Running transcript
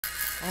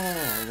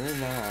Oh, no,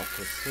 not.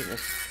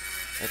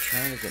 They're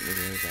trying to get me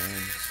to lay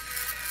down.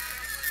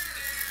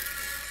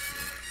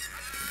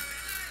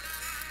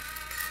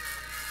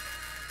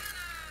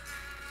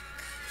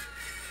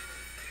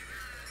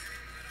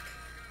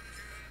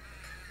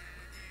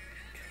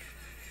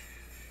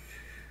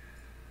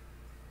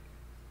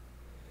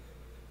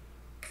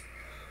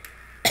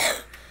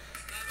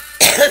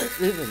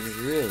 They've been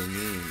really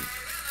mean.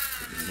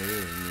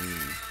 Really mean.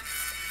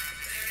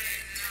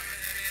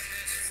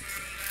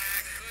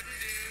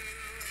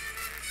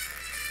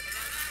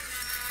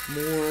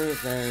 More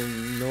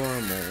than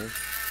normal,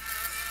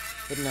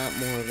 but not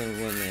more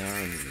than when they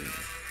are mean.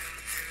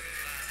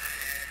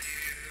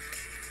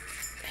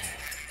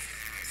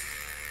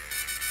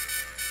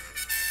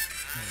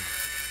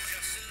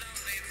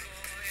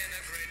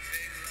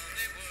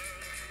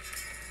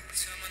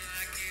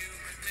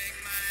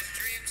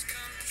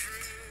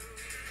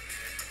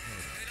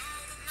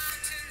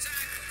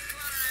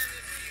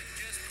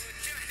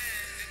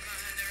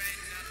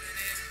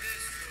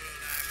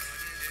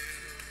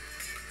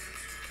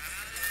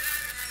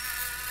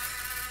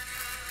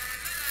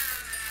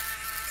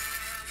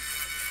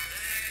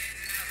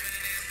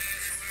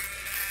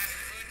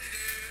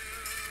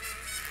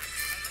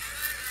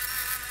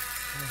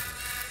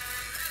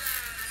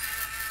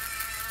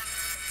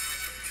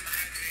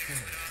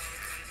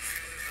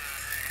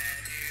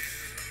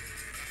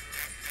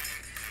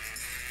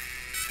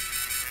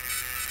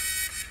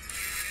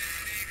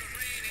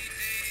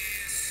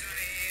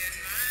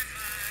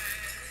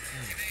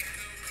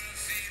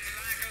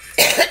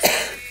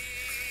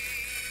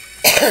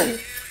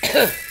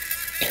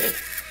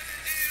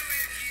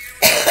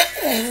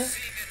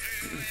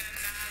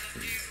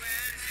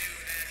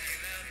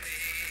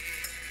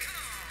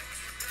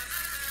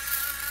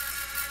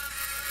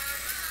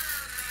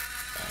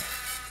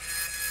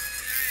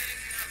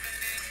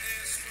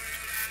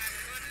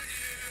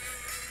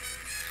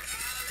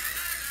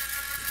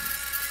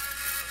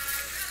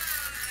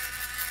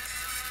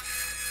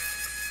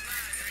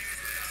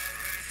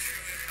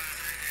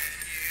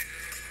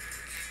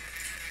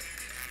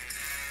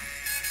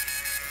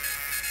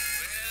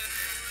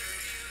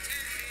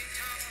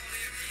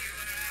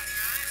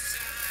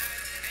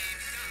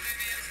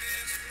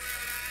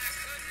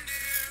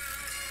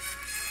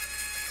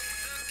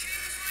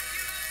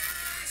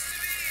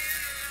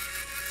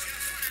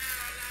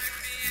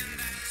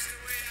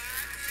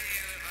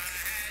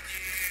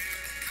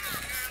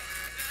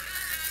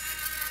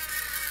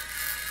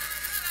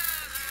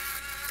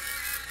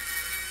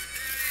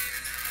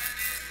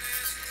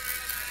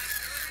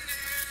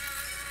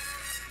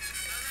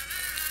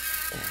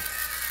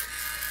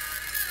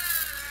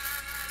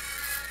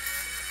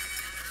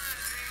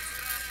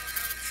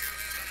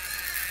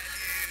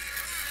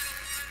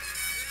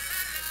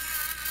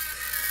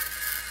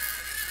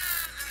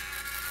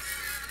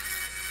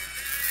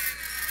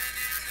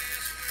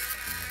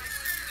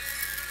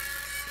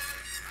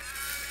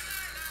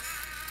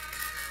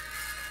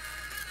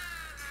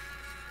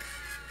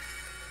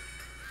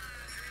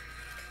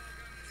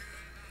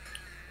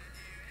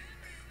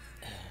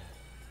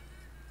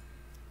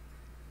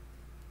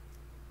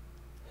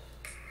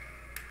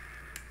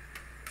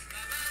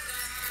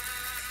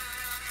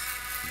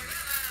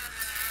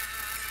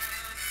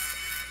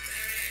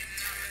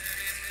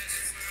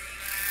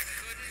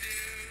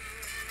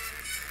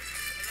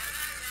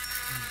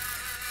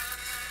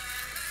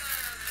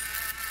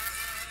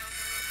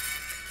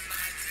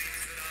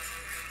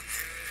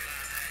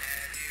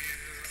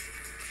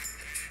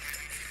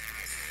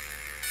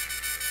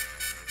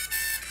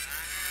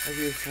 Have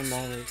you from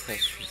all the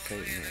requests for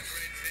Satanist?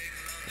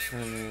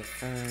 Affirm me,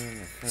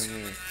 affirm, affirm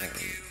me, affirm.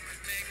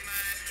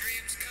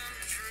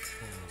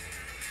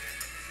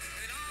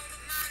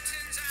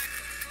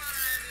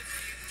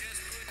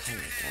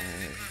 Come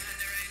on.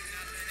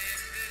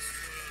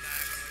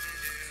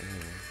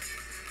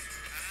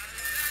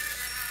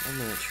 I'm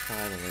gonna try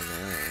to lay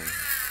down.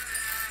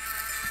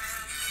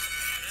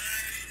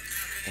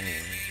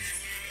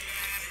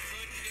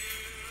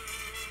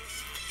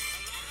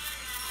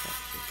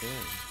 That's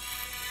good.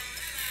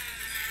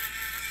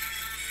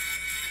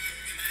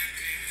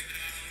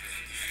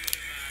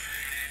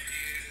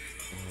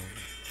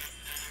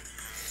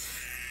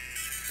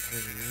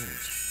 Pretty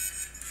much.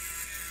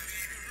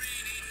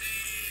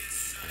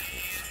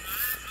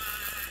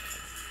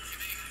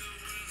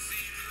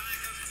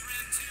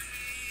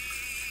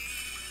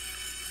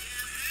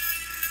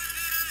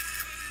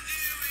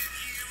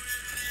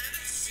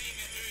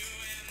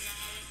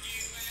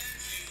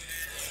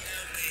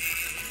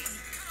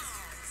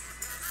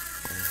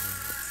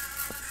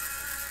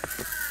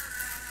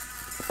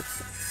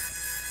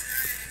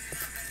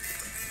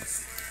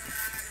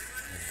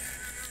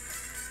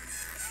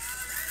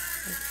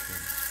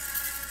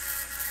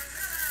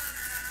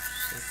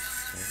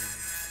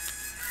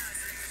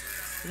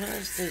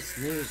 United States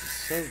news is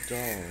so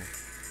dull.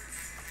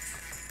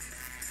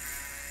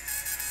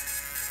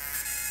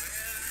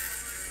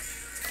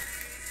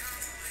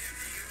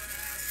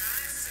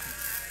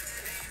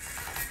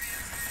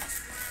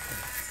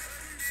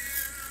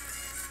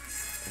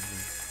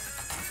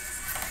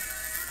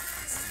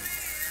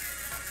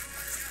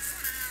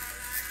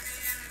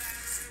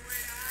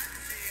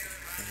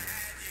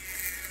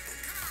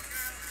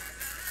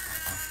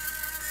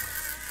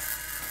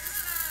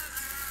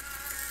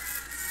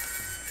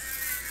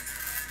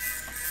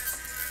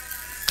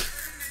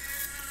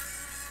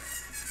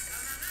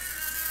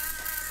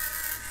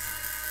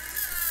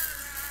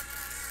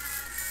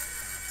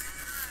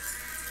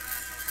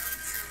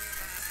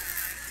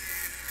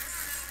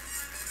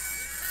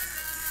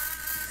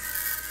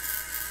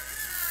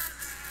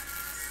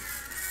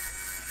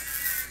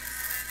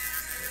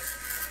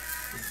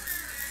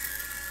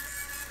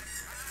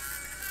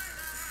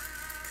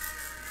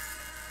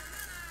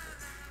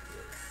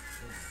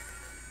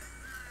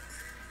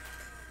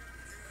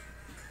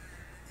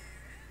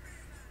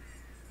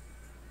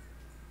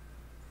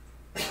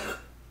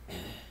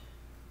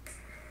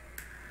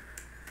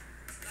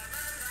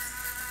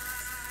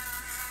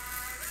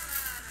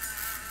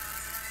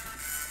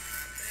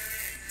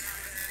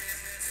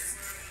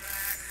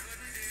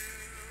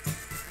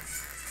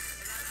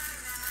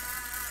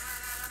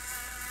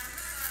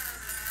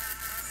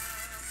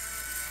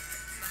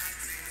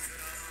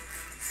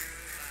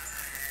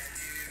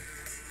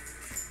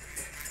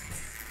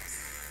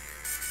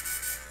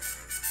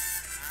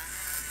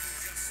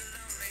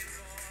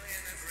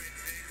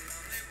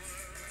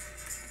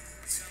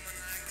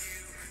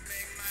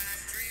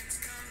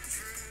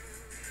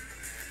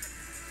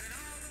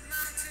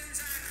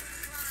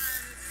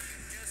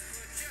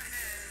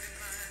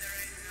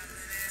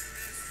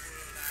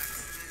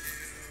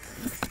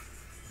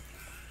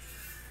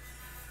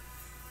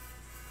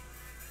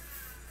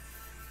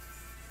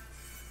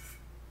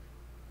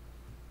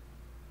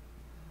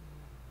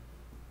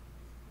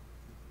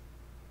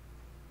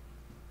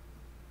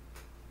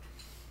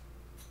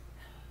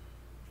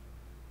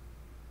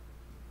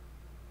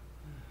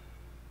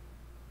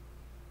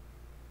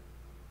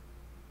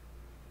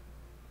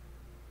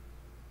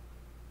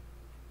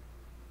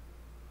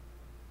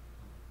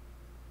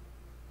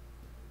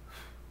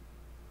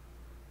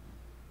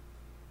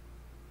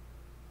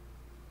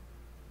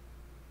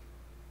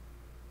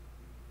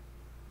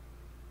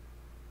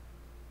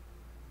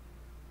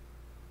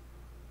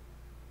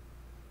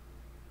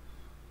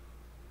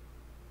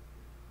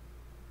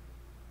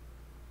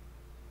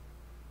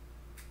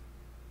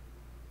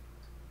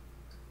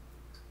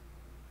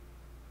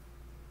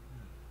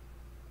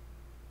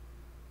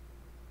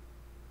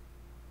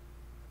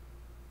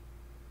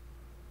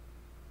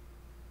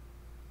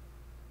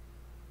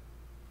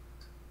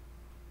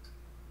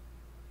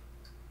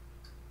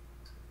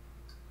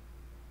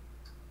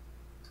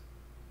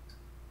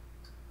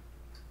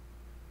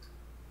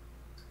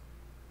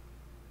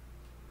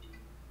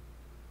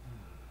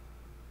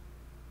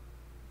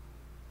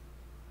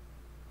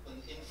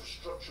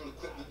 Infrastructural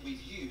equipment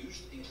we've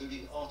used,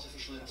 including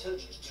artificial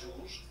intelligence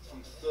tools,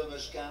 from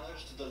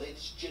thermoscanners to the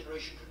latest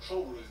generation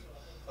control room,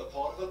 are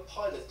part of a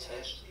pilot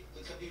test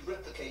that can be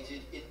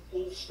replicated in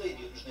all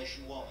stadiums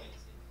nationwide.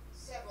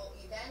 Several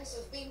events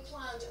have been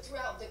planned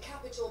throughout the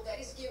capital that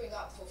is gearing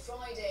up for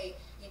Friday.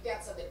 In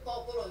Piazza del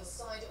Popolo,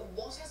 inside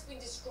what has been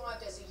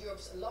described as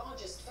Europe's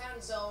largest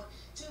fan zone,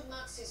 2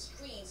 maxi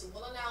screens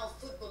will allow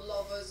football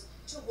lovers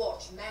to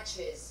watch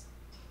matches.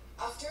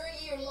 After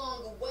a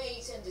year-long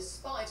wait and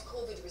despite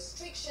COVID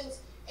restrictions,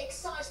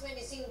 excitement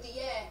is in the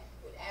air,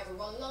 with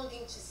everyone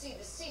longing to see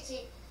the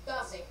city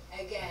buzzing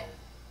again.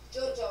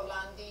 Giorgio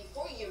Orlandi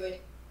for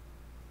Euronews.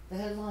 The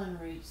headline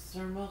reads,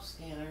 thermal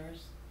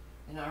scanners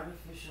and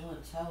artificial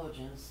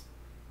intelligence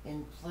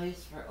in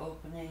place for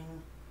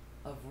opening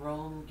of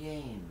Rome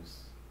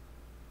Games.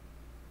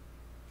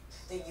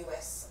 The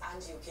US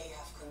and UK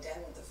have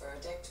condemned the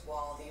verdict,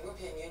 while the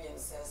European Union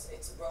says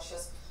it's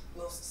Russia's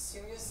most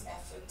serious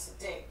effort to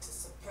date to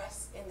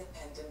suppress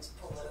independent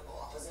political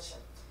opposition.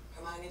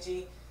 Hermione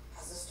G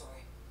has the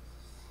story.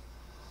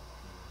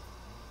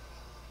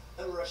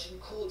 A Russian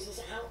court has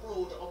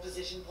outlawed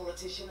opposition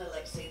politician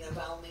Alexei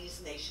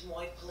Navalny's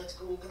nationwide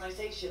political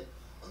organization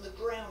on the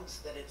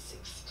grounds that it's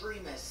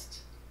extremist.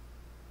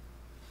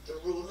 The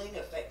ruling,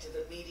 effective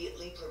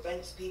immediately,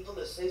 prevents people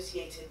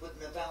associated with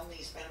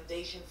Navalny's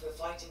Foundation for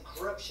Fighting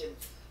Corruption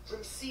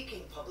from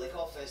seeking public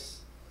office.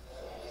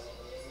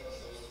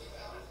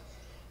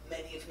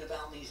 Many of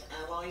Navalny's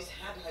allies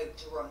had hoped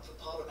to run for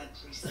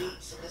parliamentary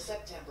seats in the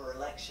September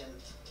election.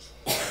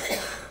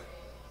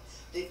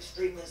 The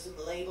extremism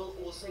label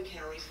also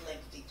carries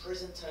lengthy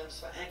prison terms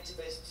for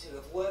activists who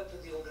have worked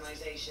with the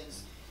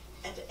organizations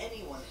and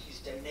anyone who's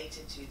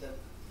donated to them.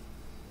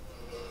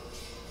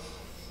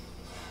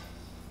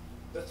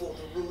 Before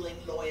the ruling,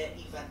 lawyer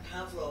Ivan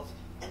Pavlov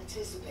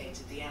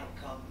anticipated the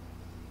outcome.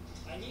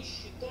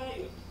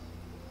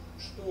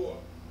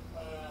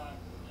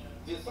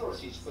 The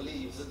authorities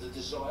believe that the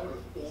desire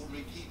of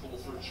ordinary people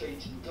for a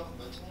change in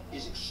government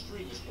is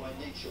extremist by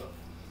nature.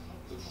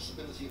 The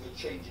possibility of a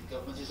change in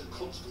government is a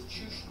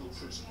constitutional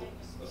principle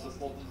of the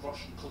modern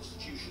Russian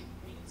constitution.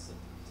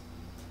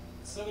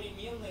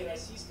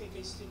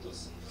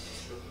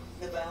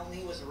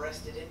 Navalny was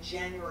arrested in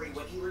January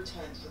when he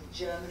returned from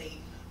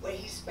Germany, where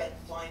he spent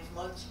 5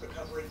 months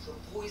recovering from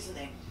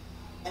poisoning,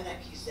 an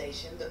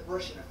accusation that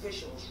Russian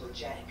officials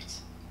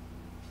reject.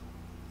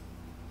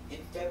 In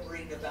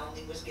February,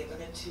 Navalny was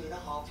given a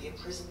 2.5-year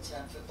prison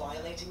term for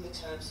violating the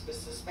terms of a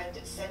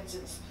suspended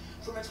sentence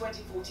from a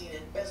 2014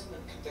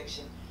 embezzlement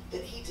conviction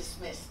that he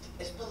dismissed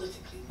as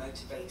politically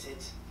motivated.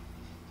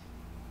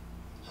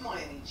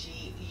 Hermione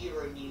G,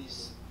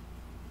 Euronews.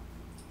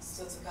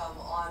 Still to come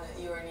on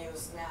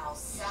Euronews now,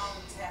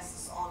 sound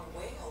tests on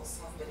whales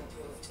have been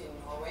approved in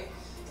Norway.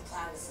 The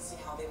plan is to see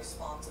how they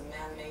respond to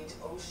man-made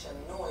ocean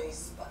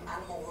noise, but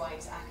animal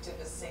rights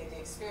activists say the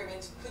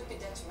experiment could be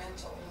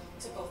detrimental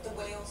to both the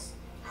whales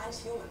and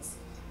humans.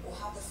 We'll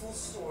have the full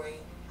story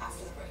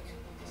after the break.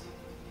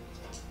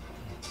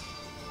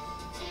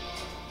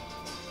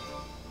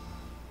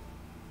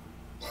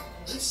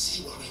 Let's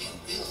see what we can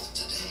build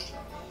today.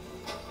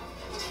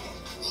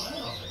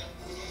 Wow.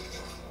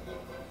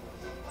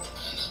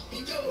 And up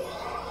we go.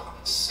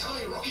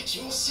 Skyrocket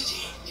your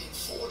city in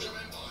Forge of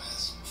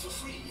Empires for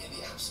free in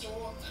the App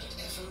Store and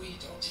at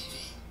FOE.tv.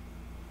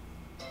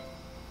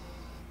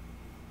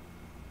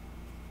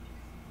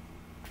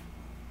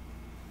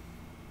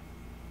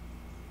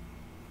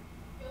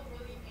 Feel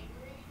really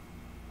angry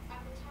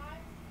at the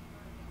time?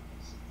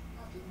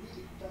 After the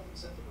music definitely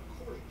sent the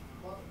recording to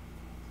your mother.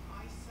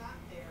 I sat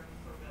there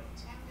for about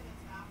 10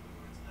 minutes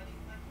afterwards. I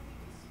couldn't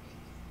even speak.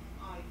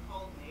 I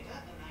called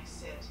Maida and I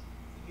said,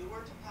 you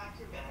are to pack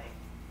your bag.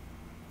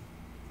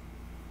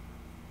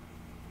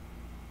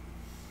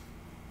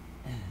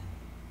 And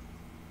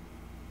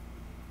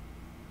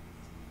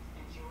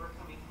you are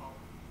coming home.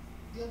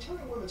 The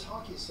Ontario Women's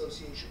Hockey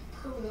Association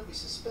permanently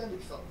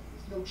suspended Feldman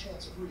with no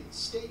chance of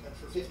reinstatement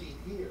for 15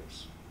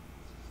 years.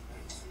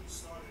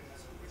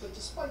 But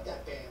despite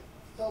that ban,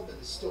 Feldman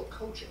is still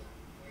coaching.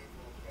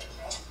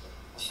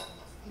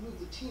 He moved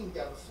the team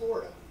down to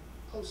Florida.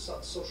 Posts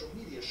on social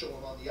media show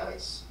him on the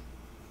ice.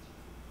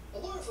 A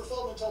lawyer for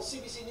Feldman tells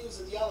CBC News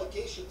that the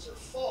allegations are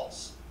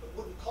false, but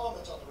wouldn't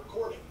comment on the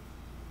recording.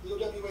 The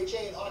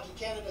OWHA and Hockey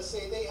Canada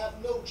say they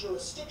have no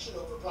jurisdiction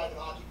over private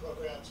hockey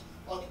programs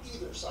on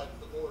either side of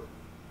the border.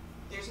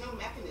 There's no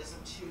mechanism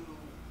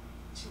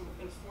to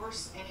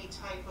enforce any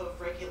type of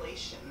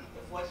regulation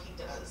of what he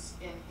does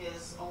in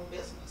his own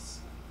business.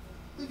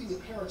 Leaving the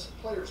parents and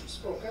players who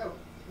spoke out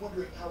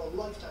wondering how a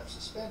lifetime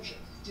suspension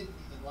didn't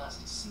even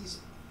last a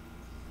season.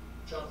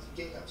 Jonathan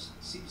Gatehouse,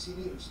 CBC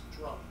News,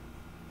 Toronto.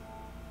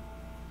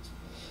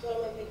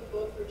 Well, thank you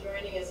both for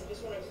joining us. I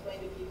just want to explain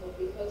to people,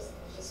 because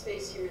the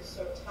space here is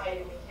so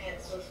tight and we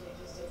can't socially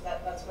distance,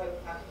 that's why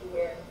we have to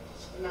wear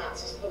the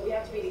masks. But we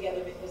have to be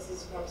together because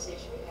this is a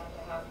conversation we have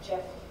to have.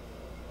 Jeff,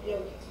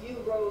 you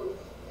wrote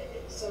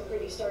some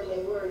pretty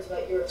startling words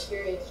about your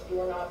experience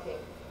door knocking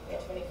in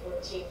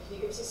 2014. Can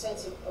you give us a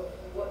sense of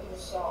what you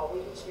saw, what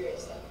you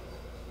experienced then?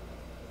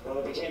 Well,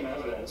 it became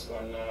evident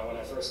when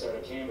I first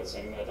started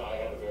canvassing that I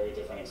had a very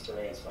different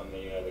experience from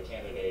the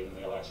candidate in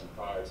the election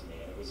prior to me.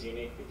 And it was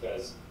unique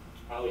because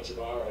Ali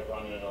Chabar had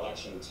run in an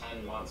election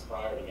 10 months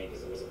prior to me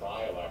because it was a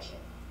by-election.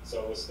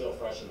 So it was still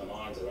fresh in the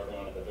minds of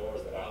everyone at the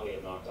doors that Ali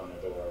had knocked on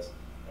the doors.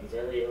 And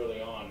very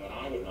early on, when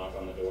I would knock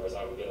on the doors,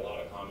 I would get a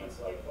lot of comments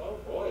like, oh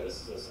boy,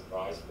 this is a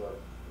surprise. We're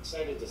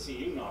excited to see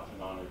you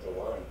knocking on her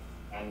door.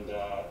 And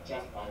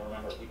Jeff, I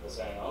remember people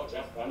saying, oh,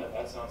 Jeff Bennett,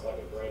 that sounds like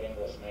a great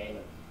English name.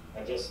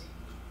 And just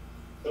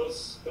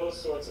those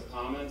sorts of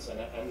comments,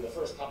 and the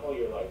first couple,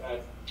 you're like,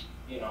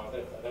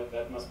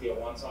 that must be a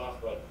once-off,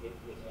 but it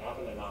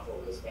happened enough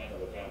over the span of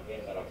the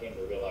campaign that I came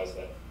to realize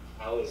that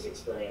Ali's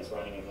experience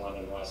running in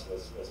London West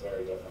was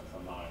very different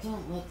from mine.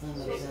 Don't let them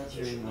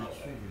exaggerate my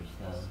triggers,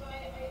 though. So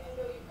I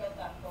know you've read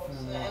that post,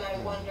 and I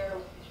wonder,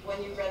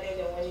 when you read it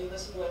and when you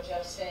listen to what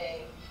Jeff's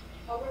saying,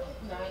 how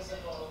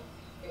recognizable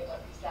is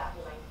that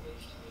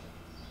language to me?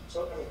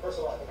 So, first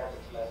of all, I think I have to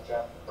commend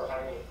Jeff for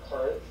having the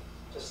courage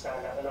to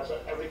stand up, and that's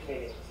what every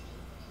Canadian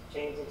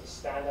needs to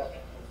stand up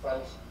and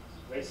confront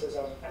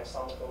racism and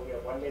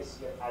Islamophobia when they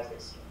see it as they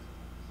see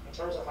it. In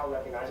terms of how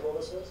recognizable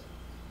this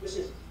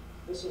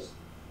is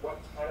what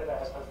Canada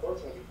has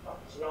unfortunately become.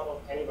 This is not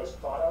what any of us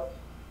thought of.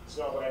 This is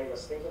not what any of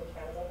us think of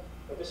Canada,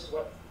 but this is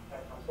what,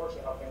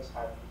 unfortunately, how things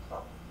have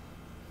become.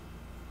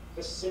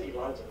 This city,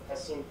 London,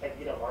 has seen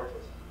Pegida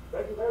marches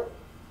regularly.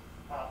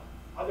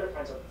 Other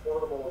kinds of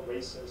horrible,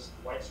 racist,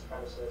 white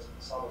supremacist,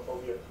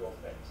 Islamophobia-fueled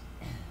things.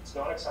 It's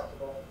not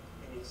acceptable.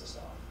 It needs to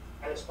stop.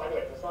 And it's, by the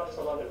way, it's not just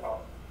a London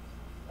problem.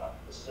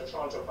 This is a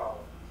Toronto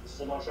problem. This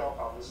is a Montreal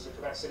problem. This is a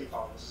Quebec City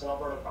problem. This is an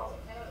Alberta problem.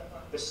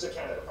 This is a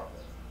Canada problem.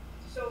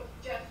 So,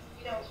 Jeff,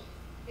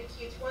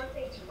 it's one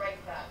thing to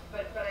write that,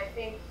 but I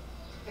think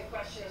the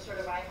question sort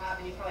of I have,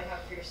 and you probably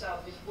have for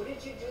yourself, is what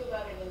did you do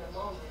about it in the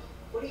moment?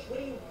 What do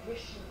you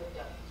wish you had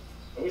done?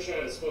 I wish I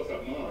had spoke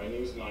up more and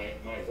used my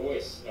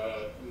voice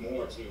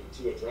more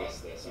to address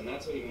this, and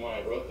that's even why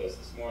I wrote this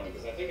morning,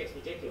 because I think it's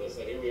ridiculous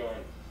that here we are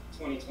in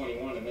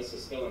 2021 and this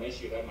is still an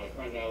issue that my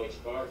friend Ali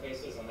Chabar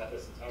faces and that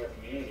this entire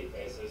community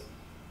faces,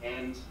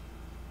 and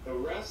the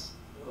rest,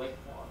 like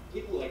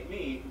people like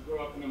me who grew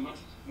up in a much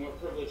more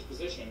privileged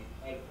position,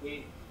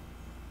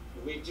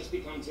 we've just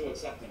become too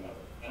accepting of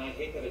it. And I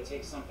hate that it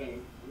takes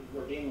something,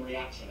 we're being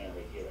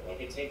reactionary here. Like,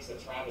 it takes a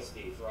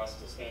travesty for us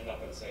to stand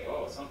up and say,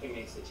 oh, something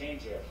needs to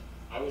change here.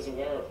 I was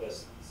aware of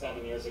this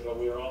 7 years ago.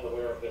 We were all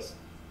aware of this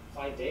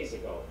 5 days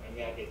ago. And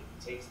yet it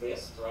takes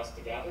this for us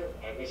to gather.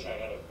 I wish I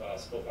had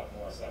spoke up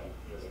more 7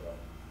 years ago.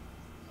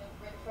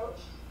 Right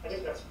approach? I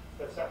think that's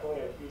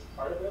definitely a huge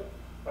part of it,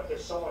 but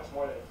there's so much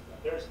more than it.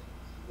 There's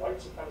white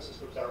supremacist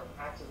groups that are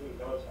actively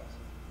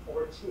militarizing,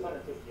 over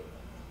 250 of them.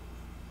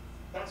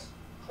 That's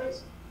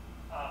crazy.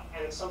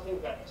 And it's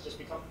something that has just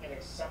become an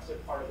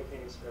accepted part of the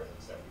Canadian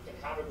experience, that you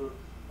can have a group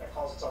that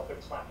calls itself the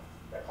Klan,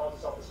 that calls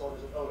itself the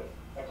Soldiers of Odin,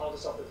 that calls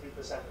itself the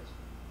 3%ers,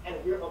 and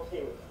we're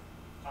okay with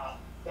that.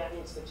 That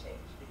needs to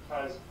change,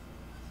 because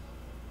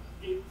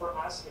for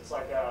us, it's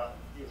like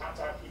you have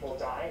to have people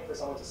die for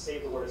someone to say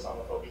the word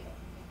Islamophobia.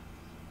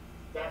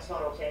 That's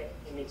not okay.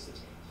 It needs to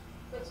change.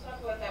 Let's talk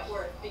about that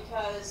word,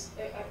 because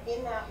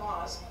in that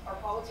mosque are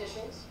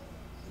politicians.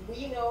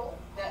 We know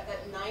that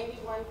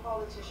 91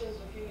 politicians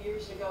a few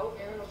years ago,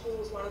 Aaron O'Toole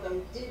was one of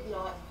them, did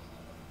not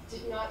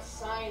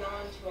sign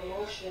on to a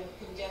motion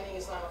condemning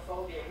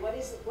Islamophobia. What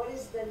is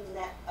the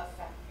net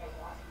effect of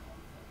that?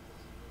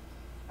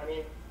 I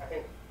mean, I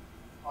think,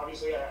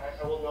 obviously,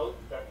 I will note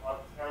that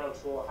Aaron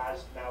O'Toole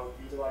has now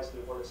utilized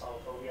the word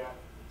Islamophobia.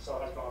 So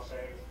has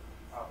Blanchet,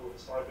 who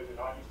historically did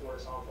not use the word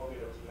Islamophobia.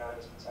 There was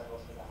unanimous consent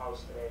motion in the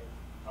House today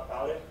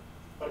about it.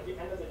 But at the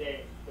end of the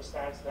day, the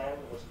stance then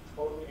was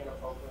totally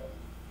inappropriate.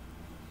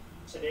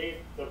 Today,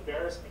 the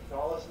barest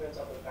acknowledgement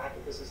of the fact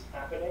that this is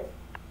happening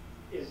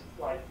is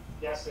like,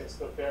 yes, it's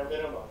the bare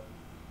minimum,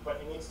 but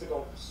it needs to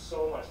go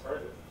so much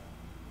further.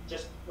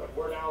 Just like,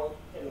 we're now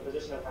in the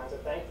position of having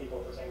to thank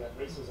people for saying that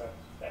racism,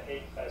 that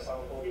hate, that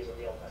Islamophobia is a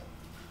real thing.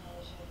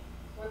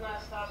 One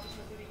last thought, just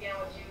as we began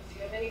with you. Do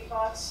you have any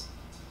thoughts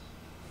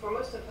for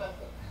most of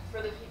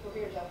for the people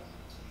here, Jeff?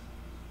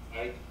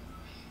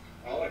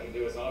 All I can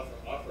do is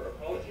offer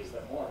apologies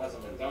that more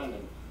hasn't been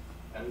done,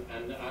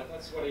 and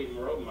that's what I even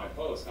wrote in my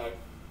post.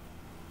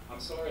 I'm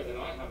sorry that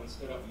I haven't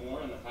stood up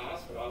more in the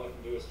past, but all I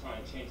can do is try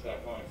and change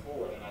that going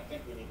forward, and I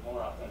think we need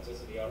more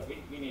authenticity out of it.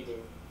 We need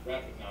to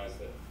recognize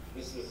that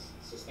this is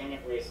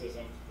systemic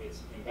racism, it's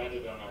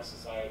embedded in our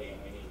society,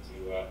 and we need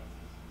to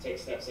take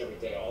steps every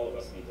day. All of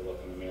us need to look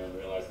in the mirror and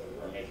realize that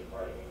we're a major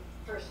part of it.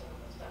 Personal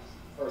steps.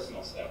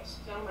 Personal steps.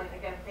 Gentlemen,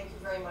 again, thank you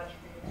very much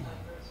for your time,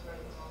 for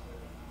spreading this all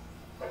with me.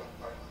 Thank you,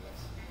 Mark.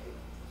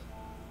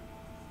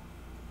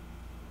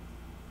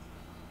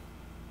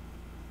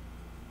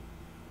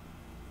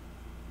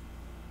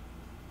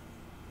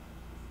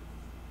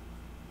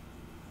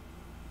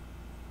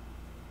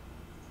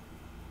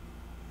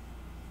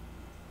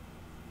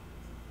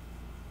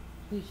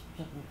 Please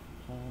protect me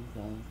from Tom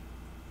Gunn.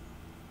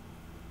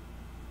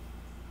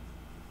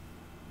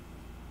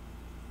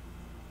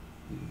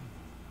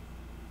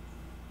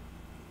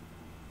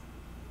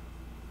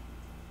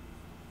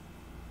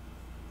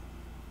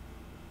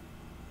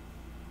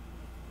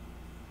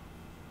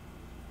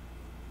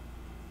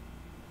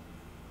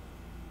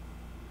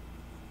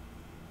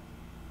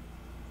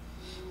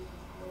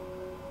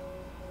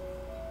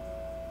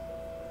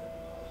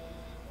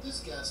 This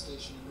gas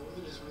station in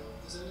northern Israel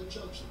is at a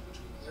junction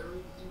between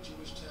Arab and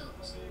Jewish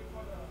towns,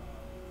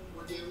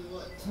 where daily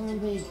life Tom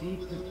may be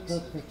the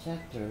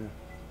protector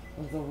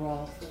of the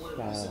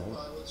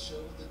Rothschilds.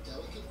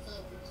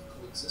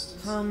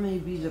 Tom may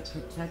be the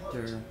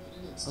protector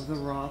of the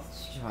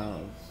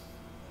Rothschilds.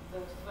 The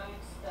train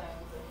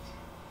standard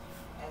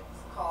at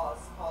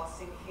cars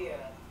passing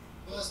here.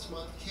 Last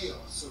month,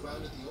 chaos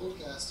surrounded the old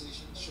gas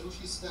station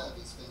Shoshi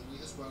Stavi's family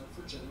has run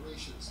for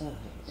generations, and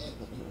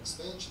the new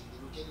expansion they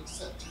were getting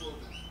set to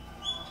open.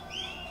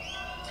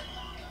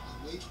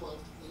 On May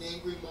 12th, an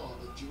angry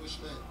mob of Jewish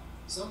men,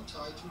 some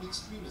tied to an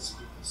extremist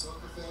group of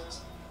soccer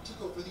fans,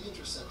 took over the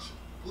intersection,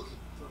 looking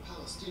for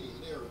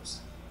Palestinian Arabs.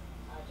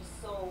 I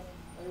just saw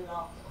a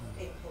lot of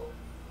people,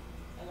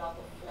 a lot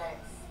of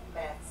flags,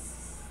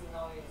 bats,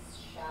 noise,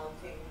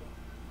 shouting,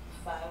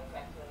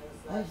 firecrackers.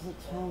 As the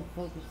town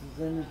focuses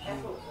energy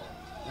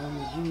on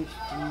the Jewish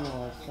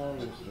funeral I saw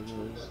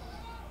yesterday,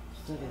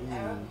 instead of me,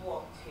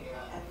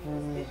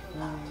 firmly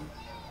affirm,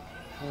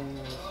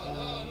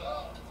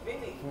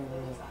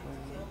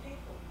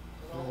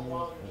 All the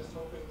while you're just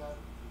hoping that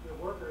your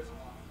workers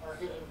are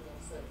hidden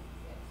and safe.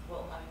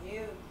 Well, I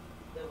knew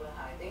they were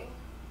hiding.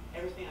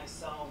 Everything I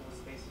saw was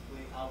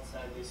basically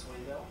outside this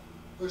window.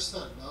 Her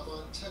son,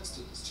 Naaman,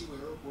 texted his two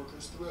Arab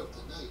workers throughout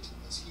the night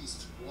as he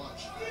stood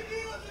watch.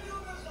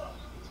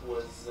 It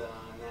was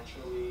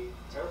naturally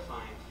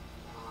terrifying.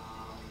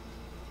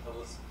 I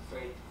was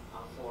afraid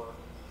for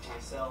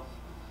myself.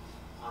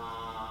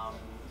 I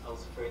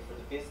was afraid for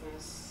the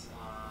business.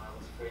 I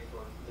was afraid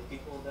for the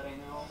people that I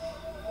know.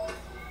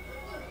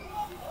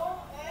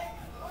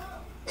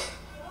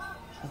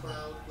 The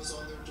crowd was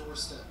on their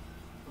doorstep.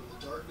 From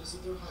the darkness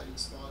of their hiding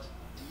spot,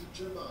 Deeb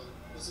Jerban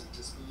was in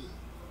disbelief.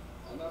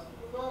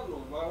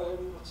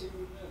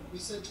 We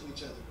said to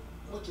each other,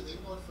 what do they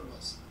want from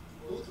us?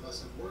 Both of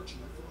us have worked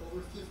here for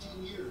over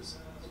 15 years,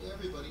 and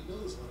everybody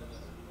knows one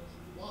another.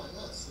 Why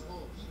us, of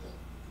all people?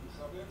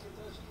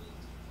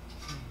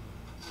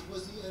 It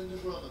was the end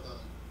of Ramadan,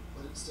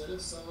 but instead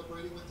of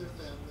celebrating with their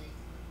family,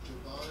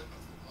 Durban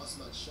and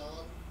Osman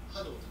Shah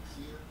huddled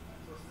in fear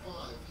for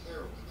 5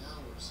 harrowing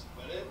hours.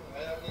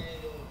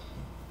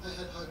 I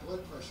had high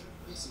blood pressure,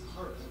 racing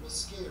heart, I was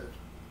scared.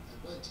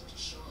 I went into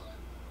shock.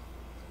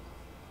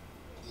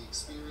 The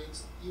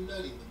experience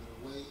uniting them in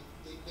a way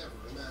they never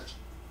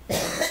imagined.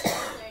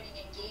 Learning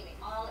and gaming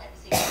all at the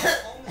same time.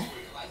 Home is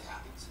where your life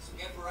happens, so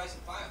get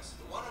Verizon Fios,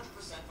 the 100%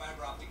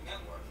 fiber optic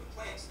network with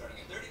plans starting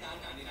at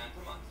 $39.99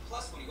 per month.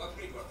 Plus, when you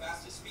upgrade to our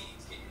fastest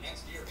speeds, get your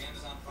next year of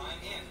Amazon Prime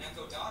and an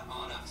Echo Dot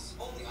on us,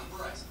 only on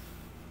Verizon.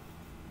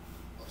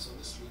 Ups on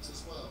the streets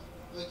as well,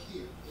 like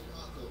here in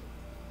Akko,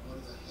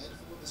 one of a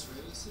handful of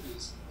Israeli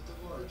cities with a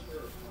large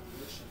Arab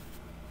population.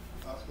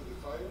 After the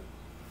fire,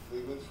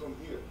 they went from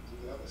here to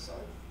the other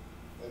side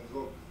and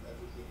broke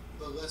everything.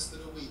 But less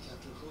than a week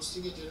after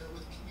hosting a dinner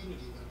with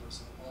community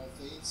members of all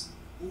faiths,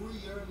 Uri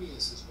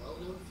Yeremias'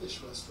 well-known fish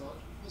restaurant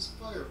was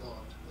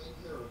firebombed by an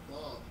Arab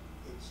mob.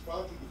 It's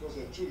partly because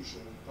I'm Jewish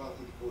and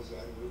partly because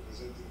I'm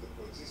representing the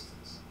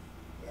coexistence.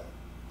 Yeah?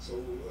 So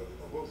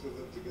both of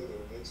them together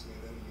makes me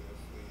an enemy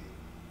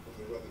of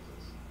the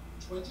radicals.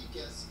 20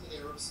 guests and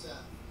Arab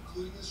staff,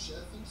 including the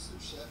chef and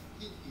sous chef,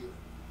 hid here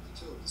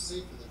until it was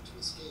safe for them to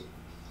escape.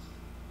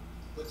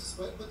 But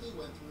despite what they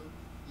went through,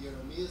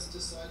 Yeremias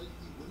decided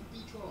he wouldn't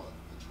be drawn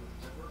into an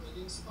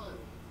ever-ending spiral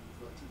of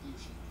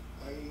retribution.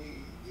 I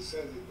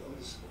decided on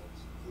the spot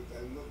that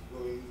I'm not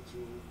going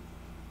to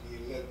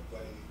be led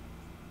by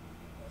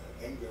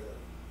anger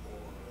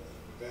or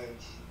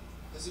revenge.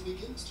 As he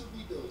begins to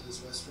rebuild his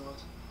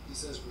restaurant, he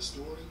says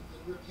restoring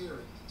and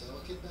repairing the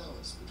delicate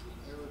balance between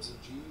Arabs and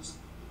Jews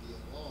will be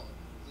a long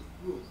and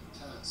grueling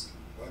task.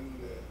 One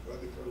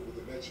radical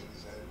with a match in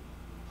his hand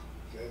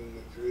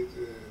can create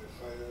a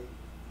fire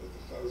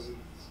that 1,000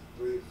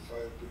 brave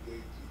fire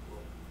brigade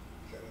people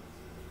cannot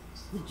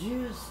The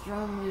Jews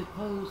strongly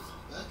opposed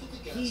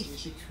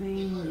peace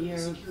between the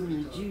Arabs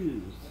and the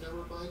Jews. And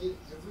are reminded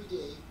every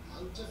day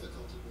how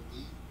difficult it will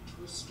be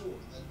to restore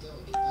that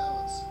delicate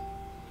balance.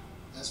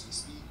 As we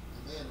speak,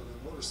 a man on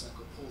a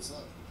motorcycle pulls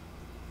up.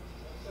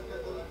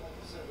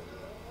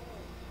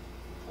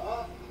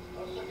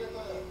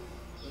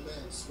 The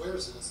man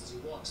swears at us as he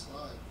walks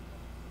by.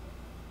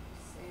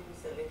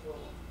 Seems a little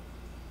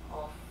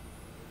off.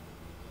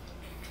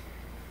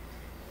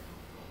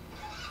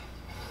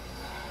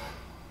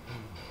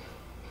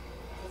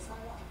 It's not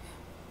life.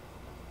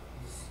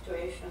 The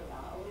situation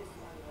now is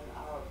when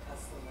our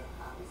customer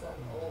hands are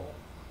all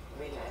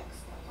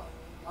relaxed.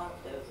 One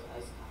of those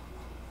guys come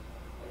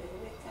a little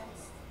bit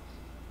tense.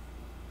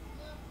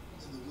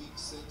 In the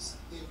weeks since,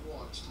 they've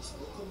watched as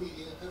local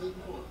media have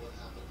ignored what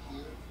happened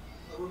here,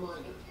 a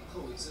reminder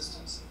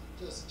coexistence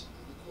doesn't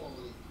mean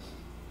equality.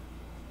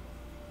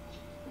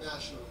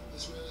 Nationally,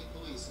 Israeli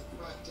police have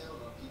cracked down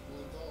on people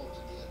involved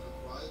in the ethnic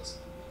riots,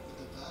 but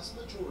the vast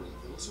majority of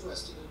those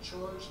arrested and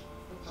charged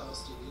are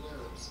Palestinian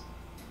Arabs.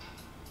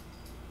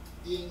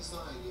 The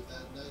anxiety of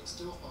that night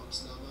still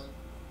haunts Naaman,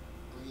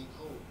 bringing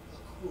home a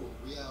cruel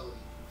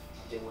reality.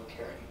 They were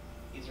carrying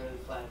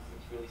Israeli flags,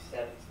 which really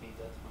saddens me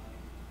that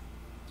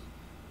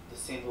the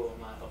symbol of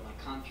my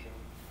country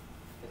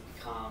has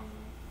become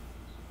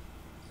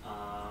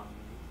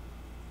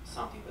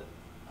something that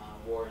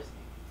worries me.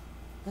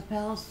 The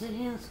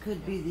Palestinians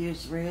could be the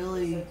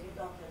Israeli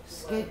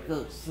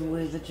scapegoats the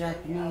way the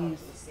Japanese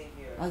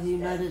are the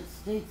United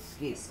States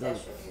scapegoats.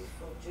 Especially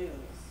for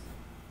Jews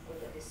with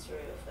the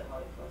history of the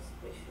Holocaust,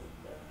 we should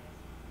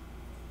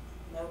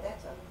know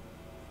better.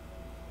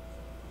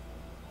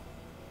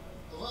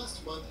 The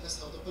last month has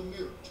held up a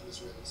mirror to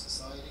Israeli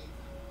society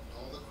and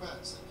all the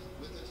cracks that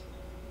come with it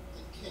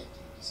that can't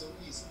be so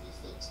easily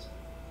fixed.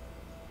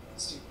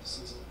 Stephen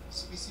D'Souza,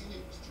 CBC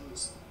News,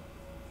 Jerusalem.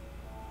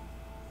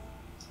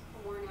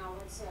 More now,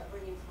 let's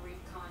bring in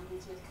Fareed Khan.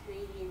 He's with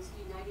Canadians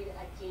United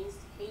Against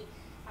Hate.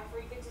 Hi,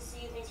 Fareed, good to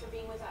see you. Thanks for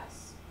being with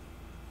us.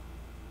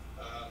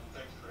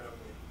 Thanks for having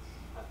me.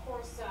 Of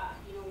course,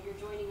 you're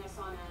joining us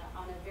on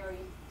a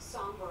very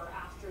somber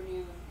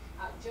afternoon.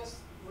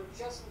 We're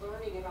just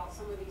learning about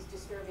some of these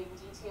disturbing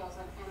details,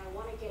 and I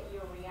want to get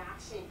your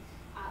reaction.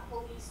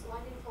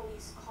 London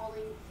police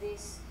calling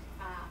this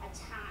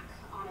attack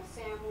on a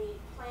family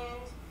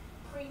planned,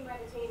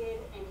 premeditated,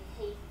 and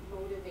hate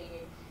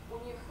motivated.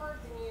 When you heard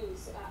the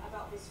news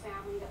about this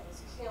family that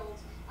was killed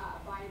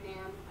by a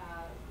man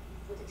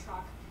with a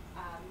truck,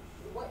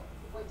 what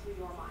went through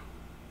your mind?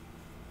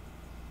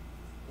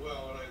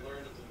 Well, when I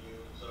learned of the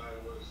news, I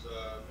was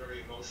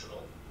very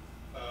emotional.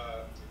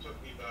 It took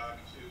me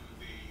back to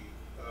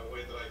the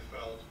way that I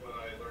felt when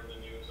I learned the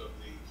news of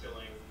the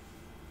killing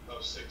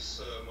of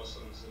 6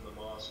 Muslims in the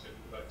mosque in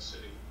Quebec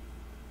City.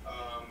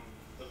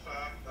 The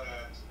fact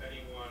that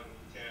anyone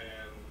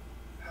can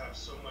have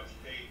so much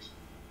hate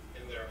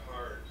in their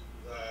heart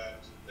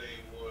that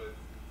they would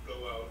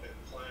go out and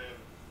plan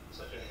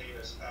such a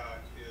heinous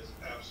act is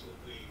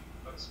absolutely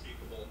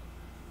unspeakable.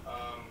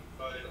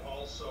 But it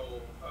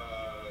also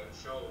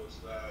shows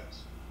that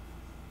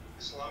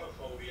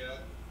Islamophobia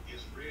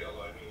is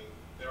real. I mean,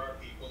 there are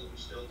people who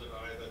still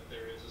deny that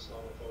there is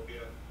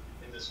Islamophobia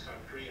in this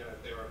country, and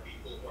that there are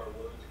people who are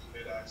willing to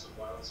commit acts of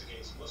violence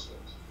against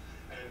Muslims.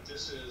 And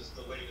this is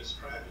the latest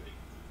tragedy.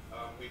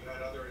 We've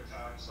had other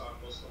attacks on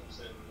Muslims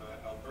in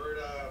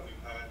Alberta.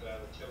 We've had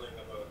the killing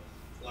of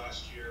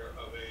last year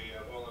of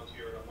a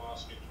volunteer at a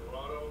mosque in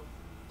Toronto.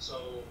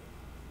 So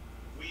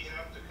we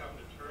have to come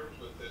to terms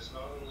with this.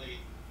 Not only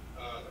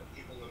the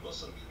people in the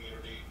Muslim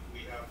community,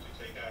 we have to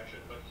take action,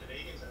 but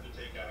Canadians have to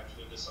take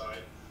action and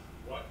decide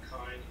what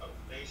kind of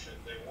nation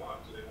they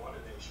want. Do they want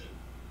a nation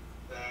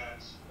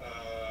that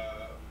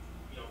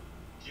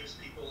gives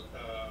people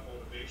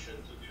motivation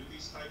to do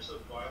these types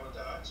of violent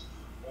acts,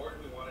 or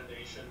do we want a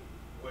nation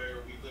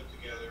where we live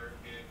together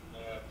in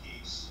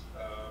peace?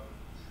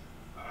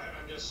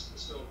 I'm just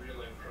still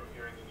reeling from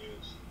hearing the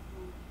news.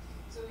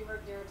 So we heard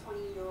there a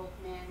 20-year-old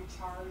man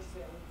charged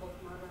with both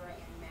murder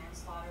and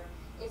manslaughter.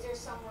 Is there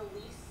some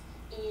relief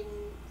in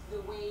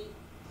the way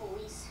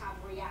police have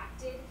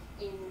reacted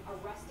in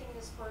arresting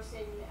this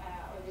person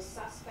or this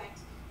suspect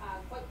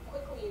quite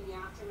quickly in the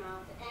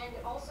aftermath, and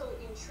also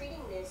in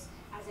treating this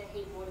as a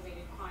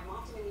hate-motivated crime?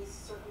 Often in these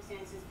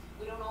circumstances,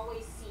 we don't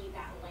always see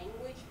that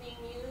language being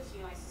used.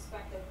 I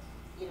suspect that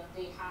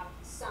they have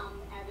some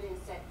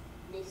evidence that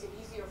makes it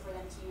easier for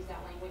them to use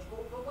that language.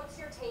 But what's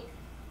your take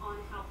on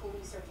how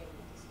police are dealing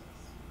with this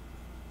case?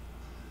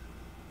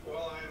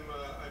 Well,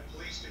 I'm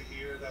pleased to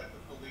hear that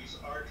the police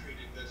are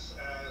treating this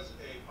as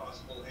a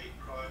possible hate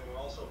crime. I'm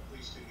also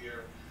pleased to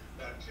hear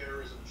that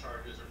terrorism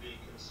charges are being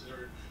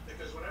considered,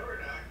 because whenever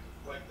an act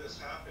like this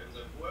happens,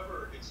 and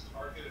whoever it's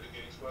targeted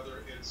against,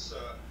 whether it's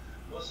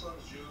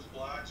Muslims, Jews,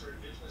 blacks, or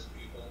Indigenous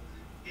people,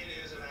 it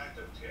is an act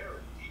of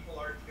terror. People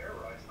are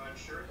terrorized. I'm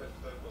sure that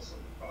the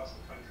Muslims across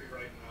the country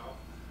right now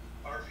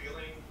are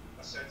feeling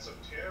a sense of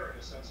terror and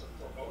a sense of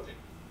foreboding.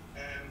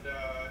 And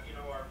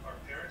our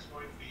parents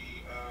might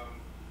be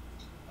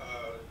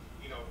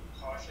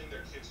cautioning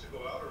their kids to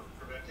go out, or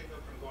preventing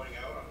them from going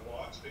out on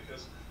walks,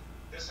 because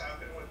this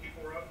happened when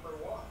people were out for a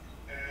walk.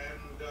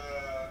 And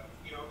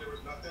there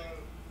was nothing,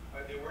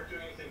 they weren't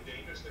doing anything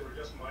dangerous, they were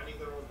just minding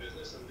their own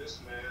business, and this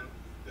man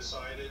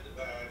decided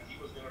that he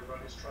was going to run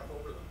his truck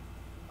over them.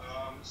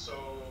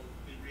 So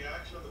the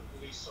reaction of the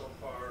police so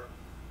far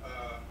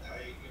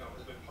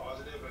has been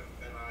positive,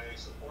 and I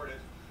support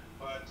it.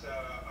 But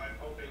I'm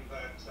hoping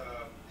that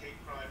hate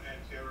crime and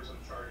terrorism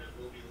charges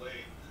will be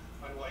laid,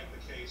 unlike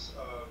the case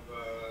of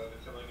the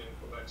killing in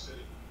Quebec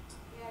City.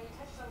 Yeah, you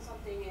touched on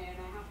something, and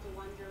I have to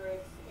wonder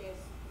if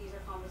these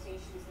are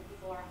conversations that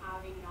people are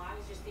having. I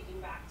was just thinking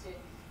back to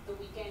the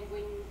weekend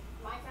when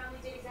my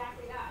family did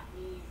exactly that.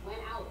 We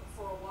went out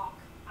for a walk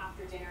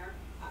after dinner,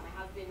 my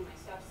husband and my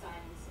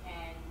stepsons,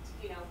 and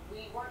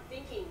we weren't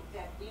thinking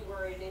that we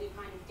were in any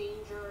kind of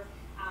danger.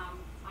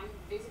 I'm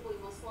visibly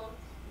Muslim.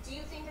 Do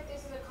you think that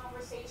this is a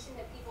conversation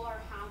that people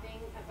are having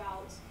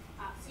about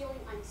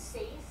feeling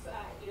unsafe?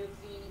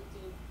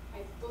 I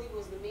believe it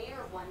was the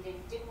mayor of London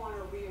did want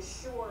to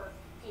reassure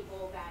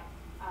people that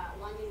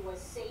London was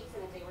safe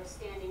and that they were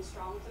standing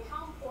strong with them.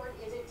 How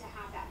important is it to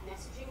have that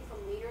messaging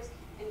from leaders,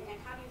 and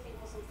how do you think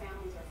Muslim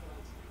families are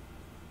feeling tonight?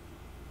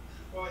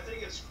 Well, I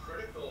think it's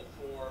critical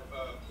for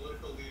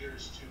political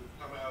leaders to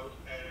come out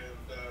and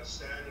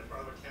stand in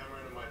front of a camera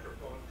and a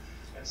microphone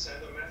and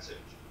send a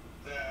message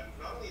that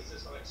not only is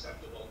this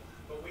unacceptable,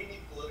 but we need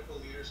political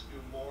leaders to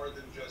do more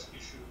than just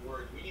issue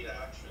words. We need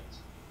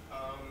actions.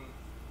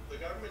 The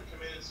government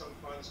committed some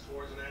funds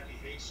towards an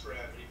anti-hate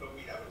strategy, but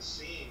we haven't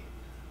seen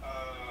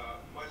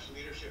much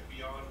leadership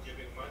beyond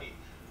giving money.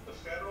 The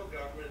federal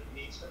government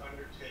needs to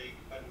undertake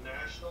a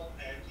national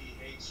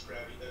anti-hate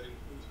strategy that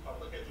includes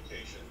public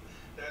education,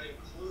 that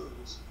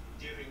includes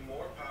giving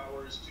more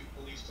powers to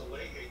police to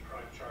lay hate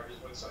crime charges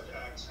when such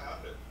acts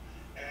happen,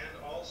 and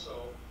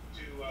also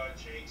to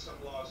change some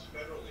laws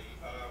federally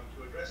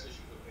to address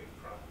issues of hate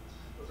crime.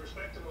 With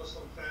respect to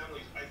Muslim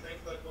families, I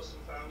think that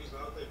Muslim families,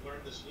 now that they've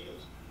learned this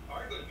news,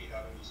 are going to be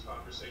having these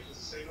conversations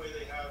the same way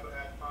they have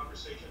had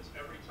conversations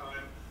every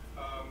time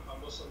a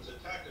Muslim's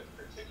attacked, and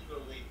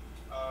particularly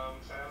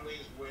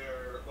families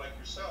where, like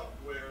yourself,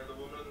 where the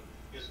woman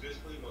is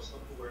visibly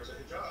Muslim who wears a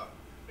hijab,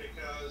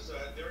 because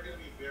they're going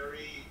to be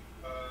very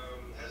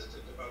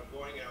hesitant about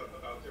going out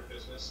about their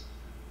business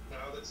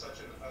now that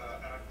such an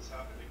act has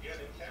happened again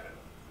in Canada.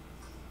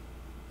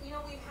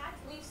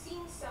 We've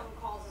seen some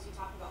calls, as you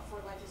talked about,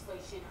 for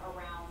legislation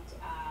around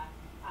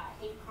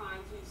hate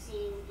crimes. We've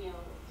seen,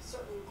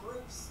 certain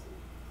groups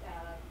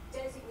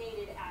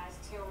designated as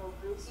terror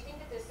groups. Do you think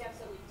that the steps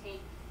that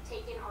we've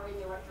taken are in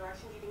the right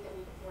direction? Do you think that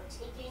we're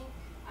taking,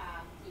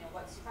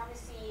 white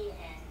supremacy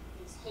and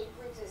these hate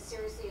groups as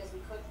seriously as we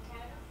could in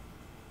Canada?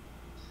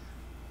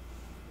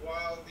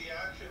 While the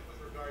action with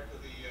regard to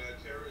the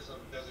terrorism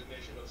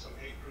designation of some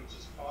hate groups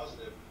is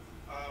positive,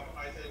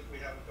 I think we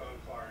haven't gone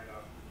far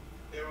enough.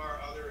 There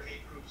are other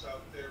hate groups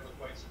out there with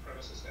white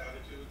supremacist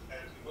attitudes,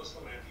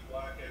 anti-Muslim,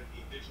 anti-black,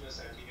 anti-Indigenous,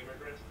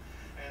 anti-immigrant,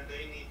 and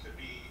they need to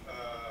be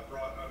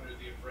brought under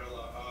the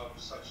umbrella of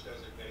such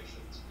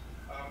designations.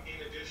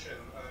 In addition,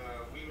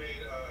 we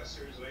made a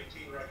series of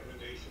 18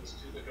 recommendations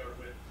to the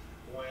government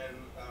when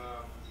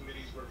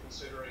committees were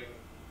considering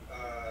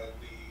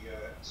the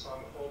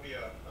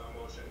Islamophobia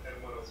motion,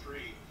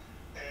 N103,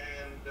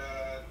 and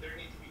there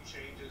need to be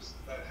changes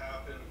that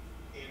happen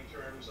in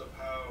terms of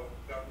how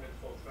governments,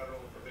 both federal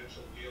and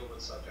provincial, deal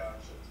with such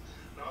actions.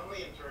 Not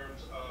only in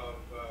terms of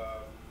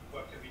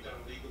what can be done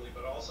legally,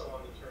 but also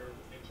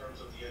in terms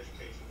of the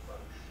education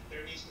front.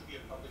 There needs to be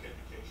a public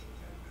education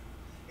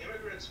campaign.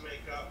 Immigrants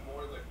make up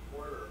more than a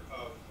quarter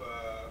of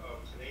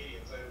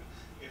Canadians, and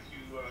if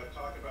you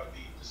talk about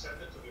the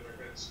descendants of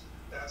immigrants,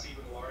 that's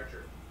even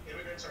larger.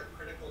 Immigrants are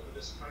critical to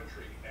this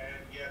country,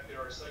 and yet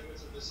there are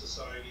segments of this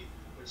society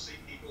which see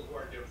people who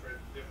are different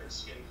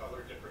skin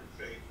color, different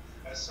faith,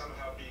 as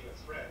somehow being a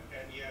threat,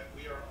 and yet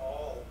we are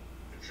all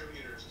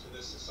contributors to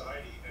this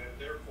society, and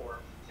therefore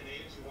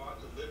Canadians who want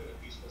to live in a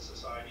peaceful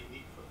society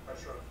need to put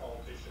pressure on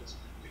politicians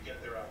to get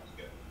their act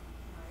together.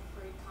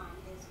 Farid Khan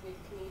is with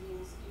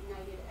Canadians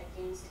United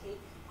Against Hate,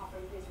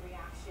 offering his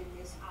reaction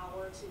this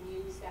hour to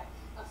news that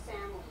a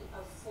family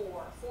of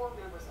four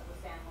members of a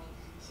family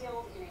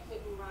killed in a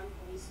hit and run,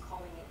 police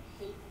calling it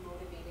hate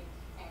motivated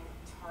and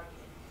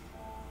targeted.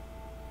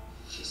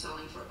 She's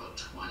selling for about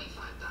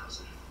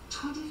 $25,000.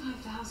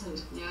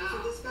 25,000? Yeah.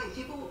 For this bag,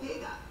 people will pay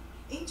that.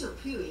 Angel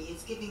Puey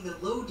is giving the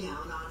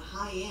lowdown on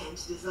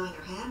high-end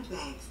designer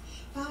handbags.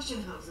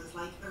 Fashion houses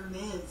like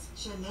Hermes,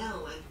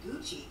 Chanel, and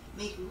Gucci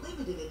make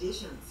limited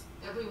editions.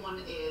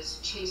 Everyone is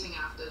chasing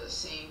after the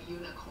same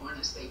unicorn,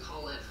 as they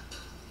call it.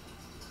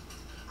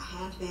 A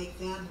handbag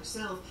fan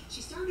herself,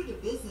 she started a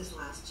business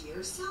last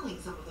year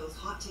selling some of those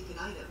hot-ticket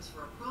items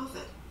for a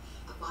profit.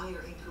 A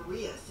buyer in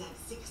Korea sent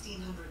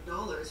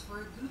 $1,600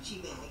 for a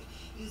Gucci bag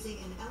using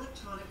an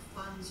electronic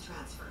funds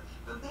transfer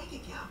from bank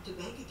account to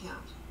bank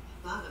account.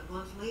 But a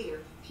month later,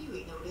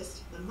 Puey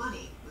noticed the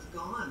money was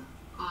gone.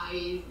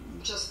 I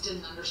just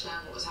didn't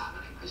understand what was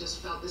happening. I just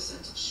felt this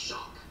sense of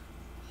shock.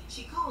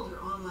 She called her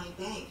online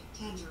bank,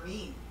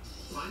 Tangerine.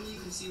 Finally, you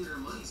can see where your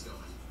money's going.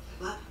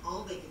 But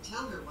all they could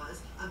tell her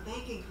was a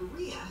bank in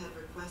Korea had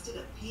requested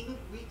a payment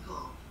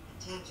recall,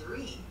 and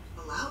Tangerine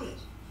allowed it.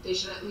 They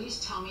should at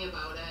least tell me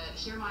about it,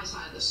 hear my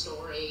side of the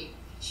story.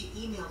 She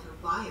emailed her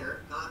buyer,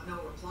 got no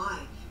reply,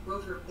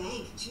 wrote her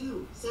bank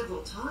too,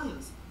 several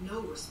times, no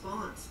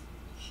response.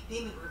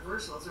 Payment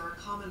reversals are a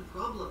common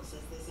problem,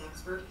 says this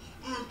expert,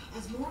 and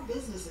as more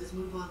businesses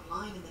move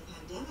online in the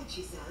pandemic,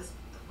 she says,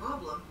 the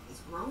problem is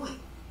growing.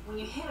 When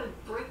you hit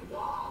a brick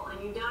wall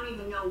and you don't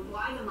even know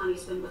why the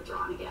money's been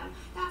withdrawn again,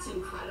 that's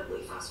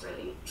incredibly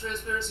frustrating.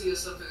 Transparency is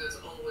something that's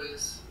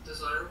always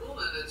desirable,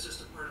 and it's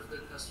just a part of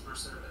good customer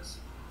service.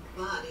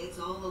 But it's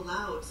all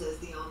allowed, says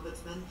the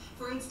Ombudsman,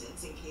 for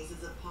instance, in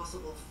cases of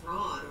possible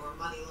fraud or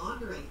money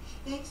laundering,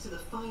 thanks to the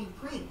fine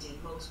print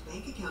in most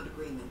bank account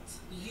agreements.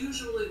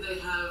 Usually they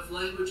have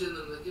language in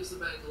them that gives the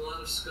bank a lot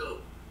of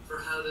scope for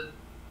how to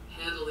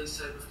handle these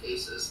type of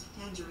cases.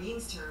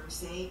 Tangerine's terms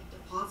say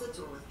deposits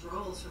or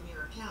withdrawals from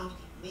your account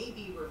may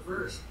be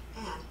reversed,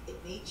 and it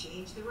may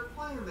change the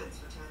requirements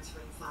for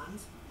transferring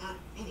funds at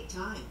any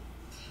time.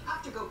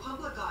 After Go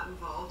Public got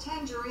involved,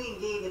 Tangerine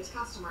gave its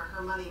customer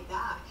her money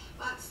back,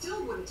 but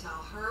still wouldn't tell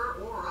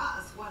her or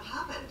us what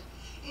happened.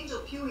 Angel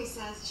Puey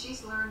says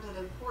she's learned an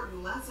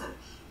important lesson.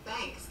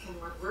 Banks can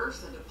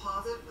reverse a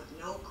deposit with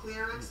no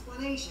clear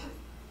explanation.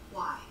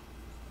 Why?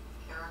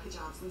 Erica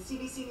Johnson,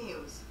 CBC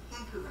News,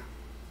 Vancouver.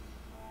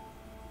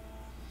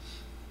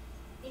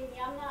 In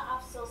Yamna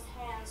Afzal's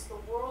hands,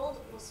 the world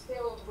was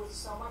filled with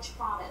so much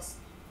promise.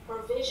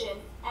 Her vision,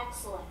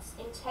 excellence,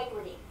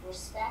 integrity,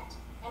 respect,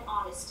 and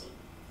honesty.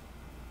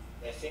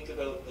 I think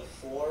about the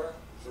 4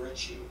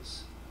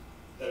 virtues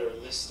that are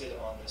listed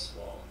on this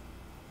wall.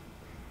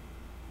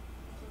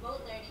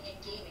 Remote learning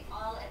and gaming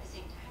all at the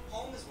same time.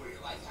 Home is where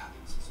your life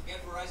happens, so get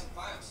Verizon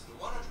Fios, the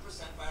 100%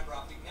 fiber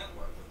optic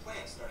network with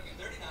plans starting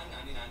at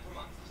 $39.99 per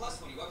month.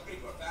 Plus, when you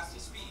upgrade to our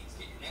fastest speeds,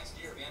 get your next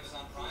year of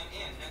Amazon Prime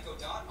and an Echo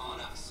Dot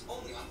on us,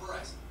 only on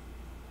Verizon.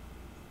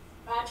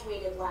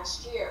 Graduated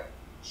last year.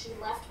 She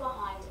left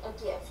behind a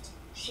gift.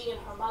 She and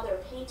her mother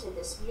painted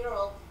this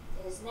mural.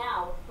 It is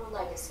now her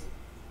legacy.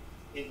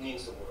 It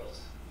means the world,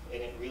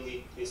 and it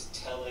really is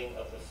telling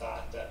of the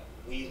fact that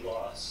we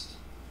lost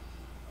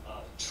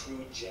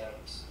true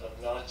gems of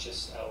not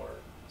just our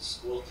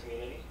school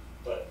community,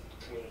 but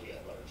community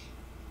at large.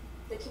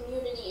 The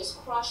community is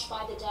crushed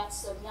by the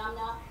deaths of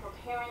Yamna, her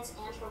parents,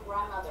 and her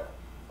grandmother.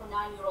 Her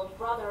 9-year-old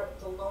brother,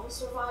 the lone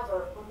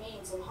survivor,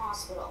 remains in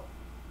hospital.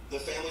 The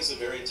family's a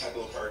very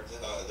integral part.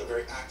 They're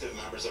very active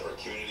members of our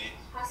community.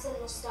 Hassan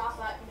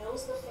Mustafa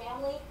knows the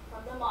family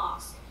from the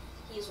mosque.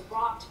 He is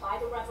rocked by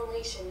the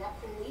revelation that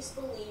police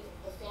believe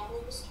the family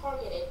was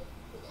targeted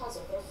because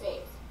of their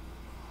faith.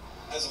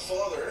 As a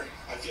father,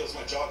 I feel it's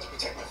my job to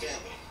protect my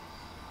family.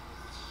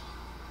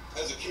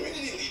 As a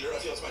community leader, I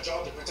feel it's my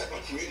job to protect my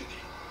community.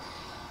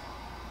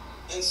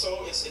 And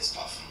so it's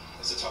tough.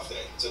 It's a tough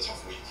day. It's a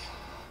tough week.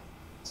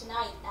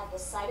 Tonight, at the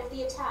site of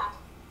the attack,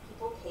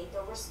 people paid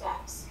their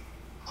respects.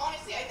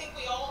 Honestly, I think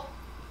we all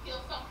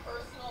feel some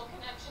personal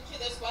connection to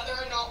this, whether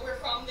or not we're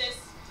from this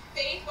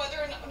faith, whether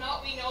or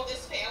not we know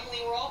this family.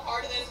 We're all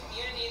part of this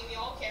community and we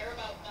all care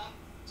about them.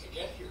 To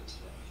get here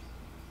today,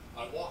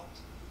 I walked.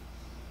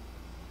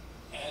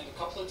 And a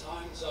couple of couple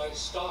of times I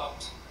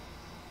stopped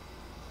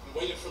and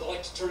waited for the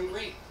light to turn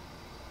green.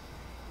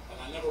 And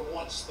I never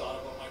once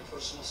thought about my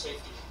personal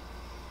safety.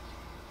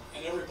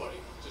 And everybody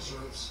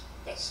deserves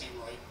that same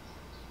right.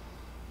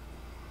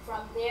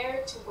 From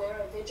there to where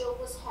a vigil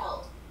was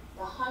held,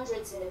 the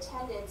hundreds in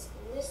attendance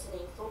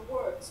listening for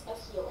words of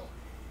healing.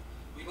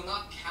 We will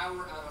not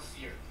cower out of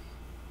fear.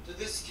 To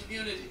this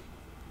community,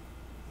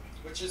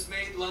 which has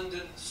made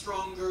London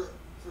stronger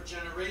for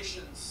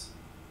generations,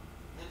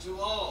 and to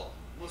all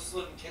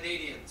Muslim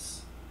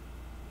Canadians,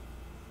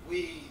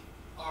 we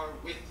are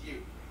with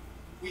you.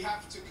 We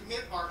have to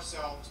commit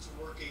ourselves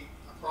to working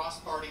across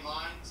party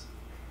lines,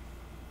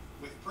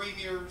 with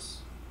premiers,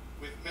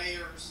 with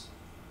mayors,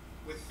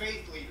 with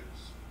faith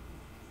leaders,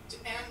 to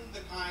end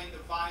the kind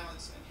of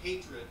violence and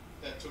hatred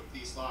that took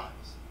these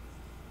lives.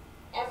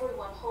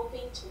 Everyone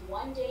hoping to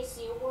one day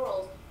see a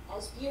world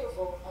as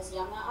beautiful as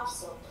Yamna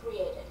Afzal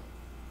created.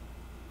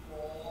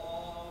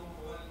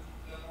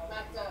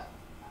 Magda,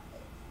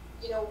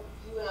 you know,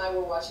 you and I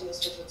were watching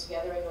this vigil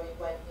together. I know you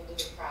went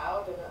into the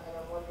crowd, and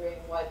I'm wondering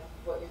what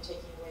you're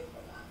taking away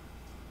from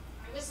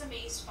that. I was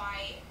amazed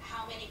by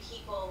how many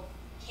people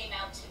came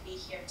out to be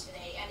here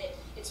today, and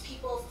it's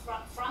people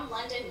from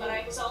London, but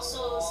I was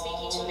also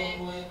speaking to a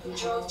man who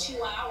drove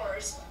 2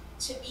 hours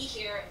to be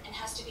here and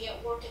has to be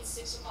at work at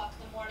 6 o'clock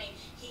in the morning.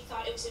 He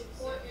thought it was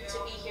important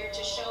to be here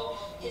to show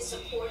his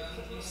support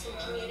for the Muslim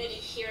community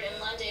here in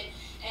London.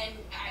 And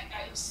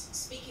I was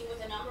speaking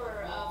with a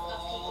number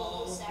of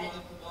people who said,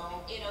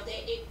 you know,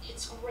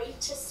 it's great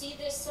to see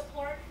this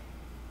support,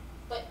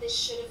 but this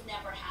should have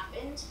never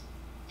happened,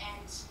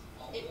 and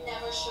it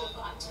never should have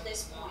gotten to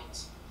this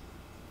point.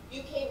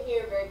 You came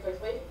here very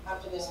quickly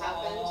after this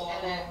happened,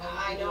 and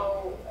I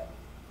know,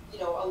 you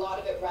know, a lot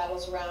of it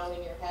rattles around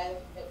in your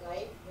head at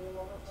night in a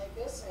moment like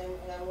this, and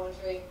I'm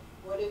wondering,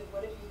 what have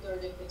you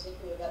learned in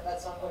particular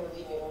that's not going to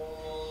leave you?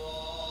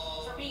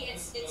 For me,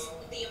 it's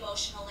the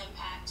emotional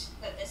impact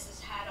that this has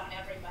had on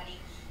everybody.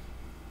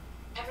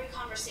 Every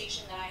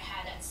conversation that I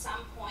had, at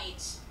some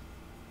point,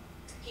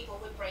 people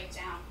would break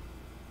down.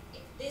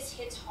 This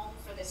hits home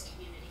for this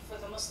community, for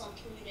the Muslim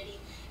community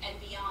and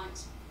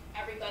beyond.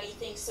 Everybody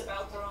thinks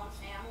about their own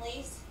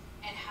families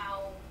and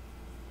how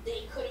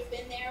they could have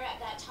been there at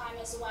that time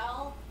as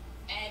well.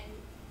 And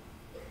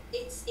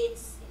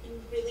it's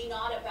really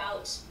not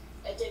about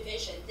a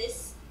division.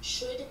 This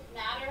should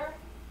matter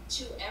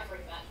to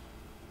everybody.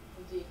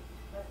 Indeed.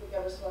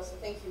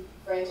 Thank you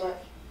very much.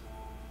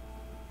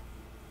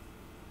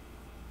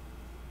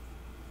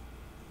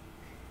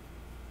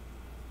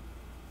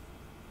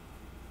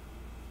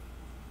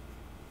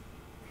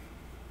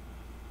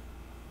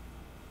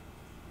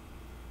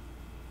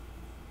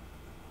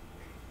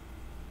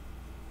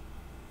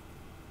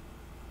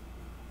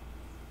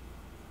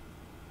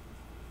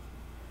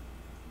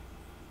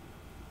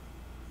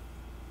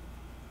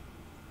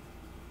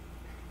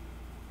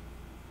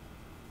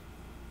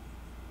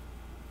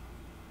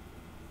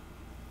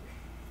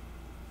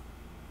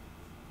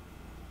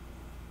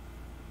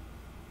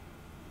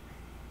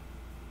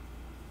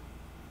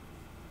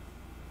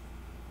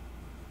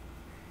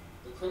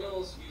 The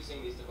criminals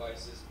using these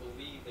devices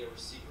believe they were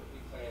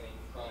secretly planning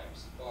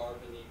crimes far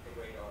beneath the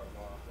radar of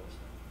law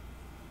enforcement.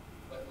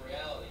 But in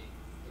reality,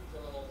 the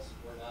criminals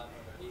were not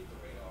underneath the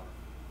radar.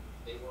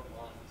 They were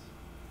on it.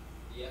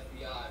 The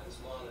FBI was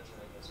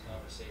monitoring those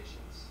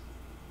conversations.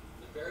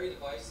 The very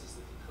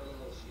devices that the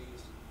criminals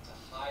used to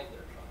hide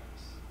their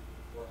crimes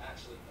were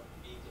actually a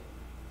beacon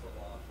for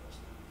law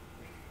enforcement.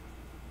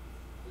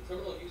 The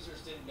criminal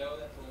users didn't know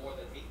that for more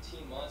than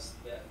 18 months,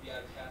 the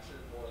FBI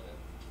captured more than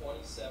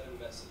 27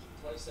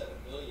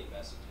 million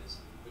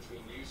messages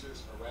between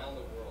users around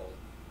the world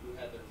who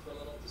had their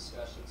criminal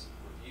discussions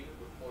reviewed,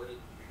 reported,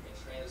 and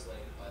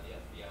translated by the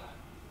FBI.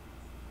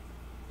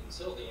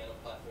 Until the Anna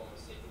platform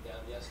was taken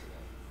down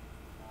yesterday.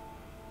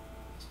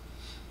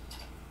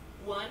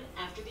 One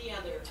after the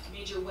other,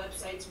 major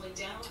websites went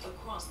down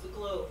across the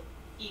globe.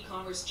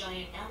 E-commerce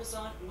giant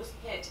Amazon was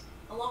hit,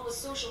 along with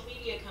social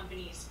media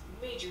companies,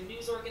 major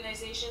news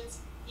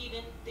organizations,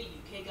 even the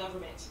UK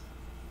government.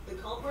 The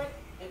culprit?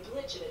 A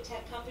glitch at a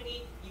tech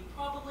company you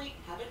probably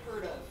haven't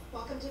heard of.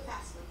 Welcome to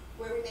Fastly,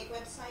 where we make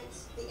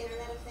websites, the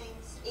Internet of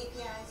Things,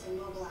 APIs, and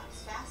mobile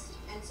apps fast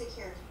and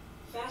secure.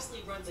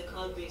 Fastly runs a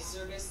cloud-based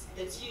service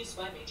that's used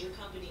by major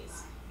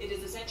companies. It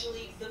is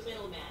essentially the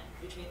middleman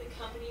between the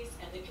companies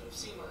and the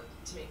consumer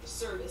to make the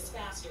service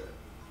faster.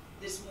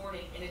 This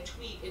morning, in a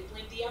tweet, it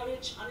blamed the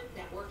outage on a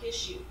network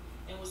issue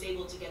and was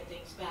able to get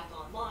things back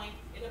online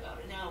in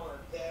about an hour.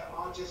 There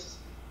are just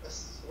a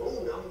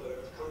small number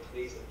of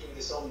companies that do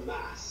this en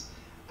masse.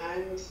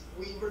 And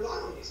we rely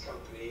on these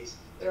companies.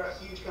 There are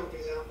huge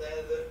companies out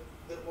there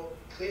that will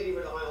clearly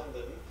rely on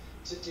them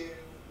to do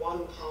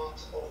one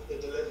part of the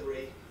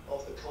delivery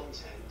of the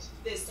content.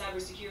 This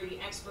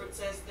cybersecurity expert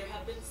says there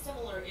have been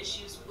similar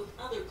issues with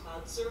other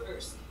cloud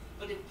servers.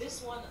 But if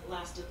this one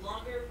lasted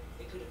longer,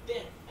 it could have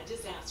been a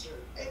disaster.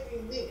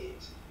 Every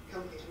minute,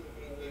 companies would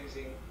have been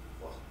losing,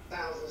 well,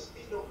 thousands,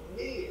 if not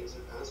millions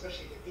of pounds,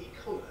 especially the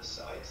e-commerce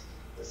sites.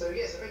 And so,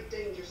 yes, a very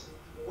dangerous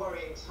and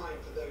worrying time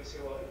for those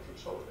who are in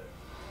control of it.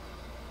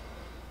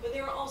 But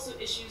there are also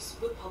issues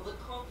with public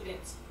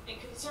confidence and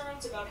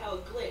concerns about how a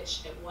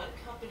glitch at one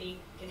company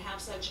can have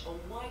such a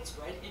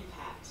widespread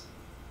impact.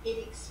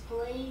 It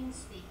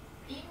explains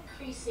the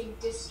increasing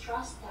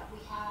distrust that we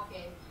have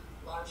in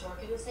large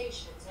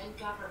organizations and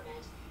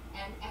government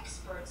and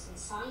experts and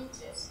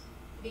scientists,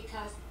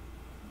 because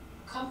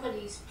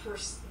consumers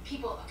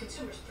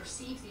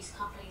perceive these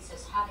companies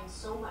as having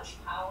so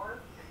much power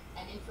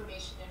and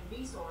information and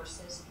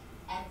resources,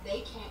 and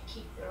they can't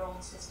keep their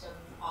own system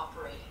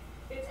operating.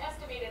 It's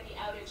estimated the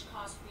outage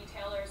cost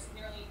retailers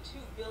nearly $2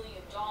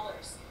 billion.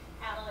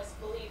 Analysts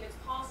believe it's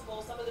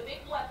possible some of the big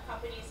web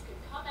companies could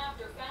come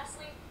after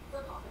Fastly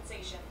for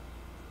compensation.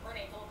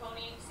 Renee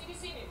Falcone,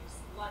 CBC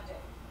News,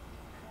 London.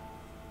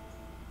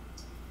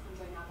 I'm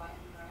joined now by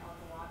Amira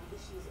El-Gawabi.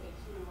 She's a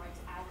human rights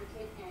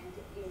advocate and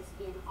is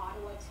in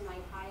Ottawa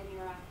tonight. Hi,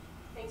 Amira.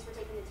 Thanks for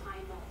taking the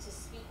time to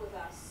speak with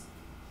us.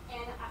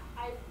 And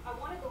I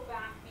want to go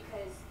back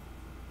because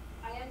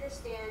I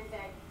understand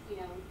that,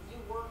 you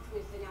worked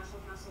with the National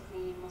Council of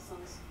Canadian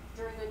Muslims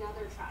during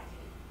another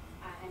tragedy,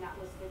 and that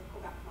was the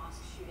Quebec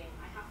mosque shooting.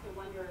 I have to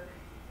wonder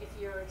if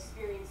you're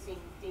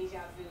experiencing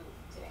deja vu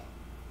today.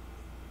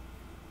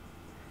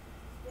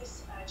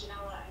 Yes,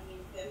 Janella,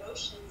 the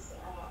emotions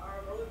are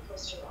a roller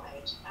coaster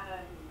ride.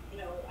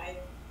 I've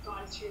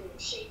gone through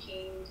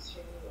shaking,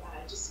 through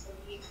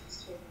disbelief,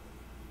 through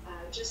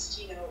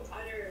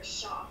utter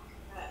shock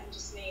and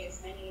dismay,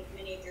 as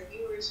many of your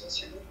viewers will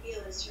certainly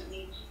feel, and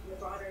certainly in the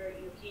broader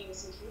Canadian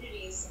Muslim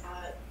communities,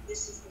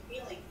 this is the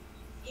feeling.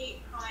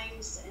 Hate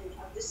crimes and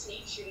of this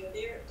nature,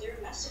 they're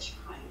message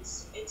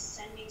crimes. It's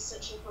sending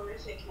such a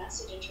horrific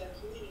message into our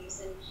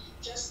communities. And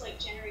just like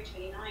January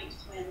 29th,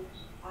 when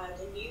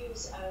the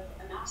news of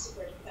a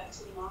massacre at Quebec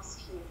City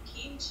Mosque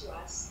came to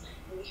us,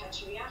 and we had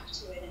to react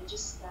to it, and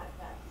just that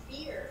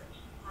fear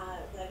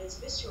that is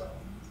visceral.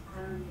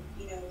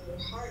 Your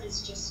heart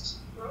is just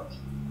broken,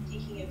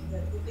 thinking of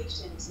the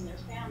victims and their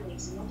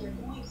families and what they're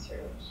going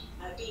through,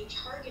 being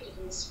targeted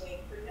in this way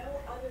for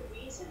no other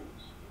reason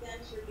than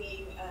for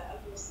being of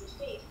Muslim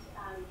faith.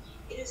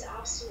 It is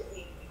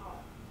absolutely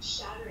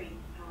shattering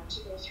to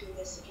go through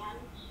this again.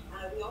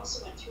 We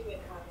also went through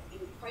it in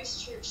the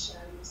Christchurch,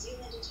 New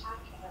Zealand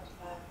attack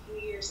a few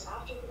years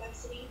after Quebec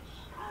City,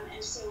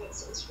 and so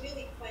it's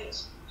really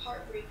quite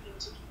heartbreaking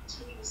to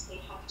continuously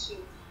have to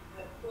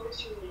go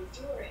through and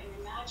endure and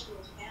imagine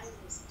with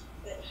families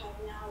that have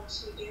now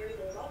to bury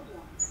their loved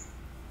ones.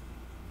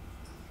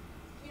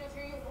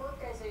 Through your work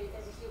as a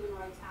human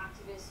rights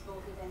activist,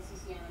 both with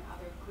NCCM and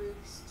other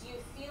groups, do you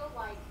feel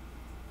like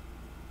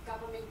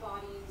government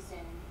bodies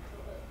and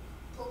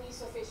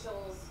police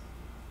officials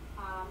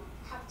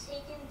have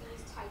taken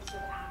these types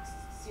of acts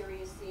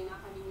seriously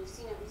enough? We've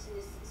seen at least in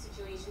this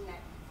situation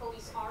that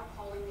police are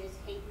calling this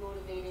hate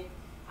motivated.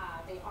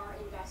 They are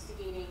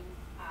investigating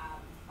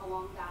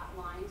along that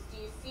lines. Do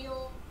you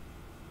feel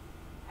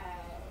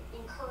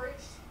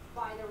encouraged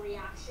by the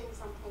reaction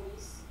from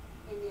police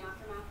in the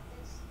aftermath of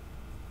this?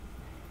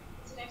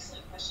 It's an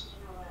excellent question,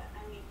 Janella.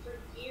 For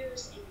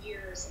years and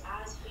years,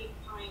 as hate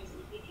crimes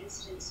and hate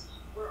incidents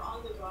were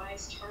on the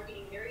rise,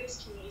 targeting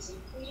various communities,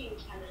 including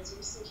Canada's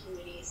Muslim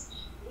communities,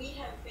 we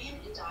have been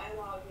in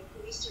dialogue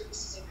with police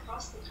services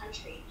across the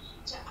country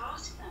to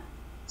ask them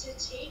to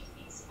take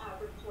these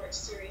reports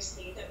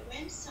seriously, that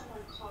when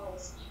someone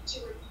calls to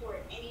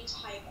report any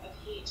type of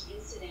hate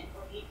incident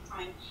or hate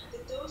crime,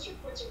 that those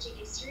reports are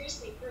taken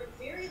seriously. For a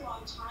very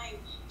long time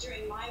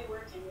during my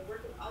work and the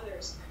work of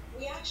others,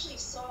 we actually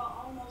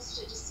saw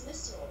almost a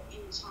dismissal in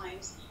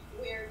times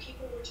where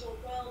people were told,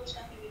 well, there's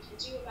nothing we can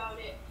do about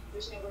it,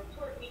 there's no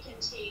report we can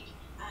take.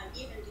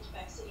 Even the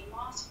Quebec City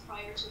Mosque,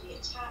 prior to the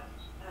attack,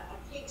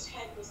 a pig's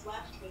head was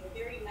left with a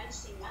very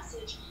menacing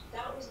message.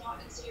 That was not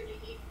considered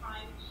a hate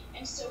crime.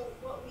 And so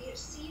what we have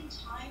seen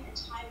time and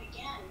time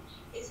again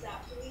is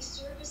that police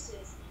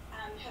services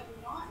have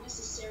not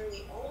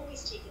necessarily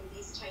always taken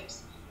these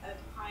types of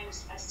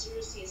crimes as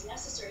seriously as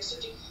necessary. So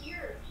to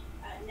hear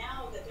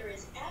now that there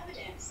is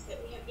evidence that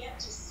we have yet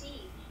to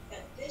see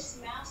that this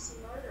mass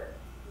murder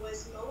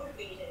was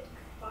motivated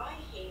by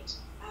hate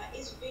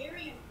is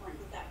very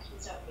important that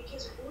comes out,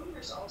 because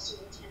rumors also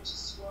will tend to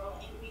swirl,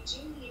 and we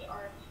do need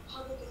our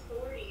public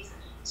authorities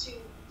to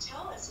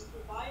tell us and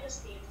provide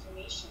us the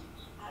information,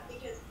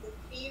 because the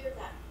fear,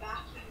 that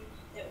vacuum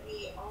that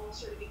we all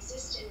sort of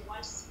exist in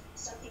once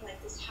something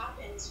like this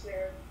happens,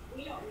 where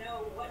we don't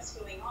know what's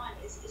going on,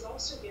 is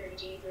also very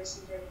dangerous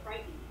and very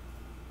frightening.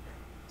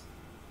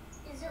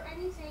 Is there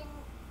anything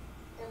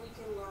that we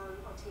can learn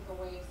or take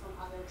away from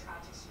other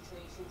tragic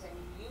situations?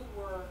 You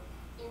were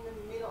in the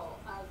middle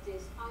of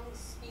this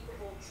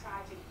unspeakable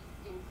tragedy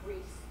and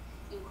grief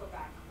in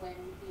Quebec when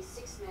these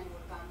 6 men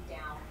were gunned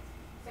down.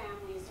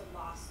 Families had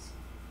lost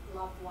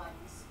loved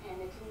ones,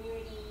 and the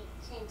community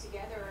came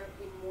together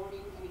in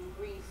mourning and in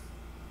grief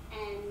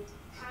and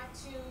had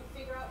to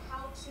figure out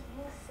how to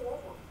move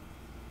forward.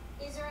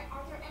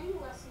 Are there any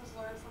lessons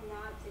learned from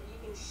that you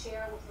can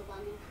share with the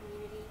London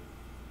community?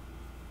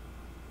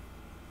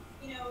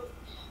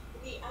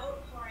 The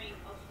outpouring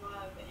of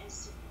love and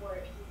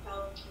support from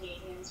fellow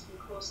Canadians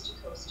from coast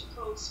to coast to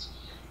coast,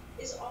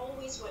 is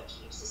always what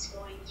keeps us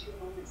going through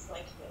moments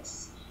like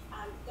this.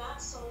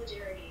 That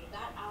solidarity,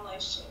 that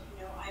allyship,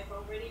 I've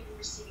already been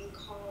receiving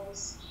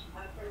calls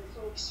from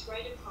folks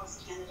right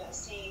across Canada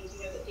saying,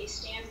 that they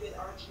stand with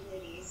our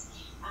communities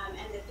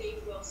and that they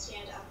will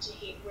stand up to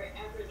hate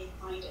wherever they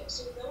find it.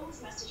 So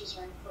those messages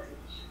are important.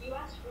 You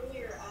asked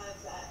earlier of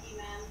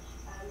Imam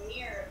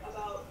Munir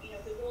about,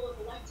 the role of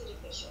elected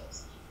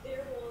officials.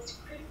 Their role is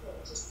critical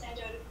to send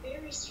out a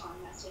very strong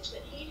message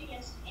that hate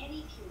against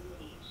any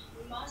community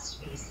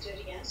must be stood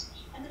against.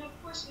 And then, of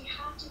course, we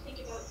have to think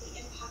about the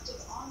impact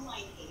of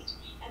online hate.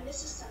 And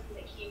this is something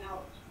that came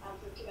out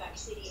from Quebec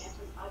City and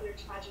from other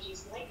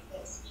tragedies like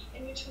this,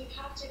 in which we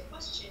have to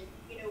question,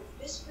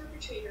 this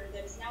perpetrator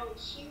that is now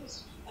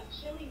accused of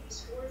killing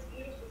these four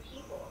beautiful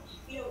people,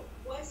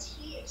 was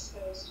he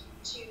exposed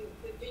to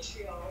the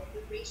vitriol,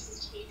 the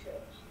racist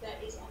hatred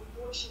that is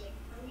unfortunately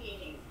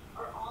permeating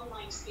our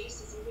online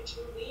spaces in which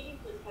we're waiting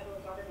for the federal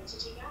government to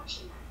take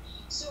action on?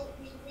 So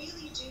we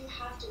really do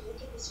have to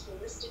look at this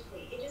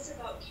holistically. It is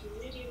about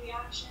community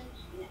reaction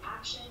and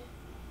action,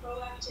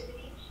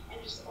 proactivity, and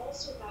it is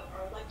also about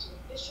our elected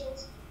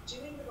officials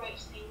doing the right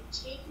thing,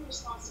 taking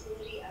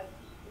responsibility of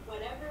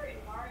whatever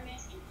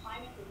environment and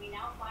climate that we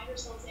now find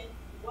ourselves in.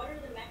 What are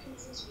the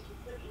mechanisms we can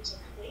put into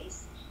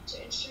place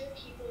to ensure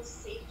people's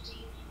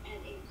safety and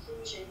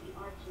inclusion in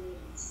our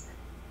communities?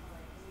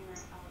 Amira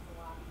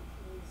Al-Awad,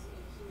 who's a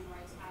human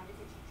rights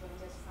advocate, who joins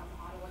us from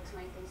Ottawa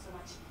tonight. Thanks so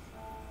much.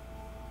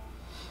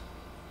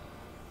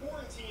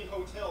 Quarantine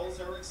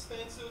hotels are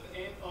expensive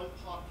and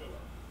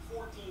unpopular.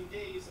 14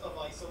 days of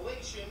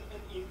isolation an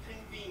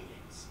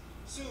inconvenience.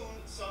 Soon,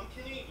 some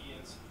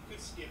Canadians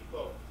could skip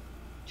both.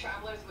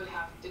 Travelers would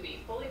have to be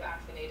fully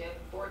vaccinated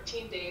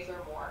 14 days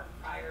or more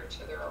prior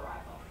to their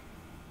arrival.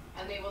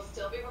 And they will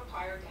still be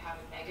required to have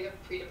a negative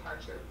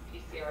pre-departure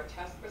PCR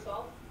test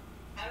result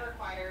and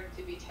required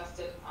to be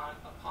tested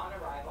upon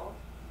arrival.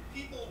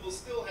 People will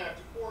still have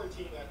to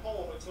quarantine at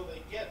home until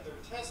they get their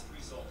test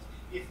result.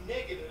 If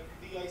negative,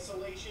 the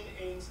isolation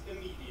ends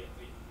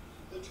immediately.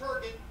 The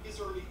target is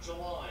early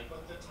July,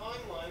 but the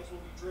timelines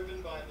will be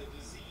driven by the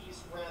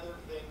disease rather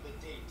than the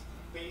date,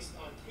 based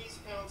on case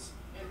counts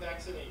and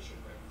vaccination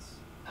rates.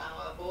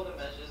 Our border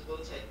measures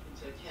will take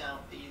into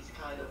account these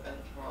kind of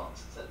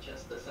benchmarks, such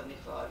as the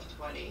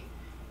 75-20,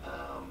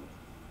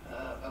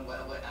 and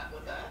where we're at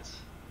with that.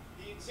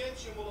 The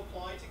exemption will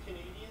apply to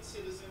Canadian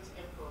citizens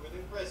and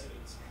permanent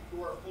residents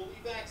who are fully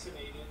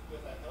vaccinated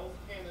with a Health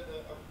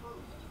Canada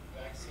approved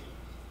vaccine.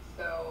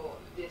 So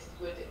this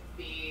would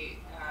be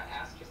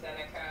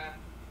AstraZeneca,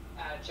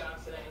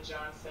 Johnson &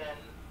 Johnson,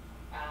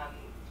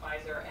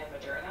 Pfizer, and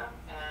Moderna.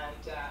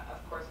 And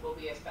of course, we'll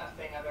be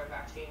assessing other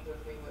vaccines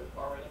as we move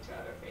forward into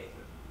other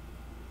phases.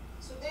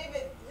 So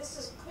David, this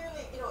is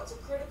clearly, it's a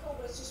critical,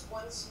 but it's just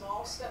one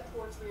small step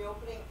towards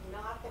reopening,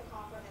 not the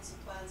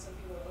comprehensive plan some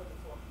people are looking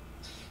for.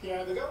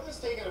 Yeah, the government's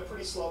taken a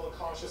pretty slow and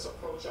cautious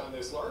approach on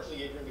this,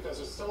 largely, Adrian, because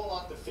there's still a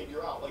lot to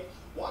figure out. Like,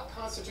 what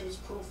constitutes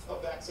proof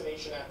of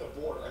vaccination at the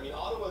border? I mean,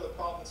 Ottawa and the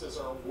provinces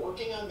are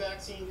working on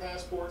vaccine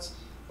passports,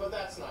 but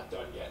that's not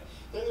done yet.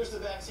 Then there's the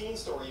vaccine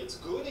story. It's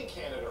good in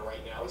Canada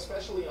right now,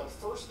 especially on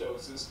first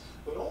doses,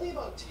 but only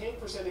about 10%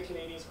 of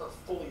Canadians are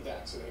fully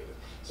vaccinated.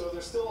 So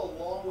there's still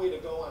a long way to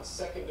go on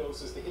second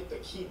doses to hit the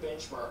key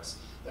benchmarks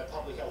that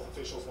public health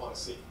officials want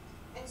to see.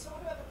 And so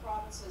what about the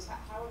provinces?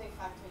 How are they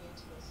factoring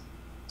into this?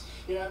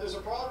 Yeah, there's a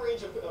broad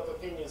range of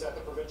opinions at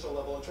the provincial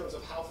level in terms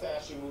of how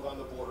fast you move on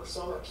the border.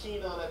 Some are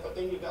keen on it, but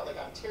then you've got like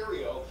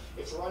Ontario,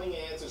 it's running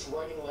ads, it's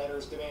writing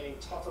letters demanding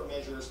tougher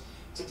measures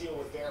to deal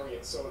with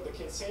variants. So the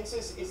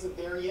consensus isn't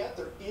there yet.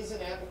 There is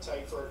an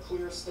appetite for a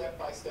clear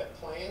step-by-step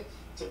plan.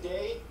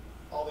 Today,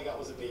 all they got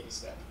was a baby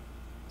step.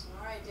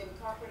 All right, David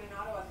Cochran in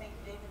Ottawa. Thank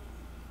you, David.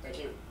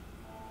 Thank you.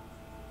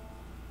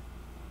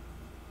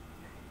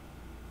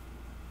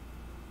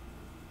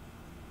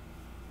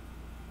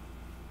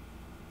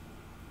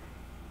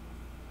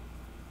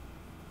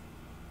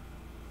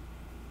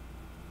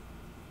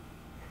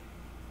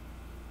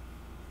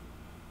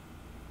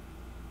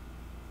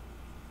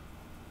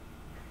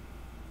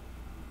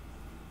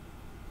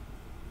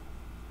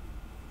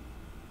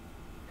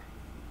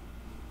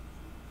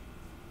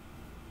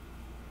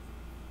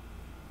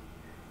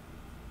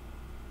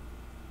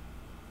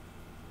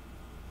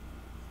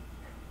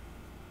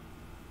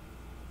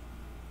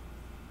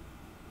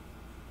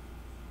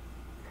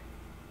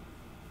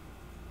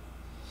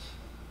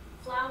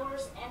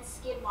 Flowers and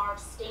skid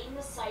marks stain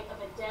the site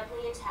of a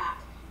deadly attack.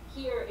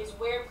 Here is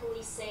where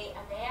police say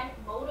a man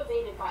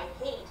motivated by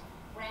hate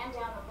ran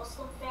down a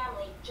Muslim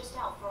family just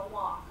out for a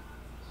walk.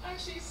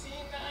 Actually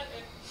seeing that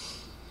and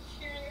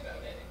hearing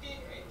about it and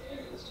being right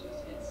there is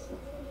just,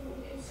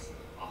 it's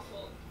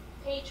awful.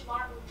 Paige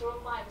Martin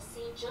drove by the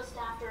scene just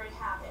after it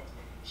happened.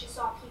 She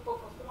saw people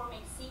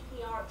performing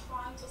CPR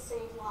trying to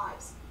save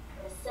lives.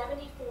 But a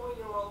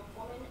 74-year-old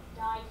woman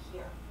died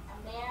here. A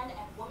man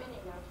and woman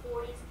in their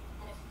 40s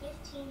and a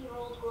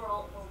 15-year-old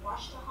girl were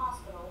rushed to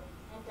hospital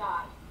and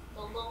died.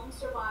 The lone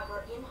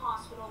survivor in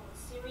hospital with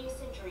serious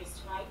injuries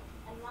tonight,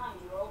 a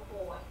 9-year-old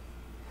boy.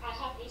 I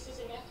have nieces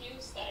and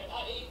nephews that are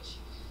that age.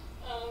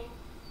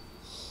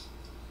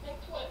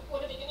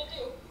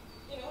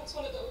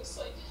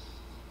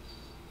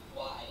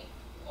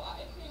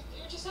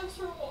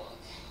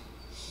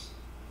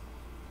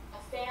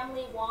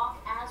 family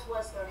walk, as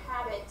was their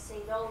habit, say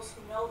those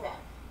who know them.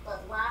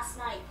 But last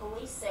night,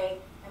 police say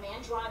a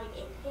man driving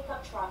a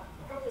pickup truck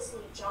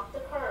purposely jumped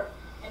the curb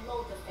and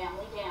mowed the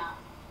family down.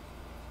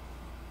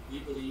 We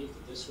believe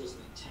that this was an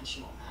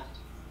intentional act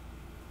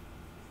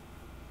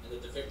and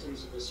that the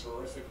victims of this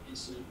horrific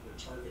incident were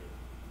targeted.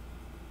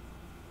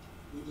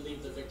 We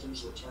believe the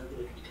victims were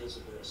targeted because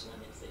of their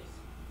Islamic faith.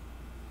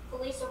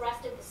 Police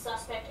arrested the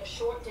suspect a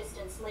short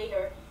distance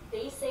later.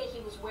 They say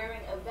he was wearing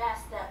a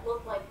vest that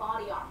looked like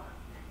body armor.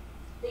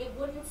 They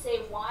wouldn't say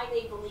why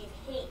they believe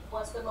hate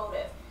was the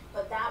motive,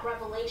 but that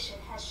revelation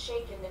has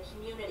shaken the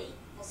community,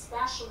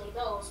 especially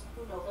those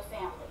who know the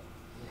family.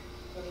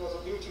 It was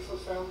a beautiful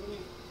family,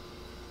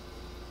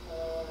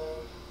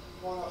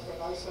 one of the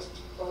nicest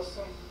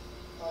person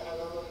I have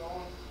ever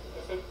known.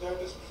 If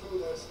that is true,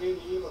 that's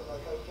really evil.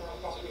 Like, I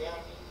can't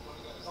comprehend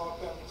how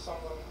can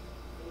someone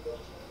do that.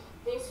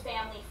 This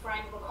family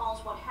friend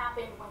recalls what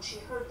happened when she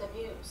heard the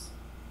news.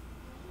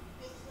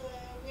 It's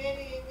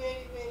very,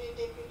 very, very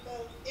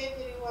difficult.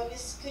 Everyone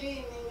is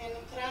screaming and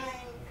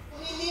crying.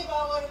 We leave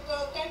our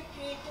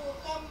country to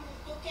come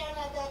to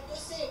Canada to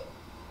save,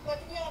 but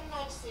we are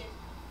not safe.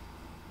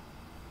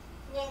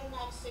 We are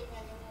not safe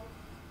anymore.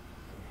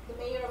 The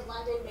mayor of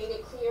London made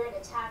it clear an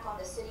attack on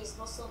the city's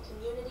Muslim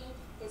community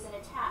is an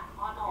attack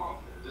on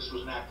all. This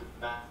was an act of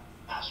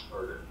mass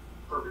murder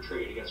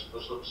perpetrated against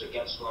Muslims,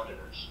 against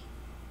Londoners,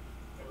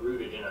 and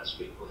rooted in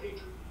unspeakable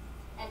hatred.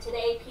 And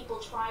today, people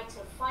tried to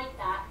fight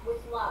that with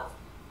love,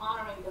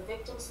 honoring the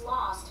victims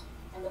lost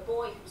and the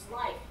boy whose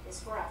life is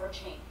forever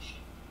changed.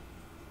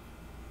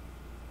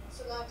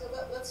 So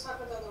Magda, let's talk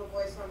about that little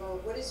boy for a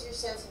moment. What is your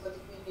sense of what the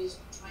community is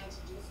trying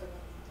to do for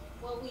him?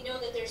 Well, we know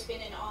that there's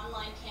been an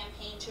online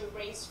campaign to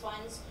raise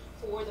funds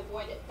for the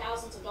boy, that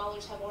thousands of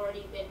dollars have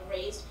already been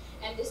raised,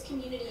 and this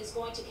community is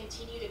going to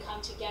continue to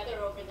come together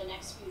over the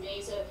next few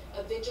days.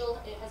 A vigil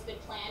has been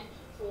planned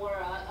for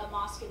a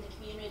mosque in the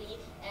community,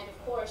 and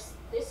of course,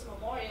 this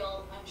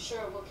memorial, I'm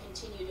sure, will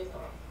continue to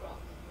grow.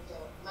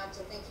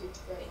 Magda, thank you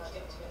very much.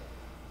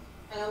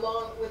 And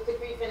along with the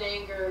grief and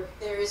anger,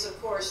 there is,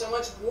 of course, so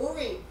much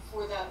worry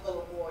for that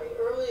little boy.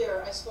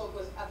 Earlier, I spoke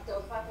with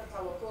Abdel Fattah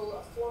Tawakkol,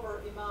 a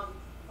former imam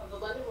of the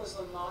London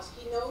Muslim Mosque.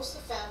 He knows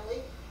the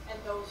family and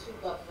those who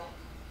love them.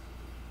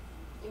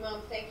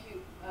 Imam, thank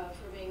you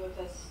for being with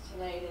us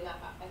tonight. And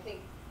I think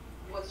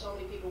what so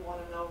many people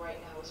want to know right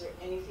now, is there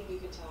anything you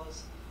can tell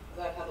us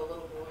about how the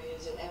little boy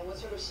is and what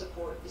sort of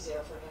support is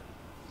there for him?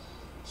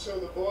 So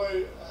the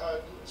boy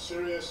had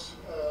serious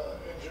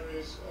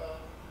injuries.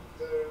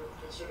 They're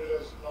considered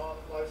as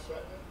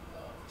non-life-threatening.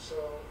 So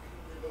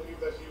we believe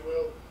that he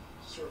will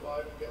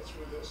survive and get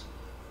through this.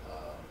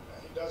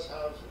 He does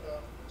have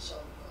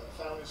some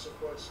family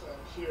supports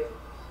here,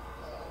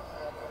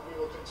 and we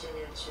will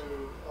continue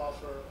to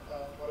offer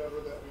whatever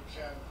that we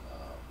can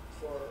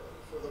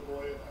for the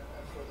boy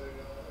and for the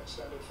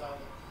extended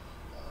family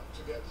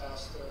to get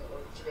past or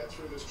to get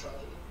through this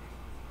tragedy.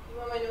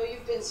 Imam, I know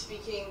you've been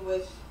speaking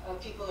with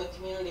people in the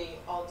community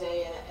all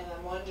day, and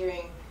I'm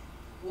wondering,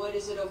 what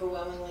is it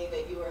overwhelmingly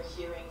that you are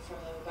hearing from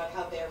them about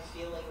how they're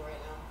feeling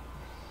right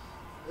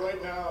now?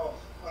 Right now,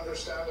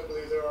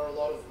 understandably, there are a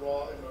lot of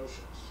raw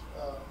emotions.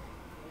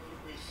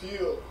 We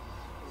feel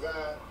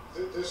that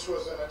this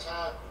was an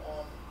attack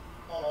on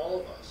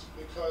all of us,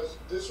 because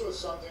this was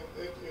something,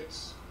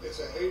 it's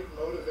a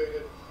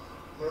hate-motivated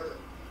murder.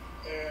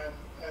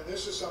 And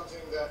this is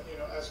something that, you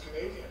know, as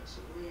Canadians,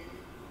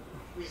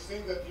 we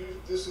think that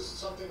this is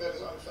something that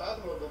is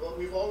unfathomable, but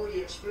we've already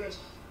experienced,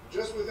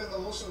 just within the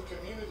Muslim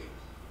community,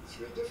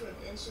 3 different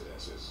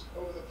incidences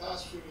over the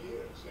past few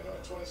years. You know,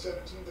 in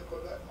 2017, the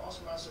Quebec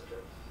Mosque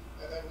Massacre,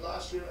 and then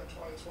last year in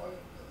 2020,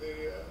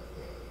 the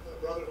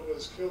brother who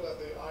was killed at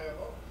the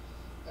IMO,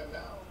 and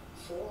now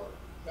 4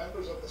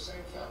 members of the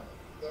same family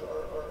that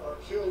are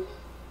killed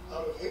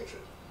out of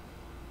hatred.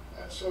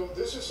 And so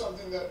this is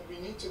something that we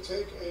need to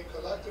take a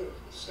collective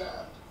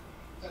stand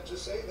and to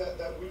say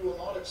that we will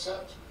not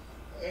accept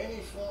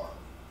any form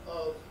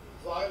of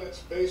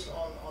violence based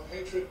on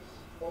hatred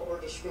or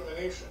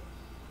discrimination.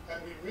 And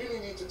we really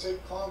need to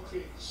take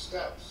concrete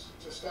steps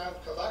to stand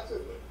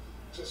collectively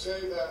to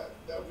say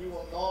that we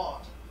will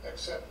not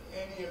accept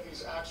any of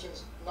these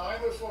actions,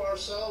 neither for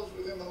ourselves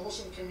within the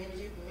Muslim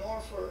community,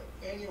 nor for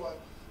anyone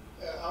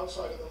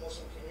outside of the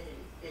Muslim community.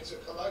 It's a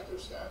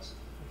collective stance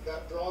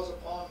that draws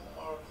upon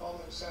our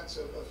common sense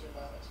of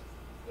humanity.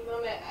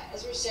 Imam,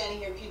 as we're standing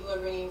here, people are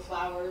bringing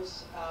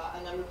flowers.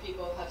 A number of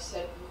people have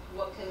said,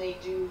 what can they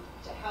do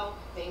to help?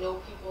 They know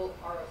people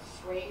are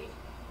afraid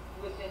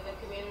within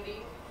the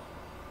community.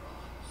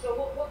 So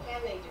what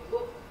can they do?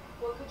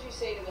 What could you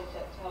say to them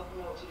to help them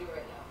know what to do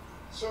right now?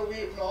 So we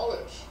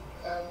acknowledge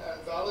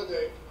and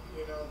validate,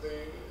 you know,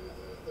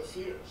 the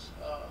fears.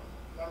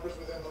 Members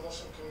within the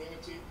Muslim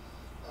community,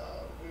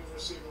 we've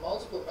received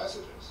multiple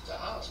messages to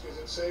ask, is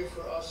it safe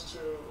for us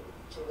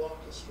to walk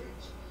the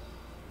streets?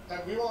 And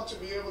we want to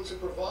be able to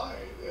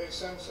provide a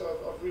sense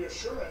of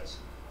reassurance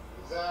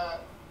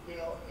that, you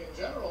know, in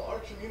general, our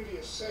community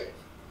is safe.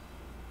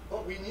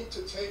 But we need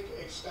to take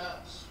a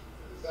stance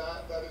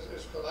that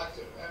is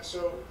collective. And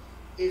so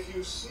if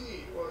you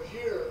see or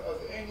hear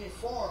of any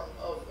form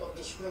of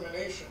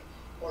discrimination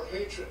or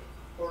hatred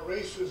or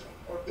racism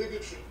or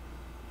bigotry,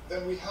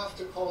 then we have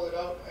to call it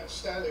out and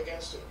stand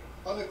against it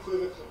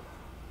unequivocally.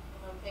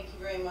 Thank you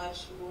very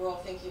much. We're all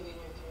thinking of you in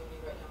your community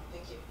right now.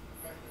 Thank you.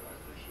 Thank you, I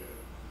appreciate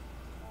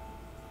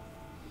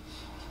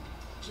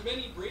it. To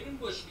many, Braden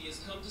Bushby has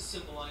come to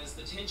symbolize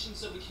the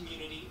tensions of the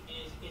community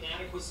and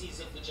inadequacies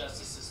of the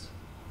justice system.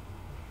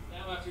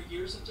 Now, after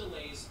years of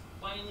delays,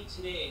 finally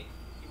today,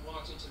 he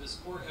walked into this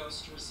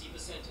courthouse to receive a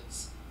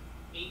sentence.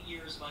 8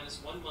 years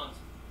minus 1 month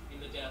in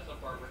the death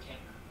of Barbara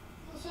Kentner.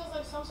 It feels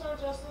like some sort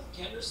of justice.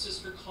 Kentner's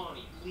sister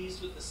Connie,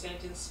 pleased with the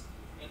sentence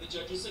and the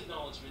judge's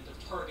acknowledgement of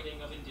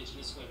targeting of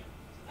Indigenous women.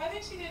 I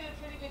think she did a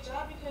pretty good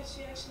job because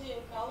she actually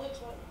acknowledged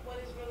what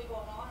is really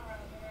going on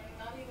around here, and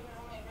not even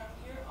only around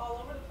here,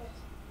 all over the place.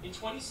 In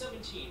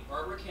 2017,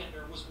 Barbara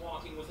Kentner was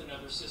walking with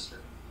another sister.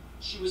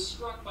 She was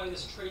struck by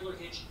this trailer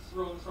hitch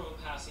thrown from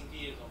a passing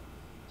vehicle.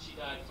 She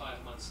died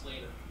 5 months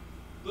later.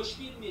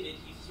 Bushby admitted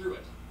he threw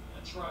it.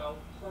 At trial,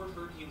 court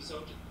heard he was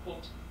out to,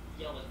 quote,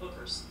 yell at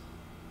hookers.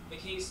 The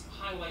case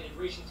highlighted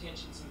racial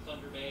tensions in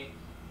Thunder Bay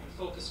and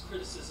focused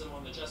criticism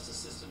on the justice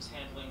system's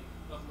handling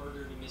of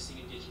murdered and missing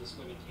Indigenous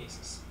women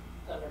cases.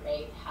 Thunder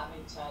Bay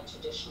haven't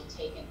traditionally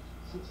taken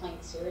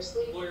complaints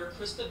seriously. Lawyer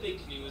Krista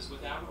Bigcanoe is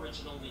with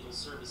Aboriginal Legal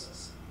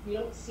Services. We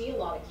don't see a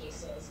lot of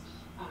cases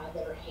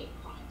that are hate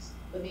crimes,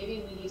 but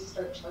maybe we need to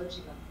start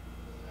charging them.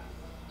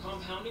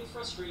 Compounding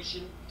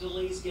frustration,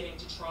 delays getting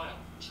to trial,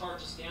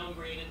 charges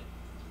downgraded,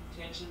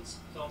 tensions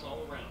felt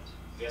all around.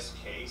 This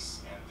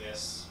case and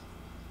this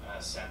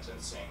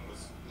sentencing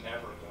was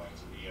never going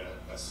to be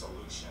a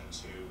solution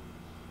to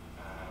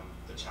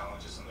the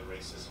challenges and the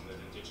racism that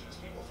Indigenous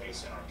people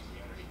face in our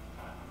community.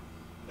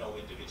 No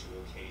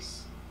individual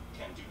case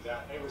can do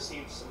that. I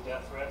received some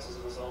death threats as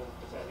a result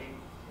of defending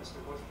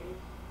Mr. Bushby.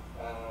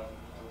 I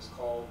was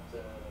called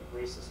a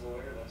racist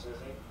lawyer, that sort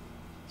of thing.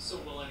 So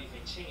will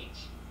anything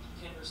change?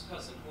 Kentner's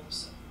cousin hopes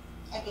so.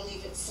 I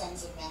believe it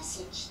sends a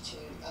message to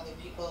other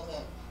people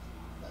that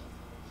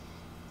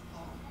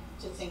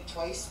to think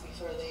twice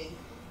before they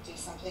do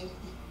something.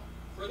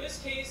 For this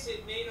case,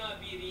 it may not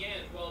be the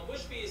end. While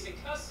Bushby is in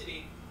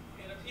custody,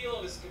 an appeal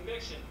of his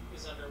conviction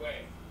is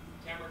underway.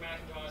 Cameron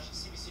McIntosh,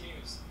 CBC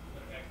News,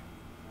 Winnipeg.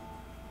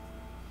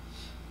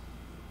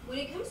 When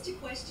it comes to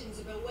questions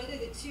about whether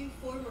the two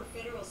former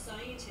federal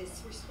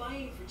scientists were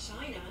spying for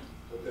China,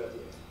 I'm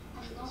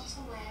not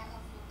aware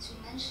of what you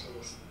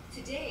mentioned.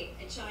 Today,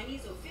 a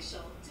Chinese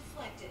official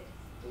deflected.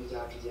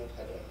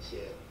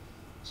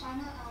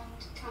 China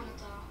and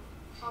Canada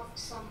have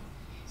some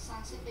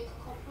scientific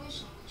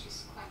cooperation which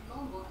is quite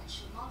normal and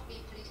should not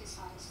be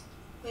politicized.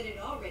 But it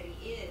already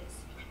is.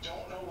 We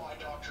don't know why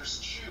Doctors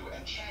Chu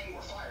and Chang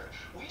were fired.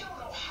 We don't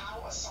know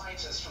how a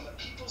scientist from the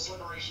People's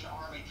Liberation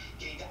Army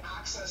gained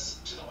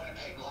access to the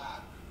Winnipeg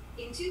lab.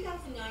 In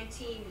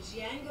 2019,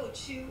 Jiango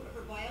Chu,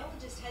 her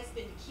biologist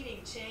husband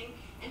Qiding Chang,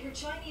 and her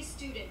Chinese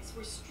students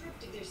were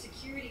stripped of their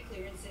security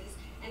clearances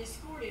and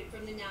escorted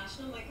from the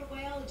National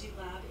Microbiology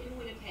Lab in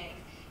Winnipeg,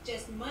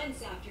 just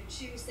months after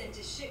Chu sent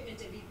a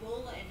shipment of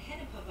Ebola and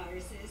Hennepin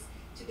viruses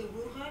to the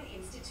Wuhan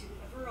Institute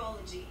of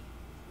Virology.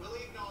 Will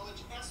he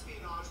acknowledge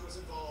espionage was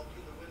involved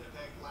in the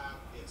Winnipeg lab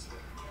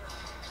incident?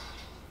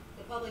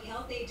 The Public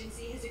Health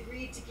Agency has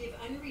agreed to give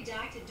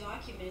unredacted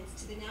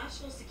documents to the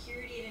National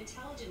Security and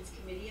Intelligence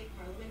Committee of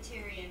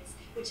Parliamentarians,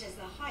 which has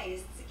the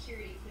highest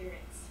security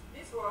clearance.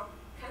 This work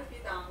can't be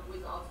done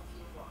without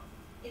teamwork.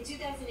 In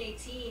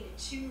 2018,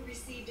 Chu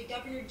received a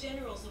Governor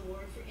General's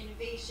Award for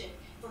Innovation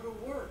for her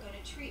work on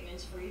a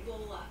treatment for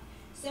Ebola.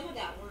 Some of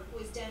that work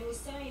was done with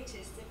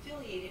scientists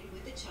affiliated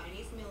with the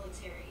Chinese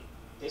military.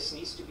 This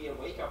needs to be a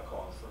wake-up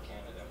call for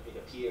Canada. It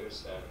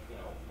appears that,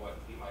 what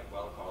we might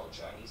well call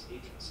Chinese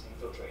agents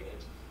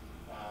infiltrated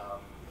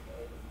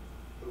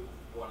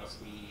one of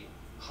the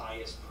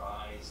highest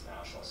prized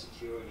national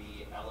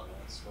security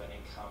elements when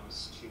it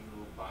comes to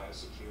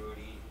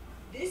biosecurity.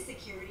 This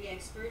security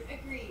expert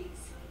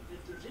agrees.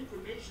 If there's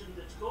information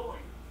that's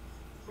going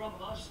from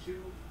us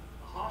to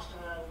a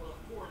hostile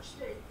foreign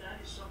state, that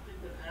is something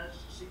that has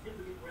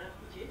significant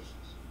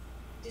ramifications.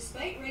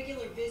 Despite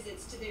regular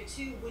visits to their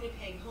two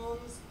Winnipeg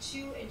homes,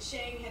 Chu and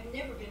Chang have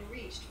never been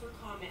reached for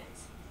comment.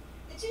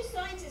 The two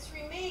scientists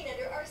remain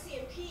under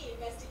RCMP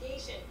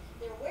investigation.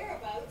 Their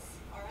whereabouts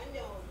are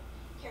unknown.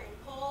 Karen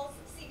Pauls,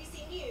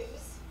 CBC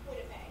News,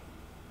 Winnipeg.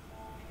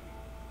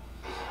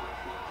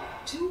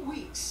 2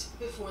 weeks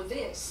before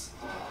this,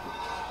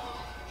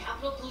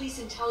 Capitol Police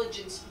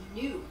Intelligence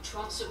knew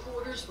Trump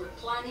supporters were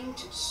planning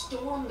to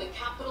storm the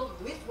Capitol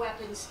with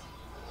weapons,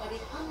 but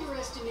it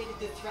underestimated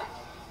the threat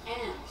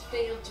and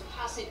failed to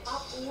pass it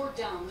up or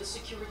down the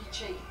security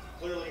chain.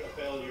 Clearly a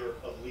failure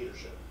of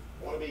leadership.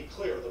 I want to be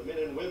clear, the men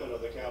and women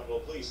of the Capitol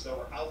Police that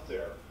were out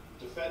there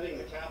defending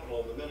the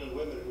Capitol, and the men and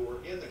women who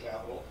were in the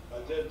Capitol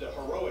did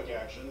heroic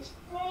actions.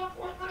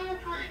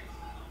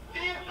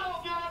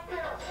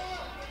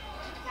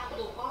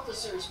 Capitol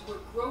officers were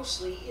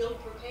grossly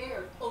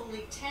ill-prepared.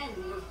 Only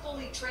 10 were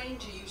fully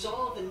trained to use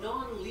all the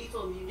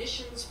non-lethal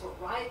munitions for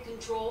riot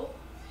control.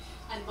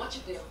 and much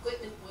of their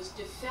equipment was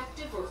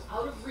defective or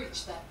out of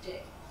reach that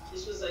day.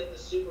 This was like the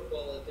Super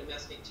Bowl of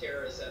domestic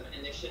terrorism,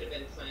 and they should have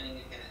been planning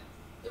ahead.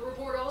 The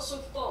report also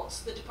faults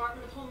the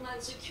Department of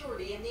Homeland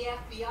Security and the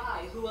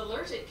FBI, who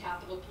alerted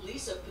Capitol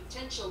Police of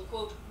potential,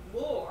 quote,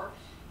 war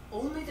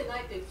only the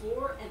night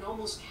before and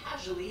almost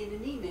casually in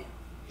an email.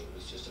 It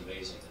was just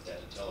amazing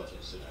that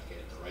intelligence did not get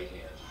in the right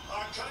hands.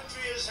 Our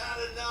country has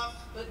had enough.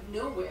 But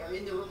nowhere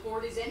in the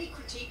report is any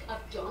critique of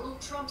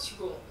Donald Trump's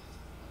role.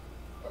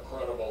 A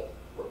credible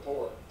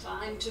report.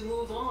 Time to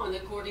move on,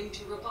 according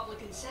to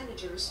Republican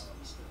senators,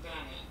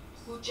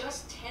 who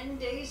just 10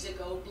 days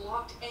ago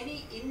blocked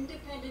any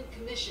independent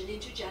commission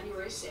into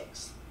January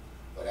 6th.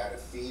 But out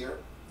of fear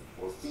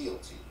or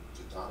fealty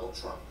to Donald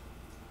Trump,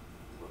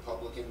 the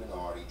Republican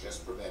minority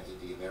just prevented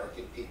the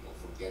American people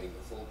from getting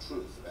the full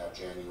truth about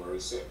January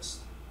 6th.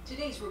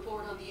 Today's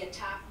report on the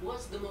attack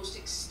was the most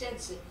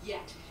extensive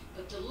yet,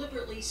 but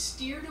deliberately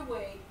steered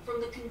away from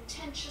the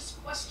contentious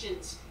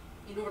questions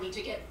in order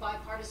to get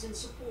bipartisan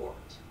support.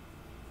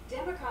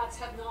 Democrats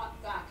have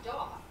not backed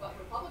off, but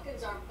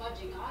Republicans aren't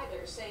budging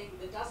either, saying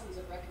the dozens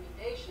of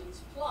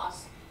recommendations,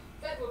 plus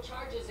federal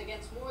charges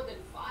against more than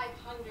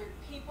 500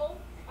 people,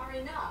 are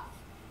enough.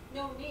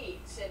 No need,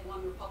 said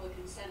one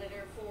Republican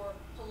senator, for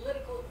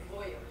political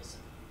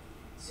voyeurism.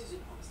 Susan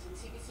Holston,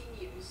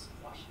 CBC News,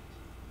 Washington.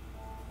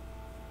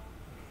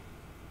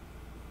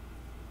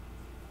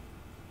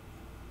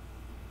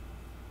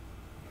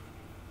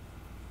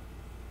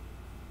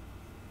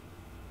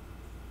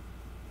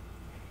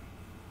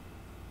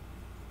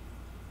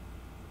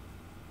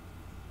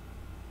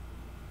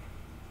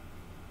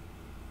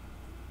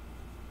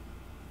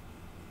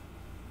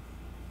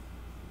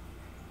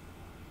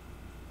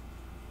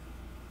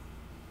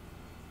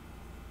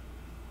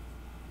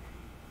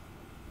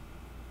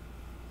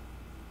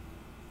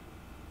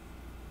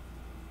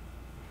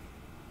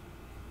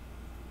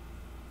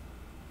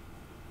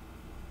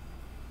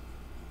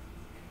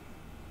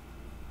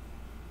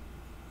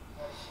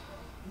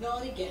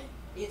 Not again.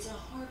 It's a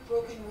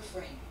heartbroken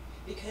refrain,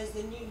 because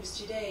the news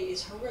today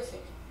is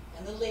horrific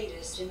and the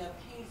latest in a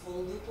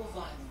painful loop of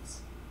violence.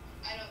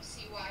 I don't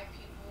see why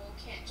people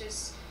can't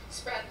just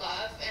spread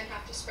love and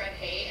have to spread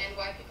hate, and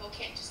why people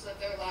can't just live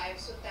their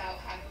lives without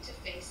having to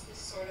face this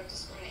sort of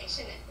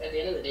discrimination. At the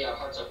end of the day, our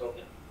hearts are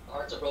broken. Our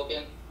hearts are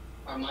broken,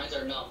 our minds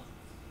are numb.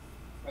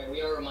 Right?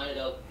 We are reminded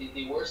of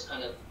the worst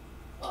kind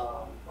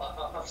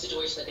of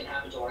situation that can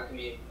happen to our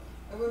community.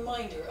 A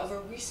reminder of a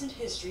recent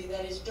history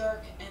that is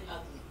dark and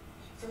ugly.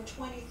 From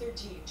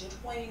 2013 to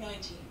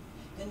 2019,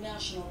 the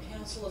National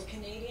Council of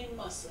Canadian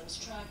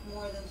Muslims tracked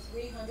more than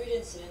 300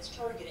 incidents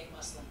targeting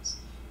Muslims,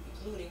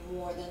 including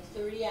more than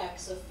 30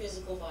 acts of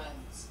physical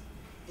violence.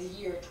 The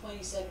year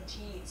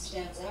 2017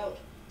 stands out,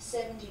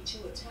 72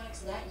 attacks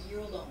that year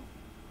alone.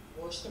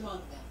 Worst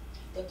among them,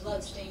 the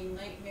bloodstained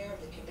nightmare of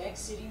the Quebec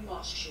City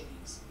mosque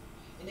shootings.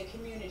 In a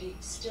community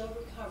still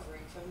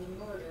recovering from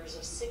the murders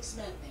of 6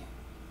 men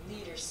there,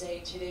 leaders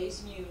say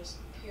today's news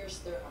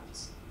pierced their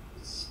hearts.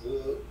 It's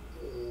the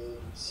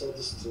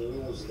saddest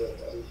news that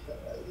I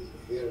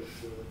heard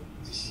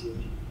this year.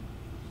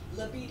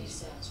 Labidi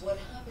says what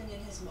happened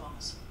in his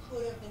mosque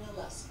could have been a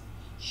lesson,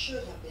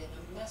 should have been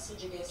a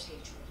message against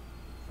hatred.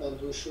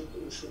 And we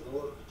should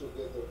work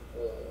together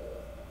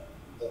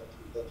to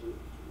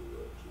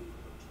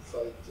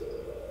fight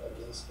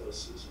against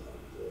racism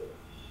and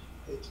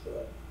hate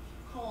crime.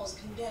 Calls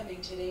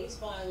condemning today's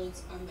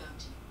violence are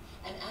mounting,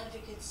 and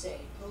advocates say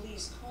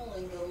police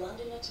calling the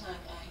London attack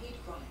a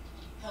hate crime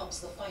helps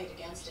the fight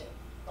against it.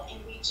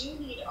 And we do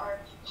need our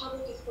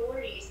public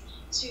authorities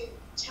to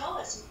tell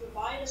us and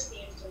provide us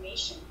the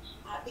information,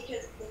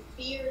 because the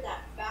fear,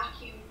 that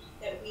vacuum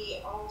that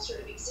we all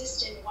sort of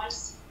exist in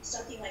once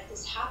something like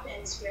this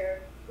happens,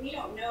 where we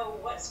don't know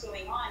what's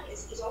going on,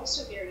 is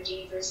also very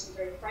dangerous and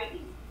very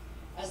frightening.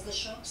 As the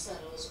shock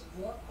settles,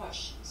 more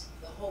questions.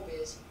 The hope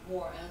is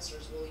more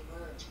answers will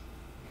emerge.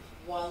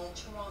 While in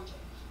Toronto,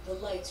 the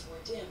lights were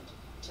dimmed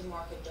to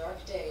mark a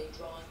dark day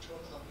drawing to a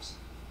close.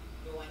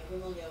 Joanna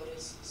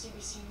Vermiliotis,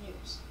 CBC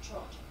News,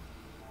 Toronto.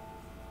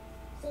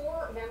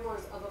 4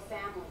 members of a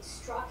family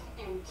struck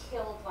and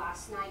killed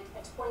last night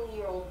a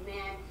 20-year-old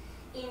man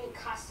in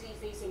custody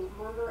facing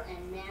murder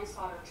and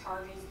manslaughter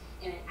charges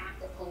in an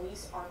act that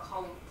police are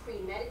calling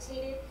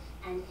premeditated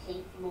and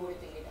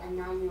hate-motivated. A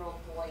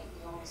 9-year-old boy,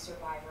 the only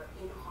survivor,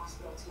 in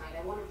hospital tonight.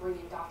 I want to bring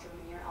in Dr.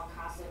 Munir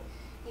Al-Qasim.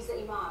 He's the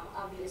Imam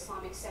of the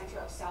Islamic Center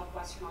of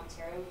Southwestern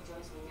Ontario. He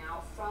joins me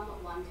now from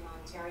London,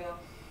 Ontario.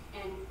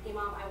 And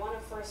Imam, I want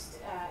to first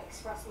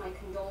express my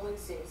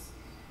condolences,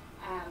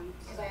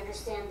 because I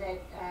understand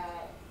that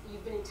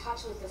you've been in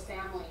touch with the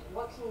family.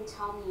 What can you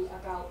tell me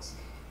about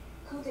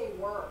who they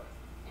were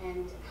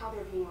and how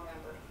they're being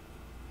remembered?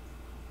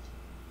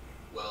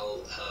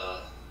 Well,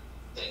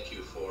 thank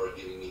you for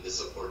giving me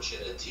this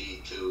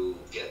opportunity to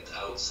get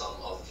out some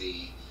of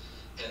the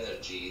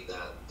energy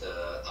that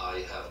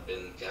I have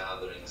been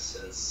gathering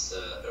since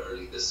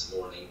early this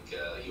morning.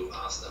 You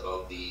asked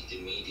about the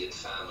immediate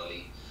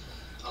family.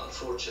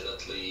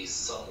 Unfortunately,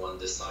 someone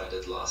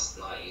decided last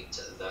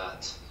night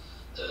that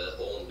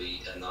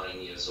only a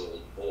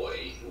 9-year-old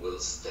boy will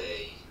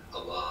stay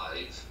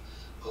alive,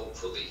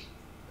 hopefully.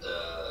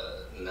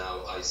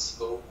 Now, I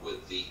spoke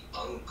with the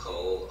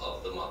uncle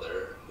of the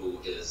mother, who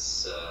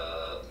is,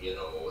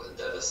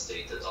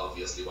 devastated,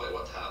 obviously, by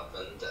what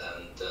happened,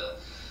 and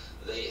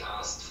they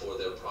asked for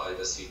their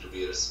privacy to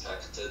be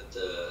respected,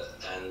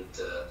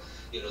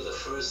 the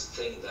first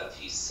thing that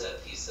he said,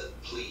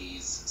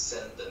 please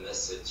send the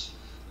message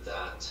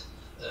that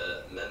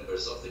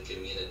members of the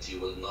community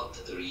will not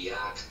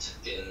react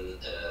in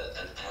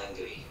an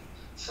angry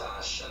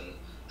fashion,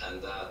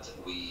 and that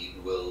we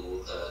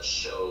will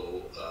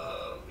show,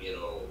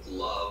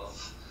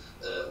 love.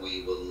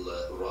 We will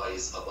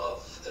rise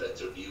above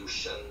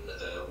retribution.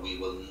 We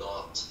will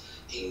not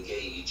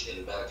engage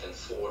in back and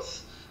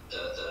forth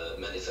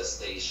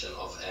manifestation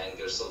of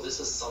anger. So this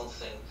is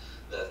something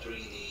that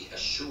really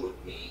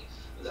assured me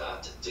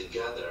that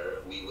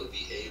together we will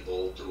be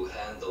able to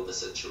handle the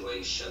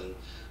situation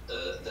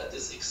that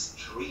is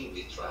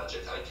extremely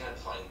tragic. I can't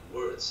find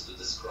words to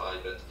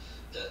describe it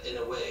in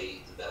a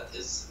way that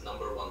is,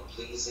 number one,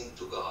 pleasing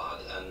to God,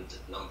 and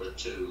number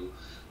two,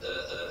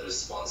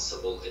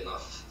 responsible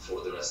enough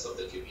for the rest of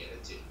the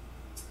community.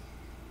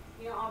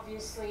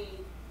 Obviously,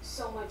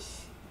 so much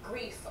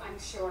grief, I'm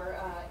sure,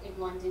 in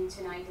London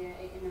tonight,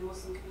 in the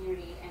Muslim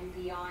community and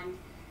beyond.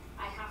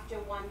 I have to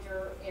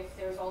wonder if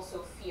there's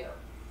also fear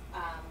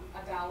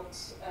about,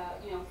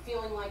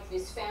 feeling like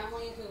this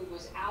family who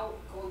was out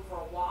going for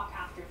a walk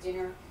after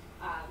dinner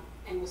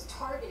and was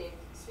targeted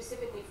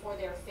specifically for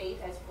their faith,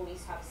 as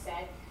police have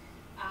said.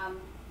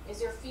 Is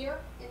there fear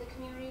in the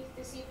community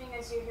this evening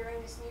as you're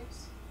hearing this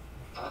news?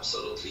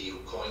 Absolutely, you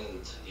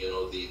coined,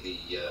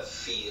 the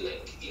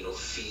feeling.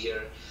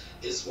 Fear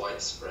is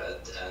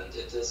widespread, and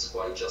it is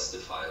quite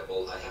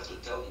justifiable. I have to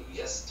tell you,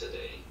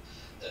 yesterday,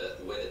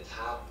 when it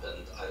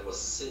happened, I was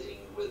sitting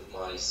with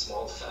my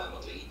small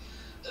family,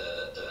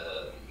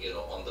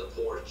 on the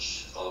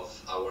porch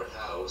of our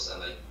house,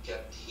 and I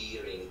kept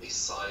hearing the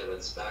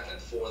sirens back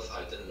and forth.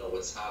 I didn't know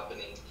what's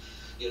happening.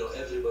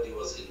 Everybody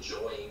was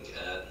enjoying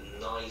a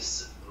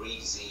nice,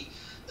 breezy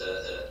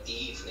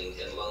evening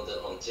in London,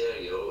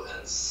 Ontario,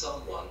 and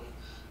someone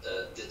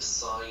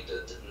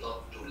decided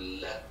not to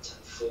let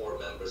 4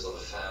 members of a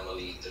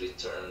family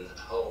return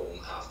home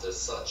after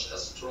such a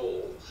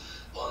stroll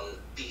on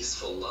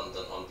peaceful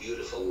London, on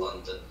beautiful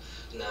London.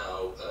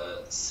 Now,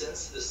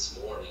 since this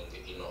morning,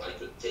 I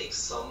could take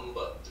some,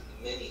 but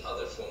many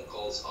other phone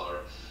calls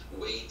are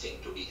waiting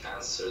to be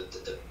answered.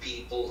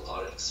 People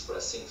are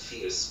expressing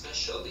fear,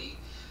 especially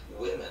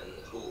women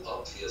who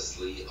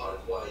obviously are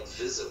quite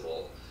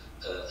visible.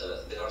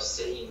 They are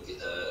saying,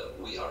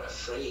 we are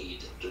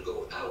afraid to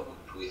go out.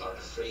 We are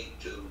afraid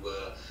to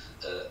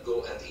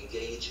go and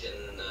engage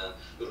in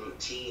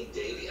routine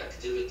daily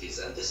activities,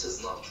 and this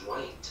is not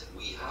right.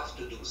 We have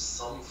to do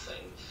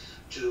something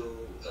to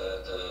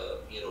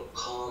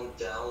calm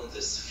down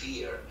this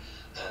fear,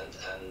 and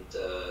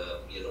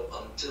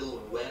until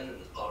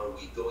when are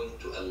we going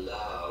to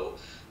allow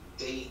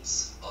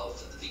dates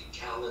of the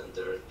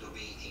calendar to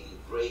be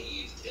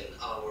engraved in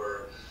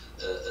our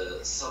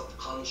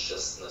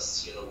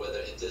subconsciousness, whether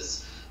it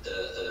is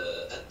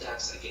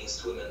attacks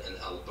against women in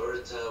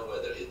Alberta,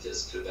 whether it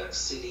is Quebec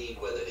City,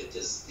 whether it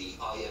is the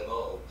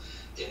IMO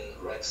in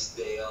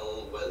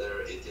Rexdale,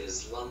 whether it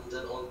is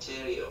London,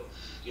 Ontario.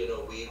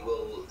 We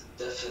will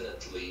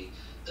definitely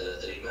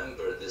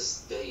remember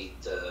this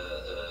date,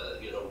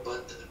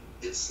 but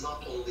it's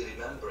not only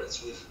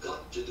remembrance. We've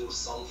got to do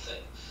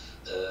something.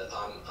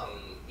 I'm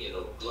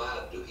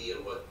glad to hear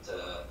what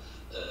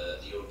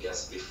your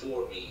guest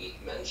before me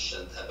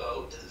mentioned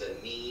about the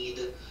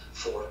need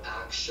for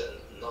action,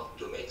 not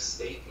to make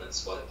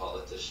statements by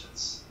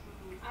politicians.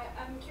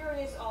 I'm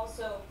curious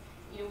also,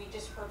 we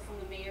just heard from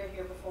the mayor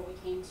here before we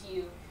came to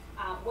you,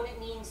 what it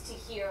means to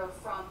hear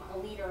from a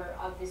leader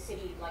of the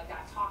city like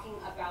that, talking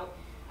about,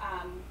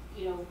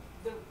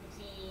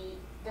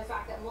 the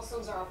fact that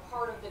Muslims are a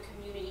part of the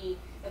community,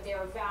 that they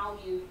are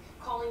valued,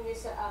 calling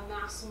this a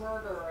mass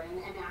murder and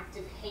an act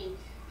of hate.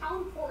 How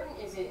important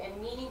is it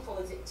and meaningful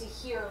is it to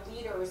hear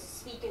leaders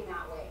speak in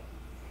that way?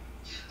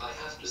 I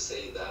have to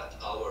say that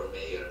our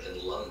mayor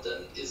in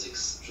London is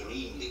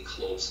extremely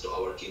close to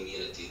our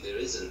community. There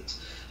isn't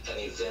an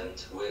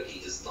event where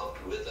he is not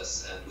with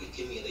us, and we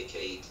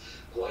communicate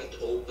quite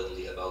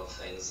openly about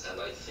things,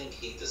 and I think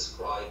he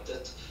described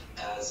it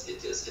as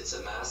it is. It's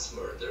a mass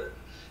murder.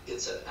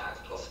 It's an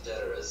act of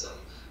terrorism.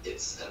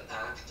 It's an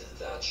act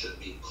that should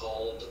be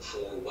called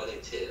for what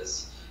it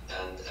is,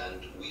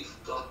 and we've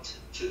got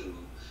to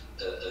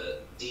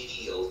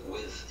deal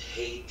with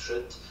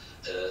hatred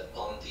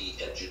on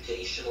the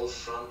educational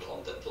front,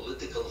 on the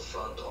political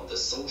front, on the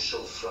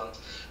social front.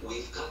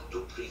 We've got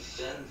to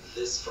prevent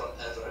this from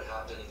ever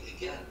happening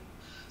again.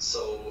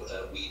 So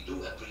we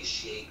do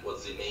appreciate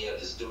what the mayor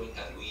is doing,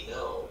 and we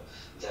know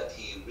that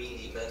he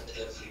really meant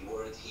every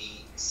word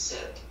he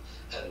said.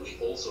 And we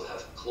also have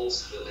a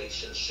close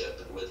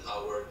relationship with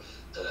our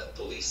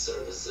police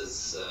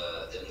services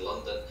in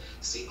London.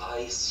 See,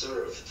 I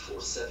served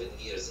for 7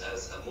 years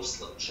as a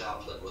Muslim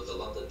chaplain with the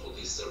London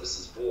Police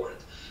Services Board,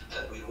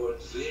 and we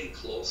work very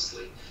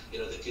closely. You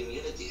know, the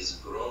community is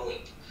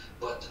growing,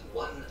 but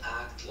one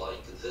act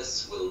like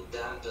this will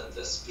dampen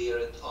the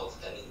spirit of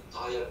an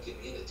entire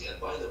community. And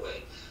by the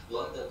way,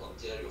 London,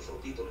 Ontario, for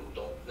people who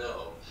don't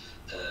know,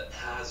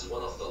 has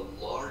one of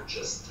the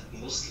largest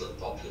Muslim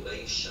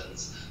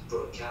populations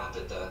per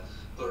capita,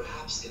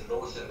 perhaps in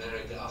North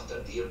America after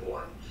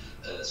Dearborn.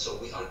 So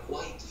we are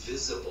quite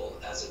visible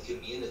as a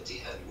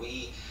community, and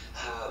we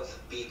have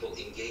people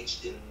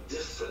engaged in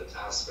different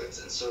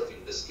aspects in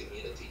serving this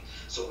community.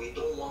 So we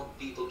don't want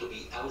people to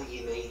be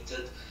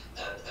alienated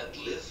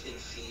and live in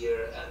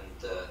fear.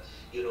 And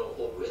you know,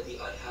 already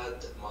I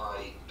had my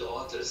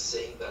daughters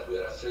saying that we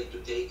are afraid to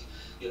take,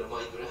 you know,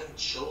 my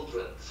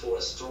grandchildren for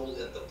a stroll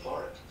in the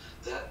park.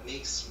 That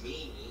makes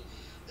me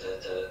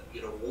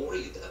you know,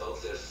 worried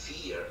about their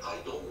fear. I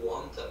don't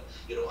want them.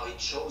 You know, I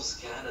chose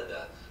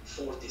Canada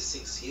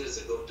 46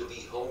 years ago to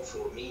be home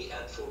for me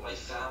and for my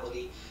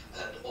family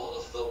and all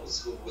of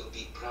those who will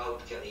be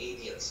proud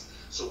Canadians.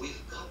 So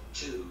we've got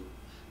to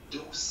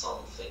do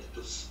something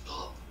to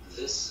stop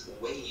this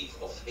wave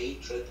of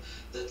hatred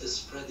that is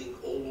spreading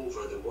all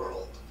over the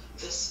world.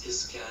 This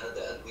is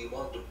Canada, and we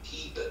want to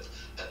keep it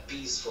a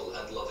peaceful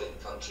and loving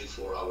country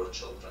for our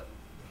children.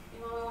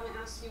 Imam, I want to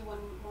ask you one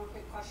more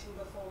quick question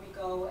before we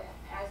go.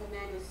 As a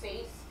man of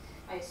faith,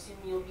 I assume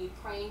you'll be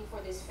praying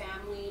for this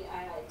family.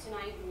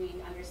 Tonight we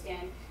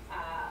understand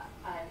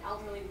an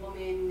elderly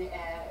woman,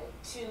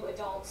 2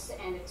 adults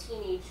and a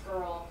teenage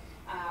girl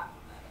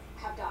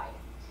have died,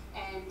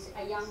 and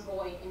a young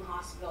boy in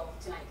hospital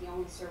tonight, the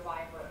only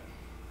survivor.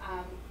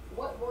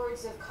 What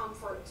words of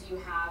comfort do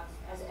you have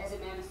as a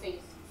man of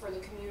faith for the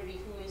community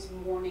who is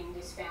mourning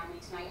this family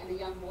tonight and the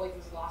young boy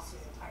who's lost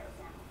his entire family?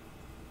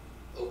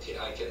 Okay,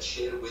 I can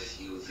share with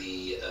you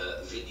the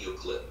video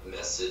clip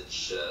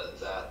message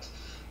that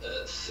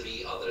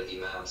 3 other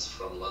imams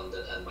from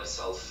London and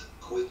myself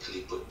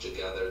quickly put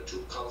together to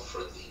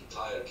comfort the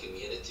entire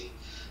community.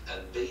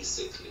 And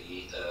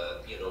basically,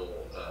 you know,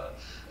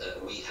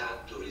 we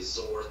had to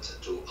resort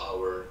to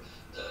our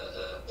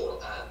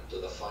Quran, to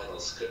the final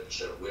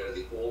scripture, where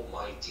the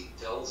Almighty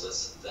tells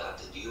us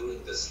that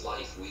during this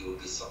life we will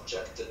be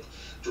subjected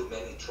to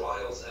many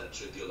trials and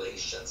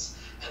tribulations,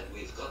 and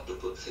we've got to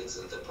put things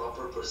in the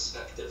proper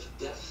perspective.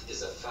 Death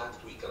is a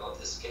fact we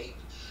cannot escape,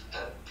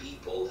 and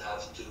people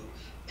have to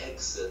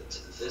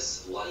exit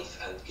this life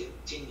and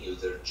continue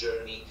their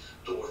journey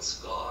towards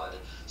God.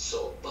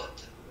 So,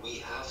 but we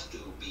have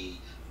to be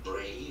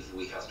brave,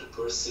 we have to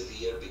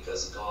persevere,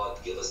 because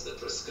God gave us the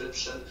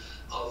prescription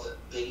of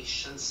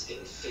patience in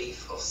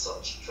faith of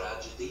such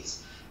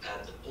tragedies.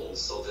 And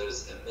also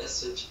there's a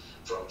message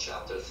from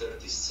chapter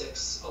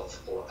 36 of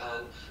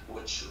Quran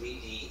which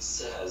really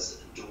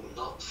says, do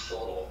not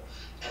follow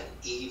an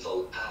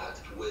evil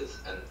act with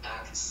an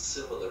act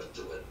similar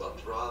to it, but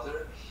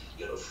rather,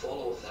 you know,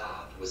 follow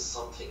that with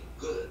something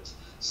good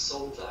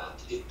so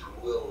that it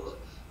will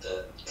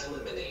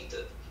eliminate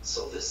it.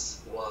 So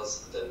this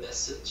was the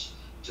message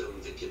to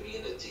the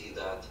community,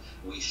 that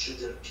we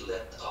shouldn't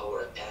let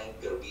our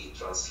anger be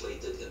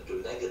translated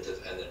into negative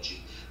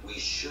energy. We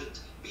should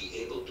be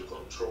able to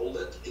control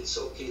it. It's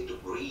okay to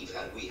grieve,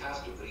 and we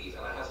have to grieve.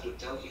 And I have to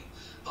tell you,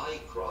 I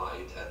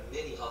cried, and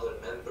many other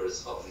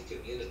members of the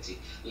community,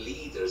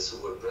 leaders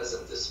who were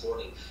present this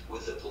morning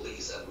with the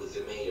police and with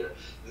the mayor,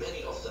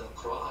 many of them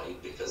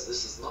cried, because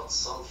this is not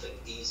something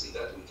easy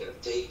that we can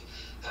take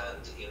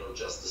and, you know,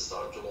 just to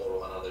start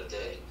tomorrow another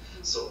day.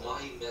 So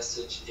my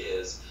message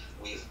is,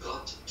 we've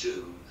got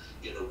to,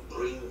 you know,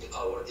 bring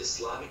our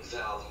Islamic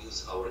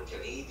values, our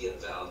Canadian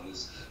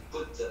values,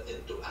 put them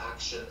into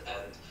action,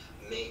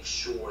 and make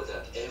sure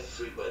that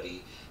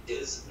everybody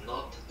is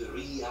not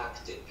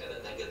reacting in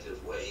a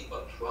negative way,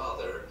 but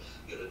rather,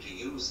 you know, to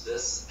use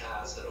this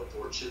as an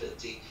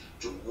opportunity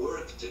to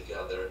work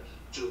together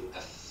to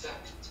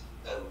affect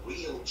a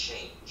real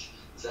change,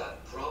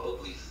 that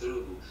probably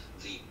through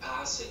the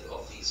passing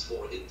of these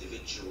 4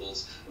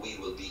 individuals, we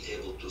will be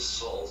able to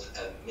solve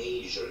a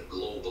major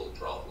global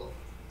problem.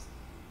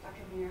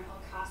 Dr. Munir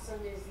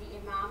Al-Qasim is the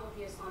Imam of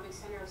the Islamic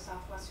Center of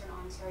Southwestern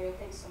Ontario.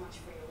 Thanks so much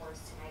for your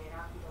words tonight, and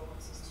our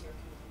condolences to your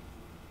community.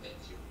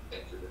 Thank you.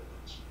 Thank you very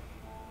much.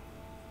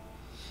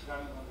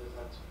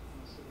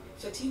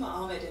 Fatima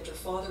Ahmed and her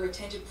father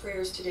attended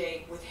prayers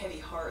today with heavy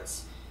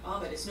hearts.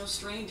 Ahmed is no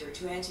stranger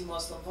to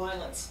anti-Muslim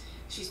violence.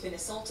 She's been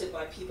assaulted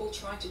by people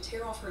trying to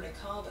tear off her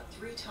niqab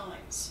 3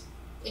 times.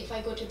 If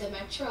I go to the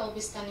metro, I'll be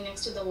standing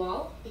next to the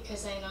wall,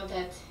 because I know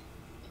that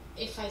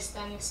if I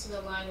stand next to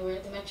the line where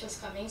the metro is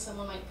coming,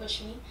 someone might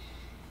push me.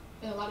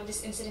 And a lot of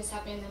these incidents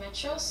happen in the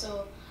metro,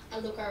 so I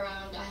look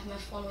around, I have my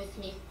phone with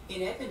me.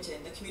 In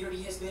Edmonton, the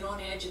community has been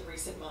on edge in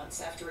recent months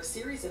after a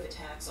series of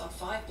attacks on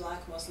 5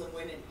 black Muslim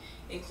women,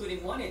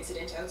 including one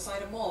incident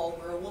outside a mall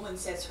where a woman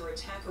says her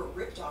attacker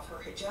ripped off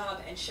her hijab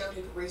and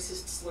shouted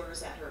racist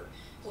slurs at her.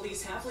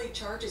 Police have laid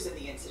charges in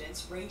the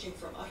incidents, ranging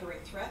from uttering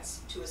threats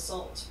to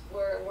assault.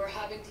 We're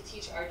having to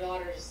teach our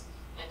daughters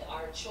and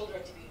our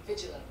children to be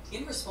vigilant.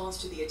 In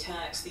response to the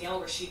attacks, the Al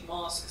Rashid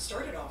Mosque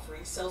started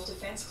offering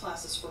self-defense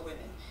classes for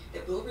women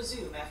that will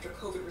resume after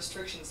COVID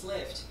restrictions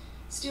lift.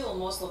 Still,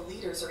 Muslim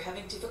leaders are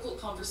having difficult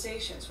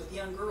conversations with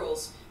young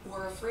girls who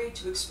are afraid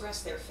to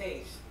express their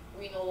faith.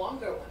 We no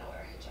longer want to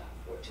wear hijab.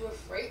 We're too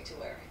afraid to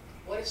wear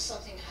it. What if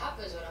something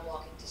happens when I'm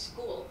walking to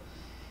school?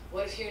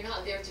 What if you're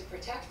not there to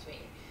protect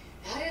me?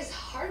 That is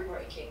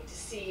heartbreaking to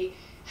see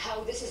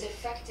how this is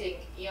affecting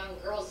young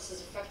girls, this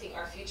is affecting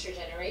our future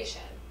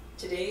generation.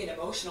 Today, an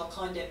emotional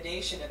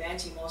condemnation of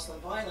anti-Muslim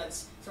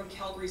violence from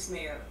Calgary's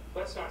mayor.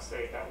 Let's not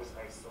say that was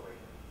isolated.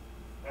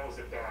 That was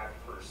a bad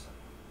person.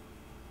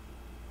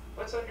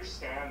 Let's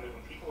understand that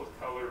when people of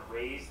color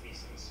raise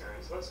these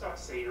concerns, let's not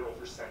say you're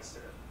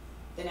oversensitive.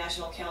 The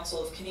National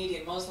Council of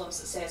Canadian Muslims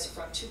says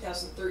from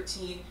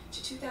 2013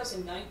 to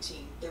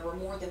 2019, there were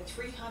more than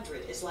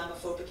 300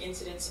 Islamophobic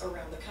incidents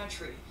around the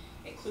country,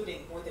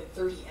 including more than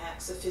 30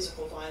 acts of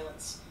physical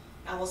violence.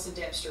 Alison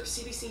Dempster,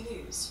 CBC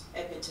News,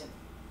 Edmonton.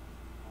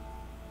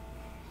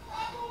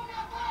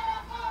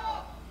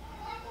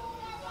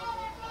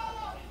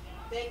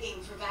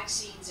 Begging for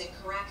vaccines in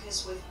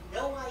Caracas with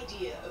no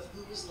idea of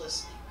who is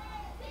listening.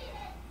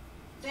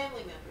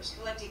 Family members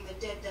collecting the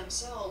dead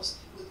themselves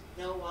with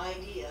no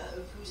idea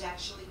of who's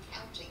actually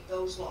counting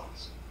those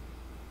lost.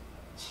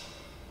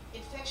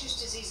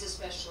 Infectious diseases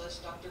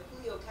specialist Dr.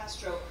 Julio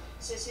Castro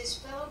says his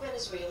fellow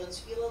Venezuelans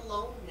feel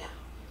alone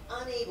now,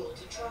 unable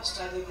to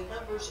trust either the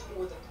numbers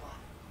or the plan.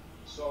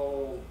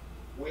 So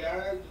we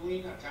are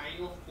doing a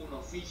kind of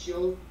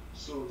unofficial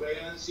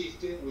surveillance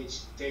system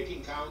which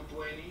taking count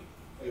 40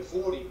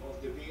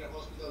 of the bigger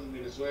hospitals in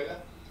Venezuela,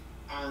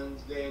 and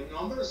the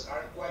numbers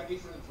are quite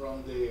different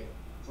from the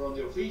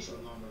official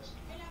numbers.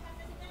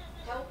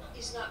 Help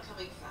is not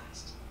coming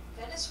fast.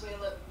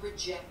 Venezuela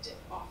rejected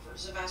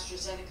offers of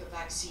AstraZeneca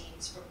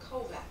vaccines from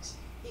COVAX.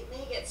 It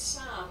may get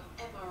some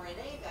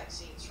mRNA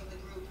vaccines from the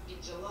group in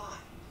July.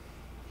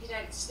 The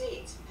United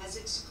States has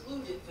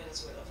excluded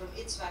Venezuela from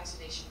its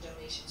vaccination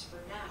donations for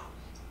now,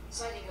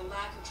 citing a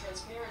lack of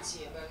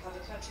transparency about how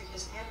the country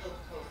has handled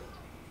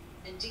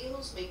COVID. And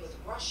deals made with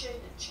Russian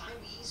and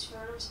Chinese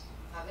firms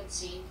haven't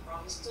seen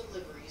promised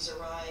deliveries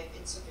arrive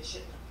in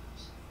sufficient numbers.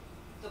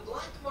 The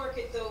black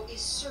market, though, is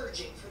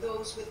surging for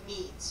those with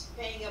means,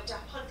 paying up to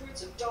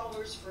hundreds of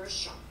dollars for a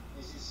shot.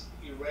 This is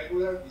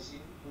irregular, this is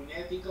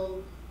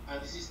unethical,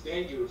 and this is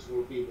dangerous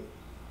for people.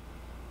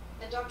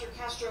 And Dr.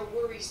 Castro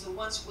worries the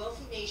once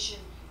wealthy nation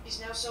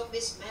is now so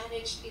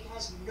mismanaged it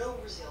has no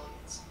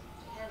resilience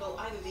to handle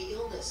either the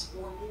illness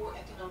or more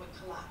economic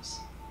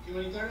collapse.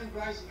 Humanitarian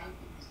crisis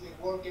is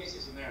the worst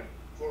case scenario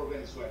for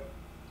Venezuela,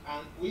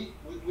 and we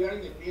are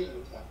in the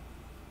middle of that.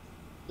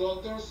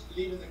 Doctors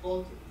live in the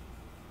country.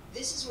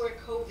 This is where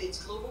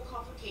COVID's global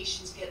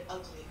complications get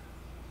uglier.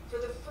 For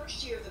the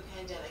first year of the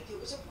pandemic, it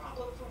was a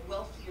problem for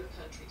wealthier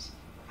countries,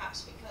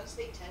 perhaps because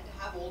they tend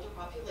to have older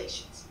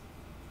populations.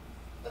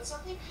 But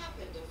something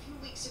happened a few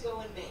weeks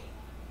ago in May.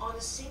 On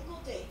a single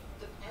day,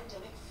 the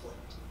pandemic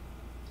flipped.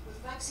 With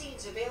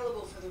vaccines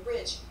available for the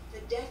rich,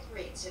 the death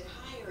rates in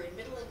higher and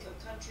middle-income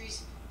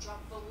countries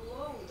dropped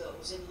below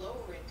those in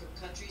lower-income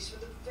countries for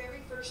the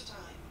very first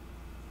time.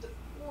 The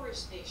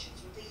poorest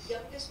nations with the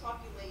youngest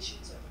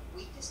populations and the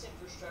weakest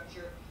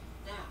infrastructure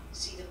now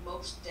see the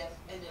most death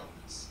and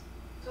illness.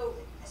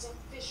 COVID has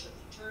officially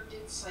turned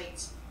its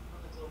sights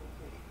on the global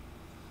poor.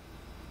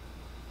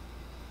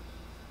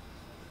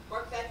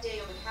 Mark that day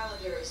on the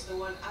calendar is the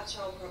one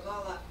Achal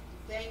Pravala,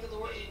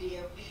 Bangalore,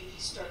 India, really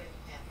started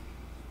to happen.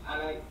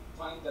 And I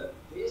find that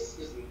this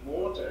is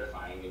more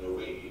terrifying in a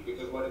way,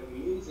 because what it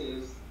means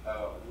is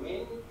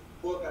when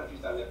poor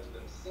countries are left to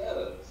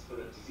themselves for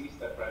a disease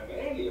that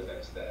primarily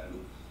affects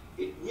them,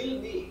 it will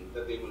mean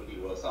that they will be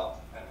worse off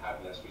and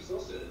have less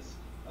resources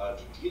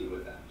to deal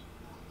with that.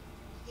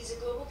 He's a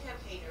global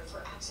campaigner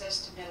for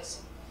access to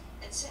medicine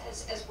and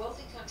says as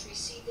wealthy countries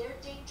see their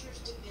dangers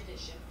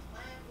diminish and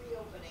plan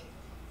reopening,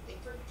 they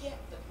forget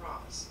the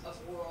promise of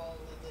we're all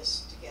in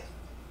this together.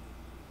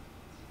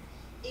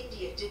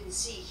 India didn't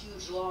see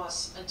huge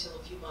loss until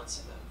a few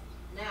months ago.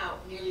 Now,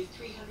 nearly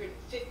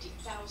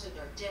 350,000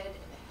 are dead and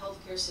the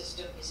healthcare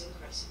system is in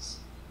crisis.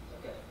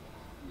 Okay,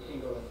 you can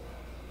go ahead.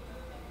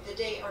 The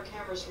day our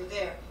cameras were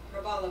there,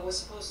 Pravala was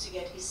supposed to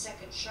get his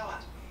second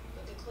shot,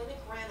 but the clinic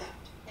ran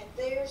out. And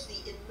there's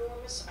the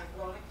enormous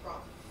ironic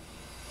problem.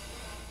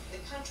 The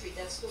country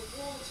that's the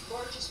world's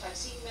largest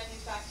vaccine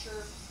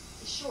manufacturer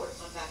is short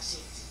on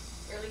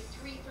vaccines. Barely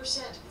 3%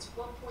 of its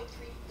 1.3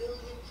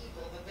 billion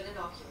people have been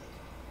inoculated.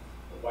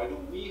 Why do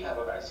we have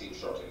a vaccine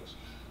shortage?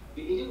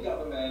 The Indian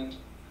government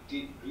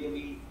did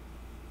really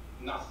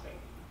nothing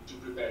to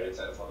prepare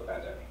itself for the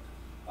pandemic.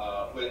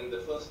 When the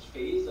first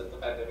phase of the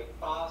pandemic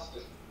passed,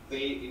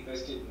 they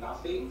invested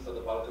nothing for the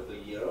bulk of the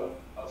year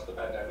of the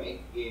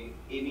pandemic in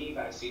any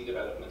vaccine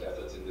development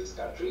efforts in this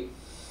country.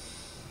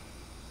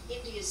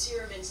 India's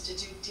Serum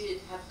Institute did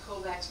have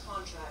COVAX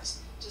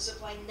contracts to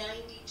supply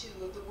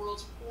 92 of the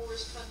world's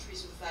poorest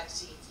countries with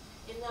vaccines,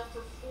 enough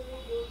for 4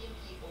 million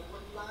people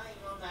relying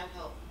on that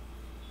help.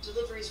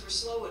 Deliveries were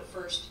slow at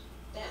first.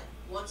 Then,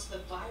 once the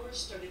virus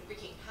started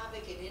wreaking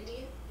havoc in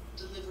India,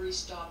 deliveries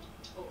stopped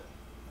totally.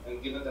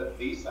 And given that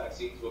these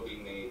vaccines were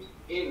being made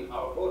in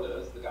our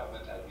borders, the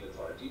government had the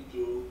authority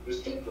to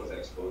restrict those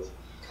exports.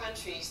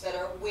 countries that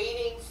are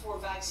waiting for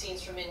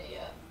vaccines from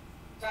India,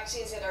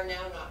 vaccines that are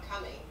now not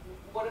coming,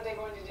 what are they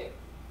going to do?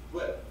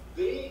 Well,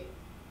 they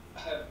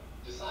have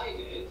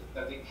decided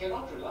that they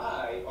cannot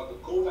rely on the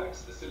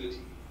COVAX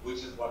facility,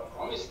 which is what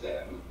promised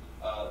them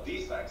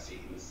these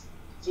vaccines.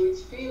 So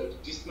it's failed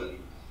dismally.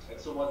 And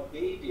so what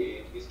they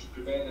did is to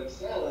prepare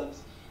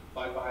themselves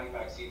by buying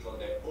vaccines on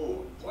their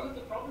own. One of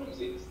the problems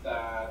is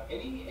that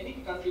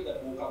any country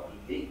that woke up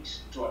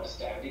late to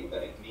understanding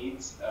that it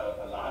needs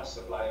a large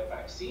supply of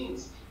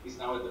vaccines is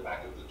now at the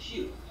back of the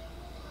queue.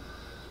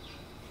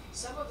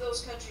 Some of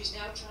those countries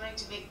now trying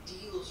to make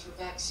deals for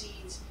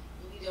vaccines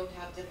really don't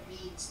have the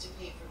means to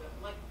pay for them,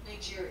 like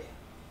Nigeria.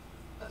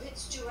 Of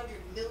its 200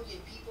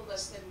 million people,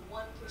 less than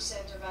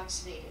 1% are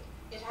vaccinated.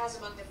 It has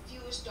among the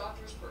fewest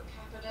doctors per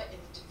capita in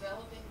the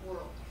developing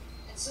world.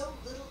 And so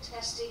little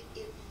testing,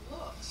 it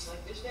looks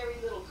like there's very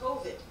little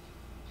COVID,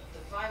 but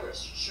the virus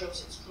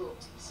shows its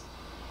cruelties.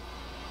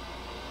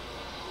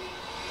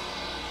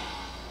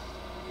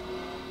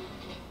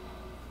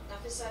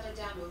 Nafisat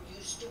Adamu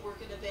used to work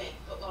in a bank,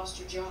 but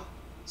lost her job.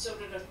 So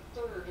did a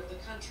third of the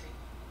country.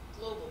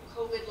 Global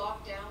COVID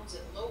lockdowns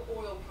and low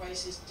oil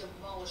prices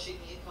demolishing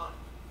the economy.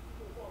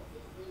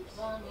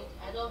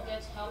 I don't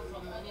get help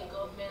from any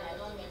government. I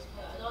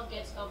don't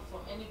get help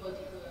from anybody.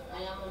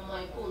 I am on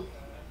my own.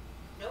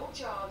 No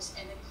jobs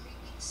and a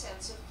creeping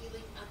sense of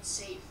feeling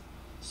unsafe.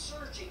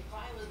 Surging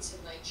violence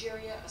in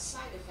Nigeria, a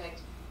side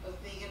effect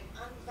of being an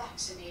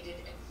unvaccinated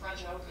and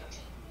fragile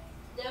country.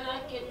 There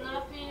are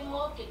kidnapping,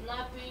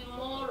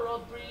 more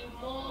robbery,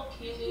 more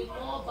killing,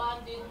 more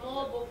bandit,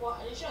 more Boko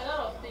Haram. A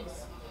lot of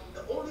things.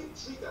 The only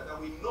trigger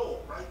that we know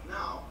right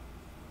now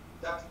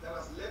that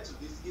has led to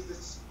this is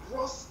this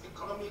gross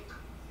economic,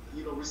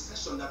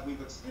 recession that we've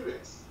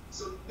experienced.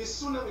 So the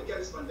sooner we get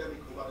this pandemic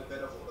over, the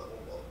better for the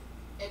whole world.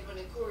 Edwin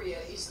Akuria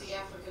is the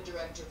Africa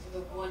director for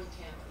the One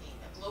campaign,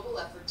 a global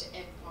effort to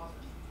end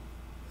poverty.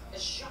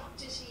 As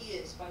shocked as he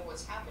is by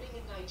what's happening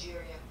in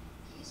Nigeria,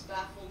 he's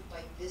baffled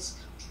by this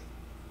country.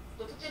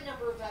 Look at the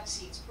number of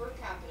vaccines per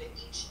capita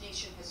each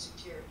nation has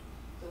secured.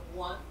 The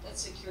one that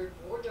secured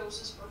more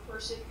doses per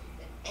person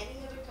than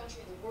any other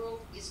country in the world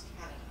is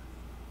Canada,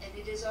 and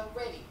it is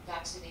already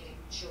vaccinating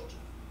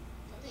children.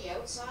 From the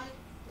outside,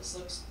 this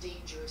looks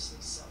dangerously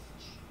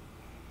selfish.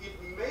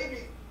 It may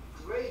be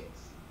great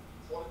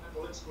for the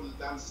political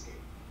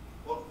landscape,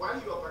 but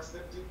while you are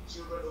vaccinating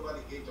children over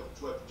the age of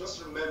 12,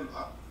 just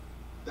remember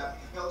that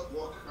health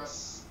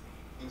workers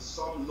in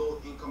some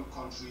low-income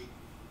country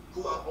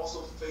who are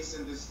also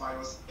facing this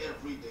virus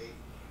every day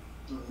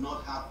do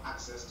not have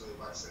access to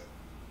a vaccine.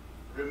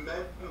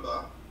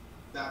 Remember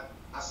that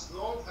as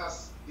long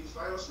as the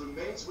virus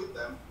remains with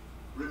them,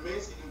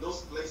 remains in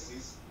those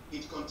places,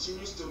 it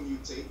continues to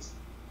mutate,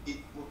 it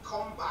will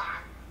come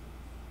back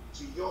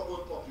to your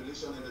own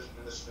population in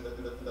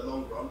the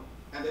long run,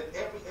 and then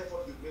every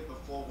effort you've made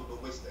before will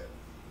be wasted.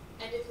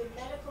 And if the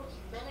medical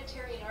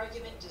humanitarian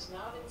argument does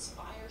not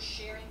inspire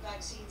sharing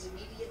vaccines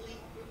immediately,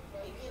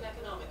 maybe an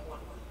economic one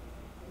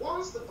will.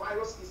 Once the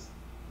virus is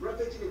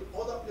ravaging in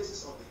other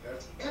places of the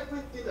earth,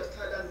 everything that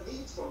Canada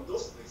needs from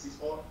those places,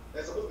 or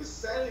they're supposed to be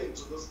selling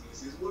to those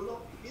places, will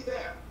not be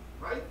there,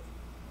 right?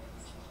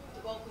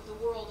 The bulk of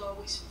the world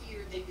always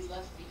feared they'd be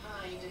left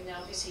behind, and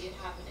now they see it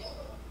happening.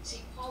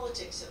 See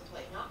politics at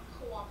play, not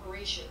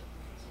cooperation.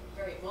 In the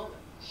very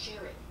moment,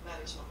 sharing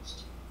matters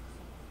most.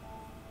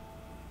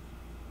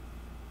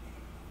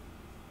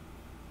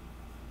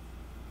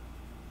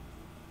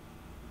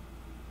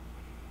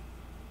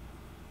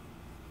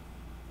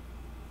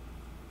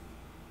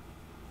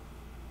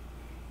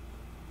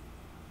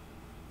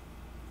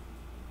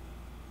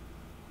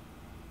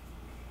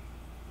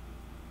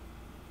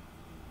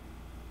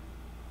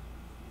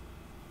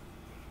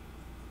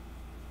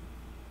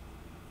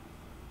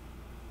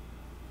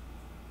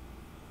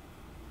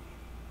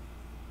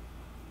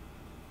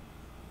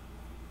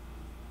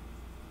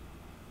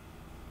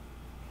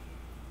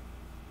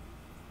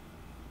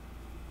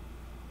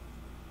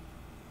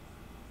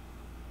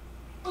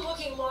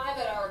 Looking live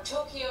at our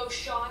Tokyo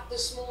shot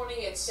this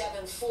morning at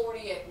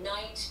 7:40 at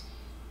night.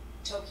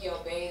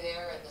 Tokyo Bay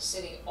there and the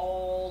city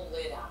all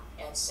lit up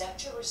and set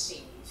to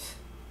receive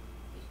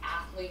the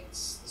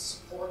athletes, the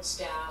support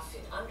staff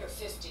in under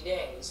 50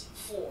 days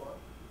for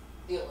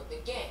the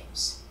Olympic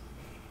Games.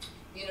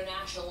 The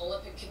International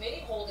Olympic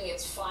Committee holding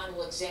its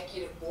final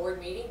executive board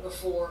meeting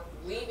before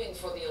leaving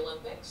for the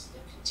Olympics.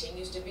 There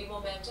continues to be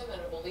momentum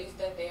and a belief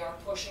that they are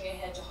pushing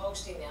ahead to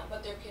hosting them,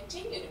 but there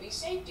continue to be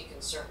safety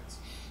concerns.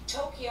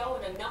 Tokyo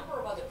and a number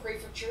of other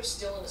prefectures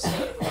still in a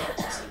state of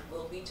emergency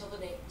will be till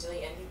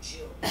the end of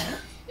June.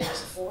 There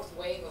is a fourth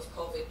wave of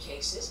COVID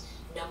cases.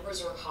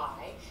 Numbers are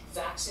high.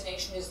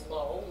 Vaccination is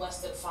low,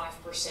 less than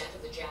 5%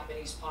 of the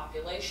Japanese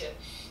population.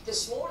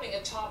 This morning,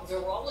 a top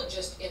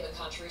virologist in the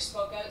country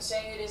spoke out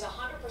saying it is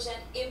 100%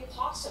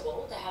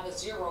 impossible to have a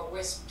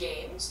zero-risk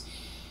games.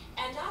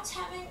 And that's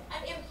having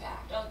an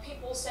impact on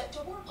people set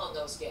to work on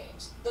those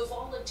games. The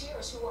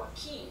volunteers who are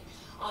key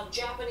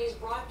Japanese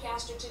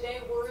broadcaster today,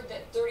 word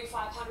that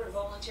 3,500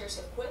 volunteers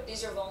have quit.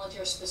 These are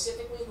volunteers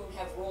specifically who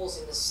have roles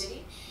in the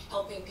city,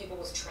 helping people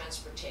with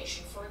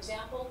transportation, for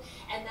example,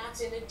 and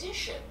that's in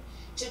addition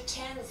to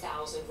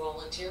 10,000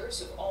 volunteers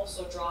who've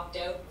also dropped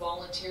out,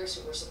 volunteers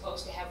who were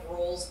supposed to have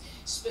roles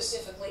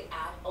specifically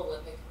at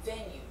Olympic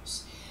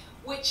venues,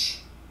 which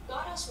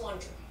got us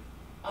wondering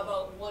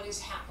about what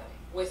is happening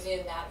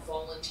within that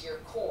volunteer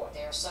corps.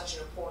 They are such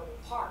an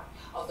important part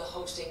of the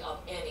hosting of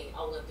any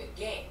Olympic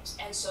Games.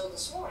 And so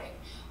this morning,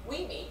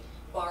 we meet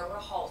Barbara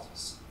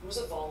Haltis, who's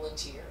a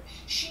volunteer.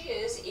 She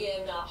is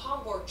in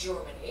Hamburg,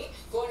 Germany,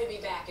 going to be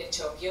back in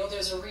Tokyo.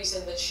 There's a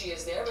reason that she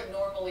is there, but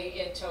normally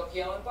in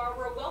Tokyo. And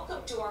Barbara,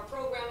 welcome to our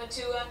program and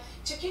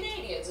to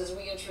Canadians as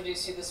we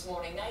introduce you this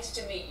morning. Nice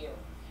to meet you.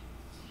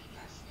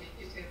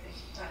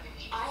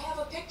 I have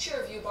a picture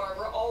of you,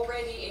 Barbara,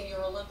 already in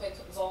your Olympic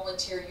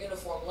volunteer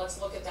uniform.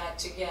 Let's look at that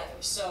together.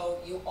 So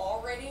you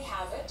already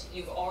have it.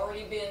 You've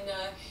already been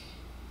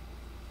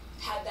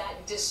had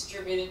that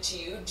distributed to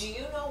you. Do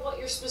you know what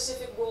your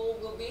specific role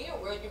will be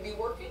or where you'll be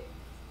working?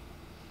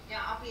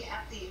 Yeah, I'll be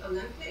at the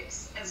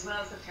Olympics as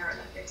well as the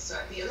Paralympics. So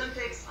at the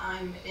Olympics,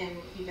 I'm in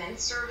event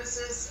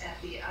services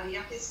at the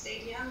Ariake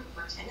Stadium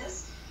for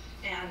tennis,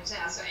 and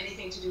so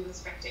anything to do with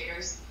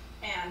spectators.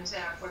 And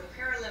for the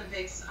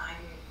Paralympics, I'm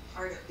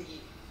part of the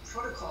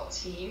protocol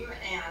team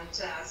and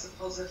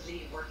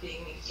supposedly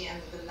working in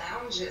the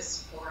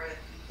lounges for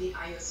the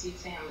IOC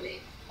family.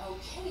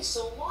 Okay,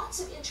 so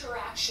lots of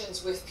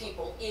interactions with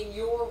people in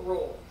your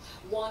role,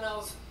 one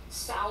of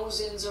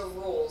thousands of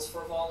roles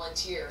for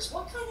volunteers.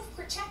 What kind of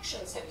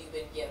protections have you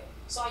been given?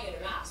 Saw you in a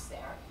mask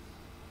there.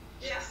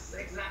 Yes,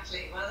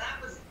 exactly. Well,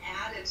 that was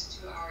added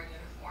to our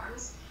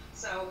uniforms.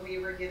 So we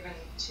were given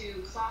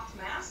 2 cloth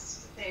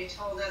masks. They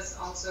told us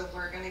also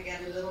we're going to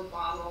get a little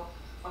bottle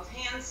of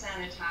hand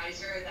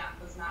sanitizer that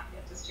was not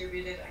yet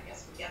distributed. I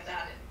guess we get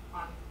that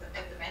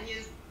at the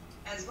venues,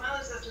 as well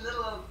as this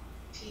little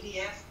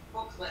PDF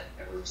booklet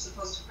that we were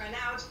supposed to print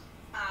out,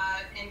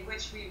 in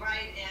which we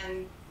write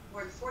in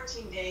for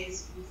 14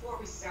 days before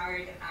we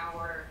start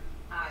our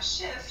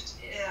shift,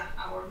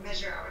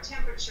 measure our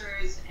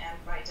temperatures and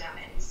write down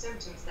any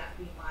symptoms that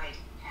we might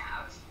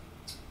have.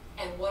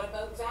 And what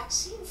about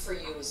vaccine for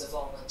you as a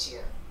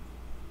volunteer?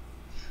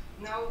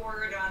 No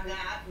word on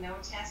that, no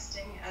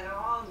testing at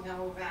all,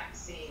 no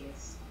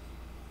vaccines.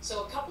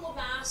 So a couple of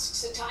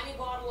masks, a tiny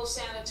bottle of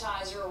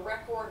sanitizer, a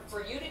record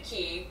for you to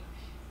keep,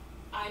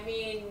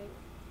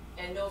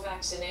 and no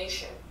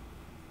vaccination.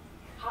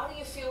 How do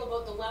you feel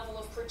about the level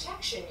of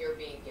protection you're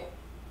being given?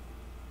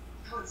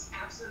 Oh, it's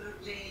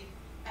absolutely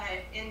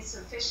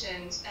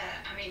insufficient.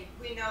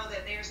 We know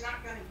that there's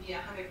not going to be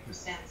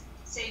 100%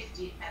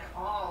 safety at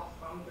all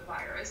from the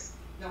virus,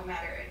 no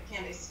matter it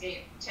can't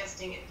escape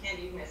testing, it can't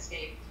even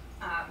escape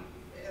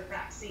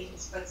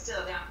vaccines, but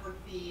still that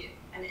would be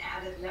an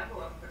added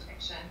level of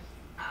protection.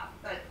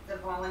 But the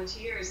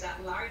volunteers,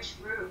 that large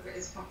group,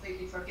 is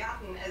completely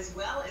forgotten, as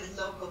well as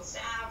local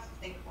staff.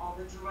 Think of all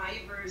the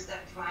drivers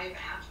that drive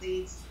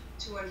athletes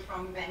to and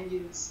from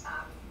venues.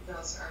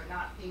 Those are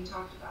not being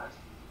talked about.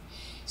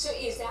 So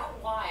is that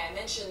why I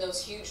mentioned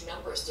those huge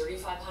numbers,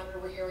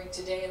 3,500 we're hearing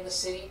today in the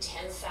city,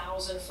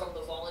 10,000 from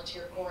the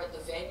volunteer corps at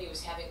the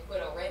venues having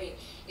quit already.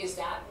 Is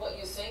that what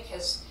you think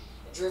has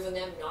driven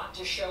them not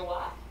to show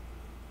up?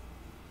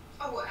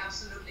 Oh, well,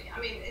 absolutely.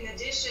 In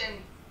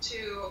addition to,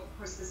 of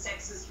course, the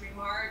sexist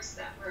remarks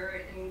that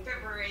were in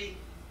February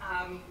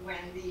when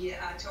the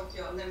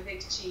Tokyo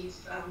Olympic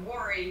chief,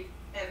 Mori,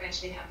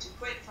 eventually had to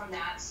quit from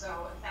that. So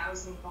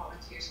 1,000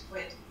 volunteers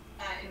quit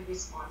in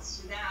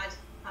response to that.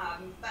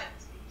 But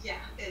yeah,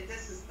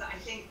 this is, I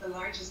think, the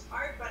largest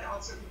part, but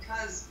also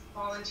because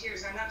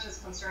volunteers are not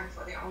just concerned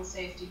for their own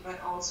safety, but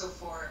also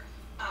for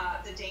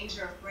the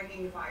danger of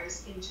bringing the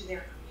virus into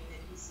their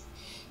communities.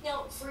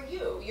 Now, for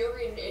you, you're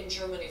in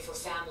Germany for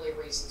family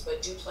reasons,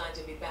 but do plan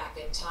to be back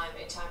in time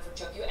for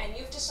Tokyo, and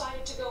you've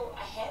decided to go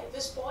ahead at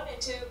this point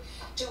and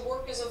to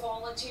work as a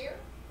volunteer.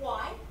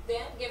 Why,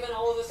 then, given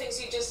all of the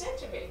things you just said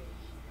to me?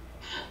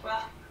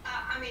 Well,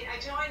 I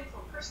joined for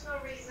personal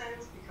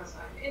reasons because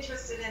I'm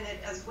interested in it,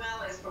 as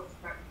well as for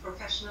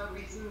professional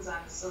reasons.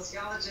 I'm a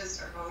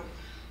sociologist.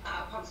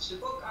 I published a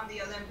book on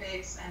the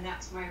Olympics, and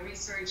that's my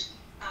research.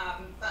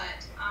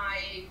 But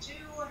I do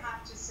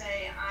have to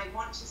say I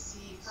want to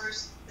see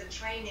first the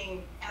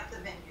training at the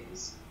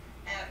venues,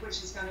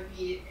 which is going to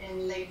be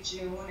in late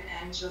June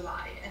and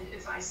July. And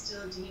if I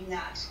still deem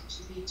that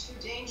to be too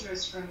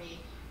dangerous for me,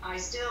 I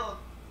still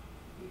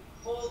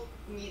hold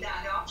me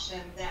that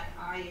option that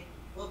I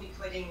will be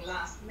quitting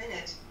last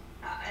minute,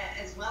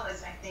 as well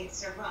as I think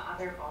several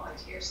other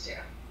volunteers do.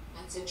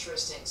 That's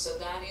interesting. So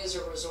that is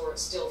a resort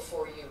still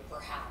for you,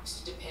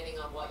 perhaps, depending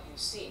on what you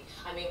see.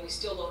 We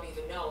still don't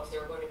even know if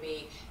there are going to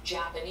be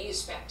Japanese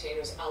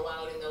spectators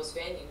allowed in those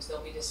venues.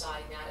 They'll be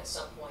deciding that at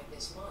some point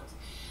this month.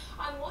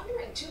 I'm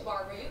wondering too,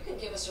 Barbara, you can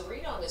give us a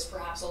read on this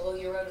perhaps, although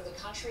you're out of the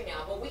country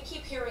now, but we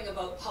keep hearing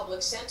about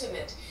public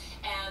sentiment,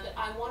 and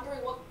I'm wondering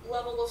what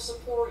level of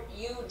support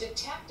you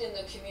detect in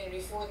the community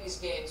for these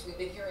games. We've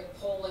been hearing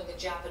polling that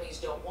Japanese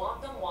don't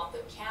want them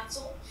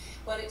canceled,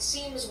 but it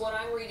seems what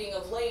I'm reading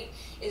of late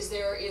is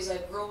there is a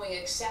growing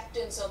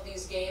acceptance of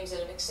these games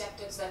and an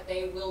acceptance that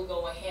they will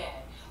go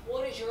ahead.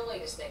 What is your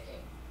latest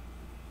thinking?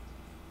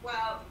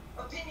 Well,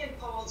 opinion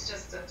polls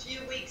just a few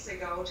weeks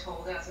ago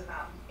told us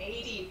about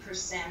 80%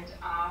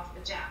 of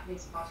the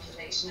Japanese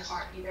population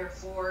are either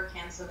for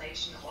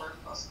cancellation or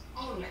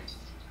postponement.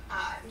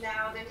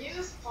 Now, the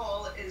news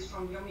poll is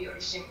from Yomiuri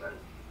Shimbun,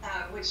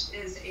 which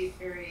is a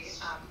very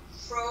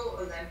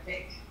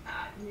pro-Olympic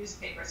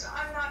newspaper. So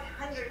I'm not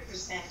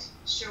 100%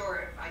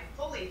 sure if I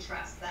fully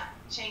trust that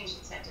change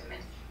in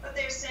sentiment. But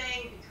they're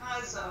saying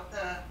because of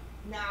the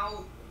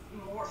now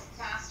more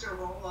faster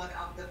rollout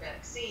of the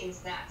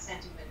vaccines, that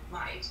sentiment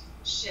might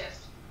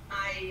shift.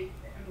 I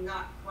am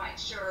not quite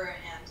sure,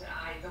 and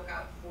I look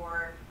out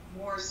for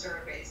more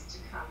surveys to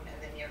come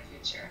in the near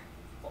future.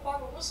 Well,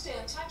 Barbara, we'll stay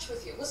in touch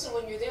with you. Listen,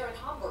 when you're there in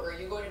Hamburg, are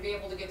you going to be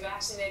able to get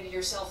vaccinated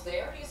yourself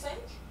there, do you think?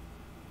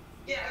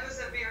 Yeah, it was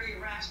a very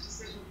rash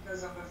decision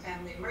because of a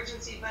family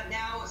emergency, but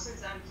now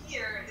since I'm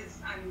here,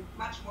 I'm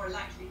much more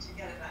likely to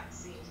get a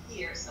vaccine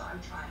here, so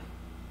I'm trying.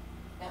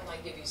 That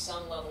might give you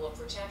some level of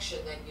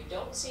protection that you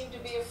don't seem to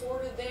be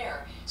afforded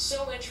there.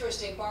 So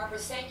interesting. Barbara,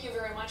 thank you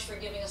very much for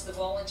giving us the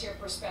volunteer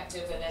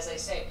perspective, and as I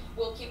say,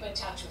 we'll keep in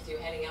touch with you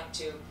heading up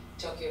to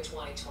Tokyo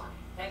 2020.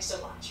 Thanks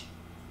so much.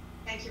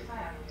 Thank you for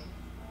having me.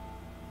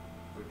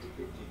 We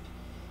depicted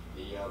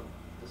the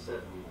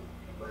 7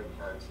 main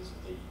characters of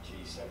the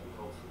G7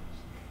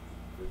 conference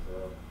with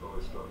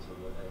Boris Johnson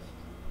on the left,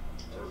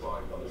 Joe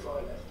Biden on the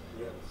far left.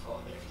 Yeah, the far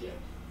left, yeah.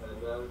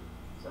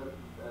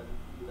 And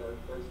you know,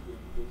 basically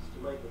it's to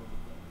make them,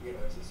 you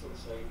know, to sort of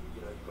say, you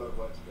know, you've got to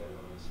work together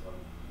on this one.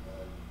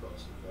 You've got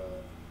to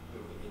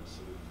build it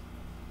into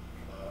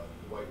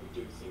the way we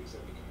do things,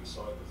 that we can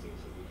recycle things,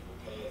 that we can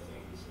repair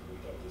things, and we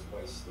don't just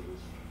waste things.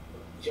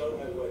 Joe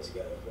and I worked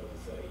together for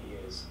over 30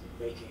 years,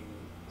 making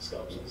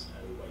sculptures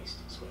out of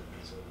waste, scrap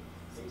metal,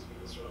 things we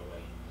can throw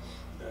away.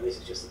 And this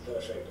is just the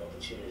perfect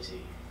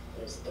opportunity,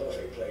 and it's the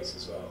perfect place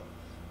as well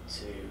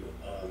to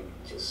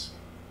just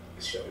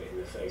show it in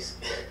the face.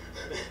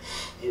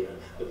 You know,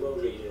 the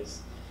world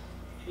leaders,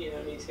 you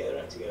know, need to get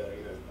their act together.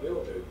 You know, we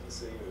all do.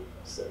 So, you know,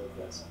 so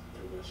that's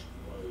pretty much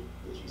why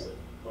the G7.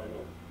 Why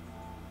not?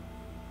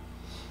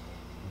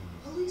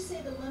 Police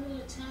say the London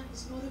attack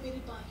was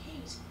motivated by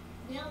hate.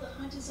 Now the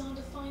hunt is on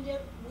to find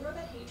out where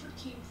that hatred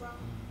came from.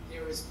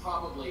 There is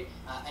probably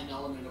an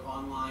element of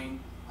online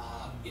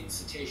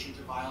incitation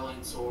to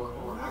violence or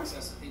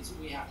access to things that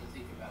we have to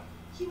think about.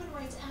 Human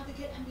rights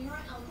advocate Amira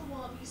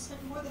Al-Gawabi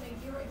spent more than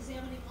a year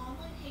examining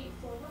online hate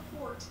for a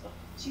report.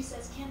 She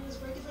says Canada's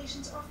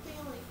regulations are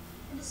failing,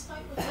 and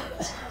despite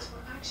reports calls for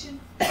action,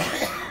 the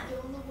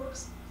bill in the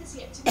works has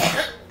yet to be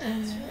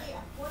approved. It's really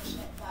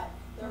unfortunate that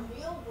the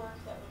real work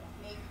that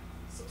would make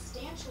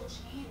substantial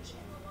change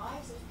in the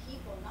lives of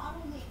people, not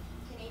only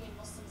Canadian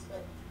Muslims,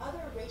 but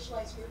other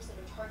racialized groups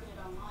that are targeted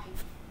online,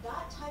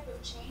 that type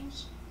of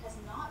change has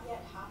not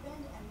yet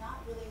happened, and that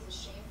really is a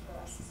shame for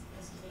us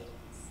as Canadians.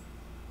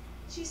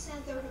 She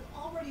said there have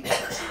already been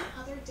 2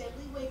 other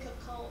deadly wake-up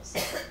calls.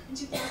 In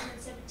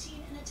 2017,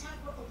 an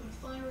attacker opened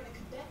fire in a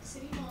Quebec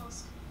City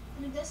mosque.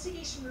 An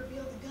investigation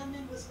revealed the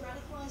gunman was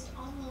radicalized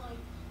online,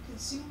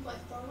 consumed by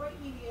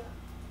far-right media.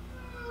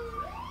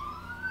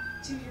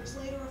 2 years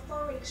later, a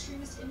far-right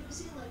extremist in New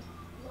Zealand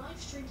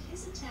live-streamed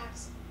his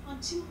attacks on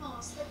 2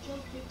 mosques that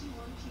killed 51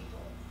 people.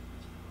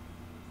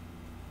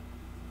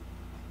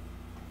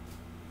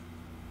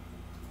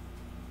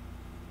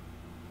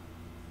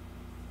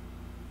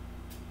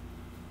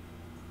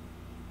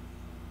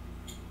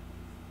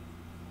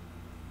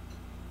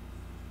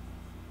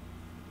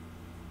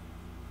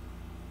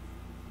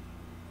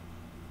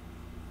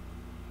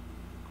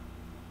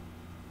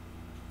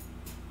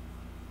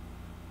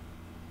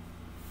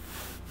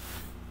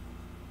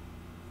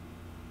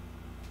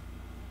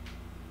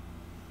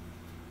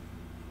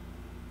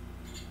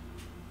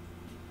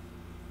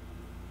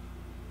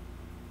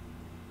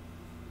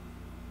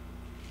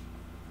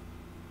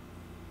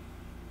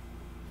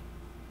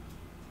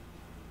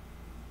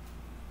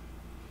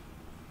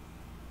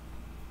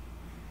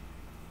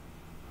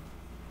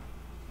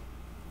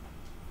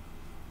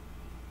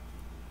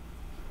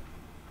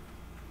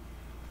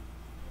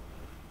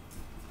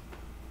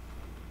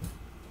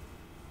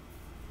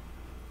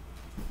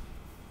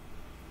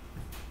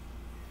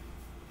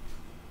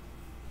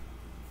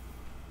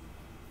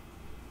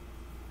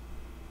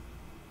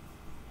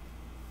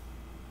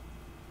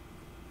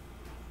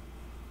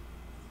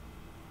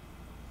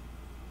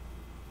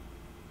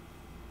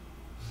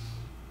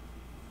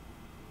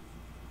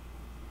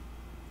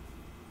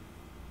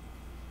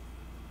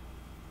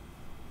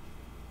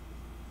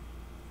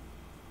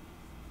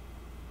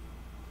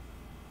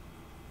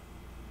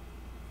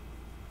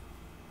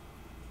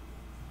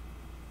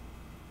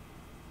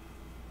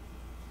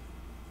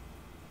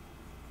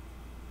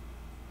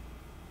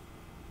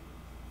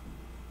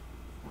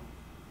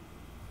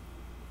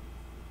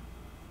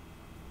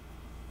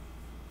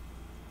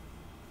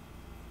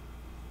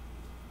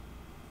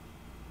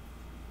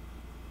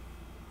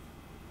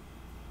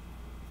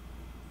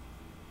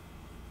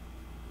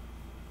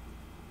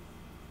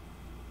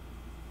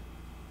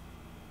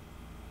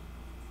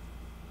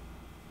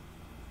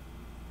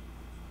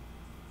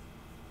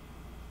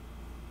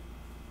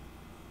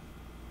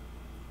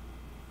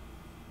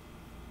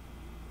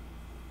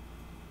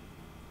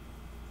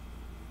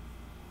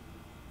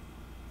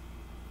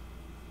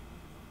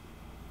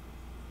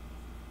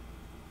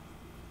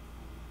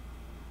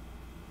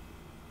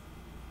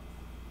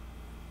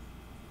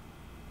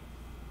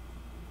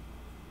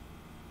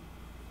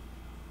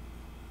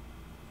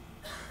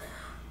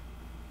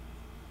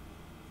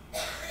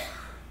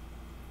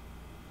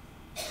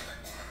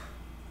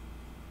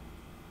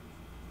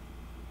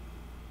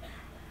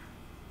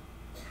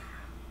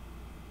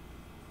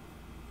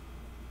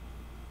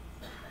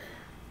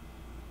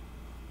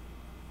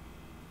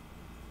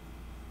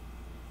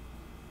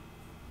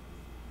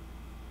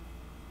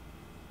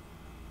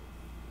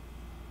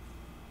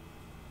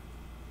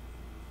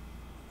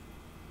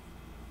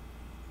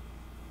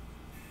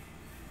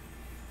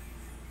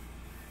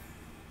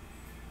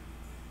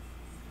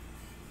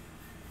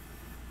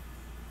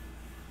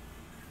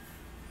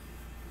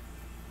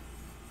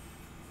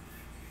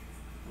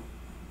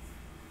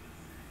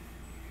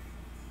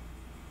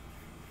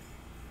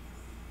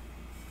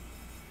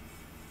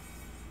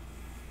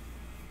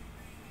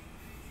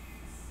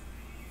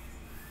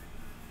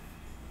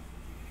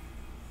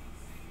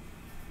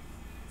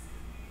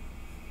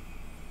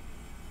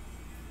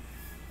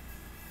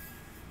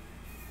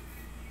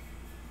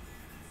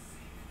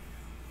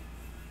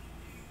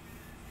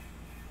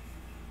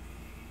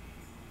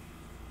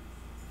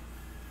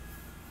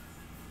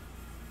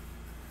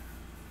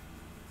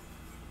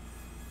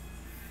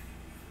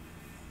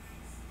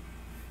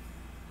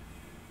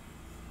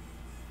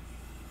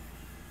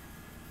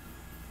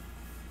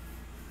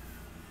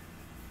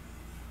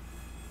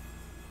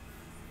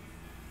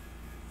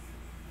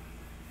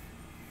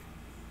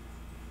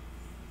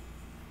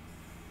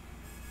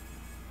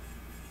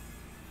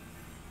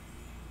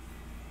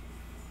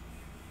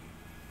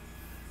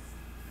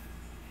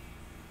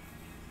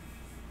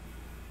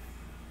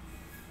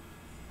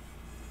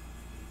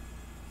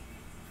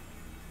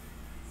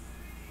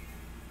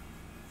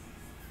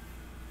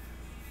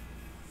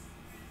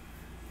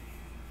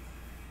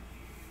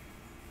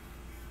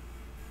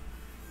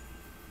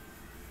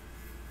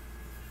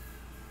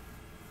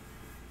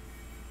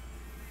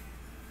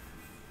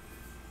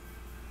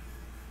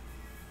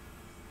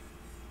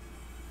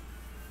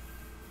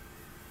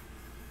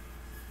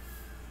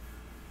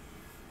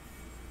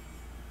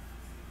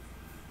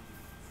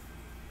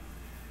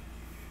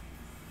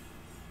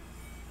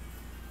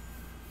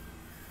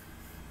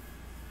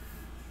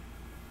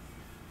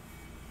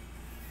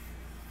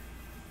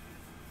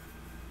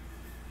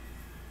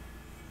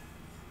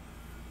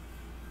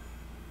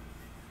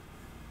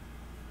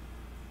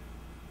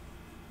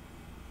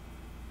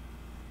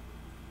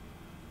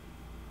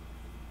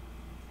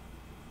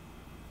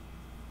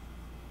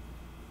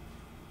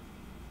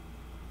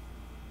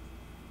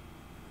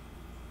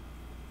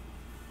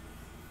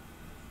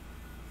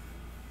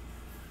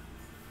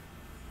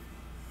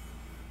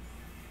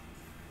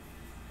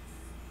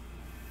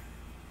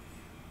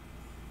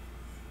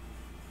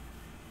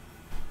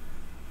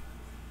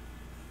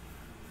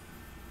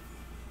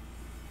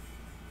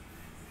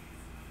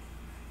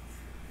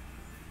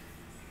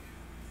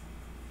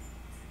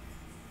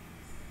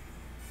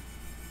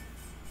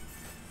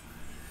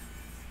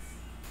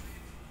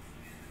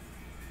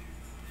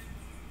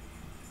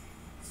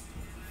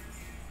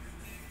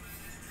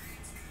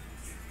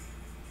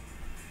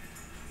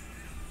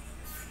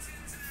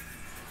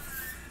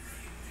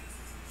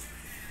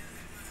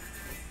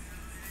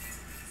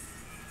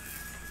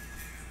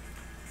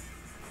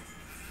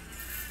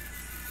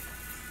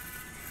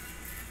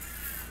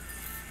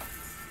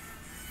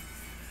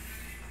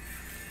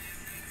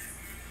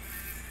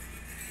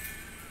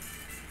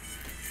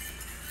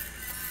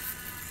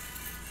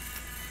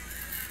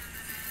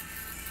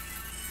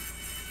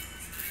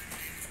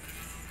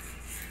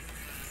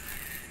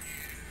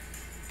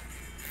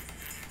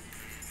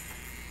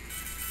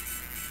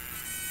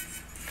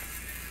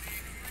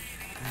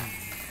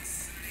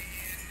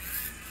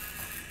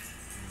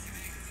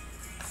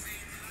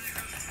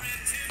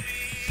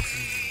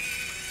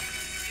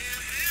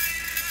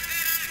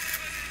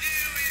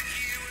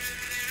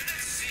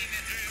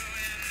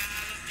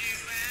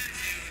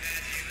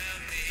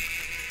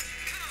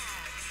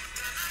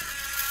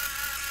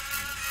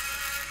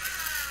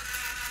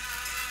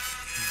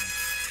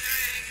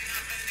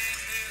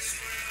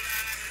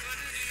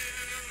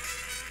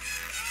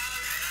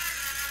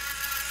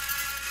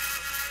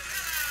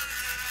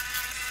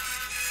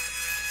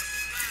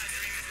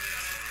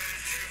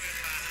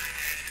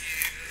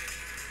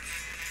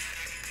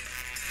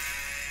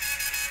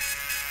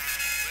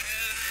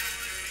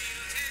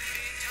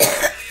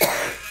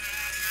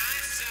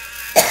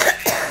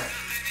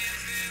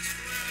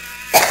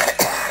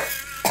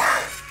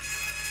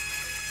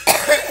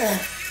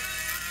 Ahem.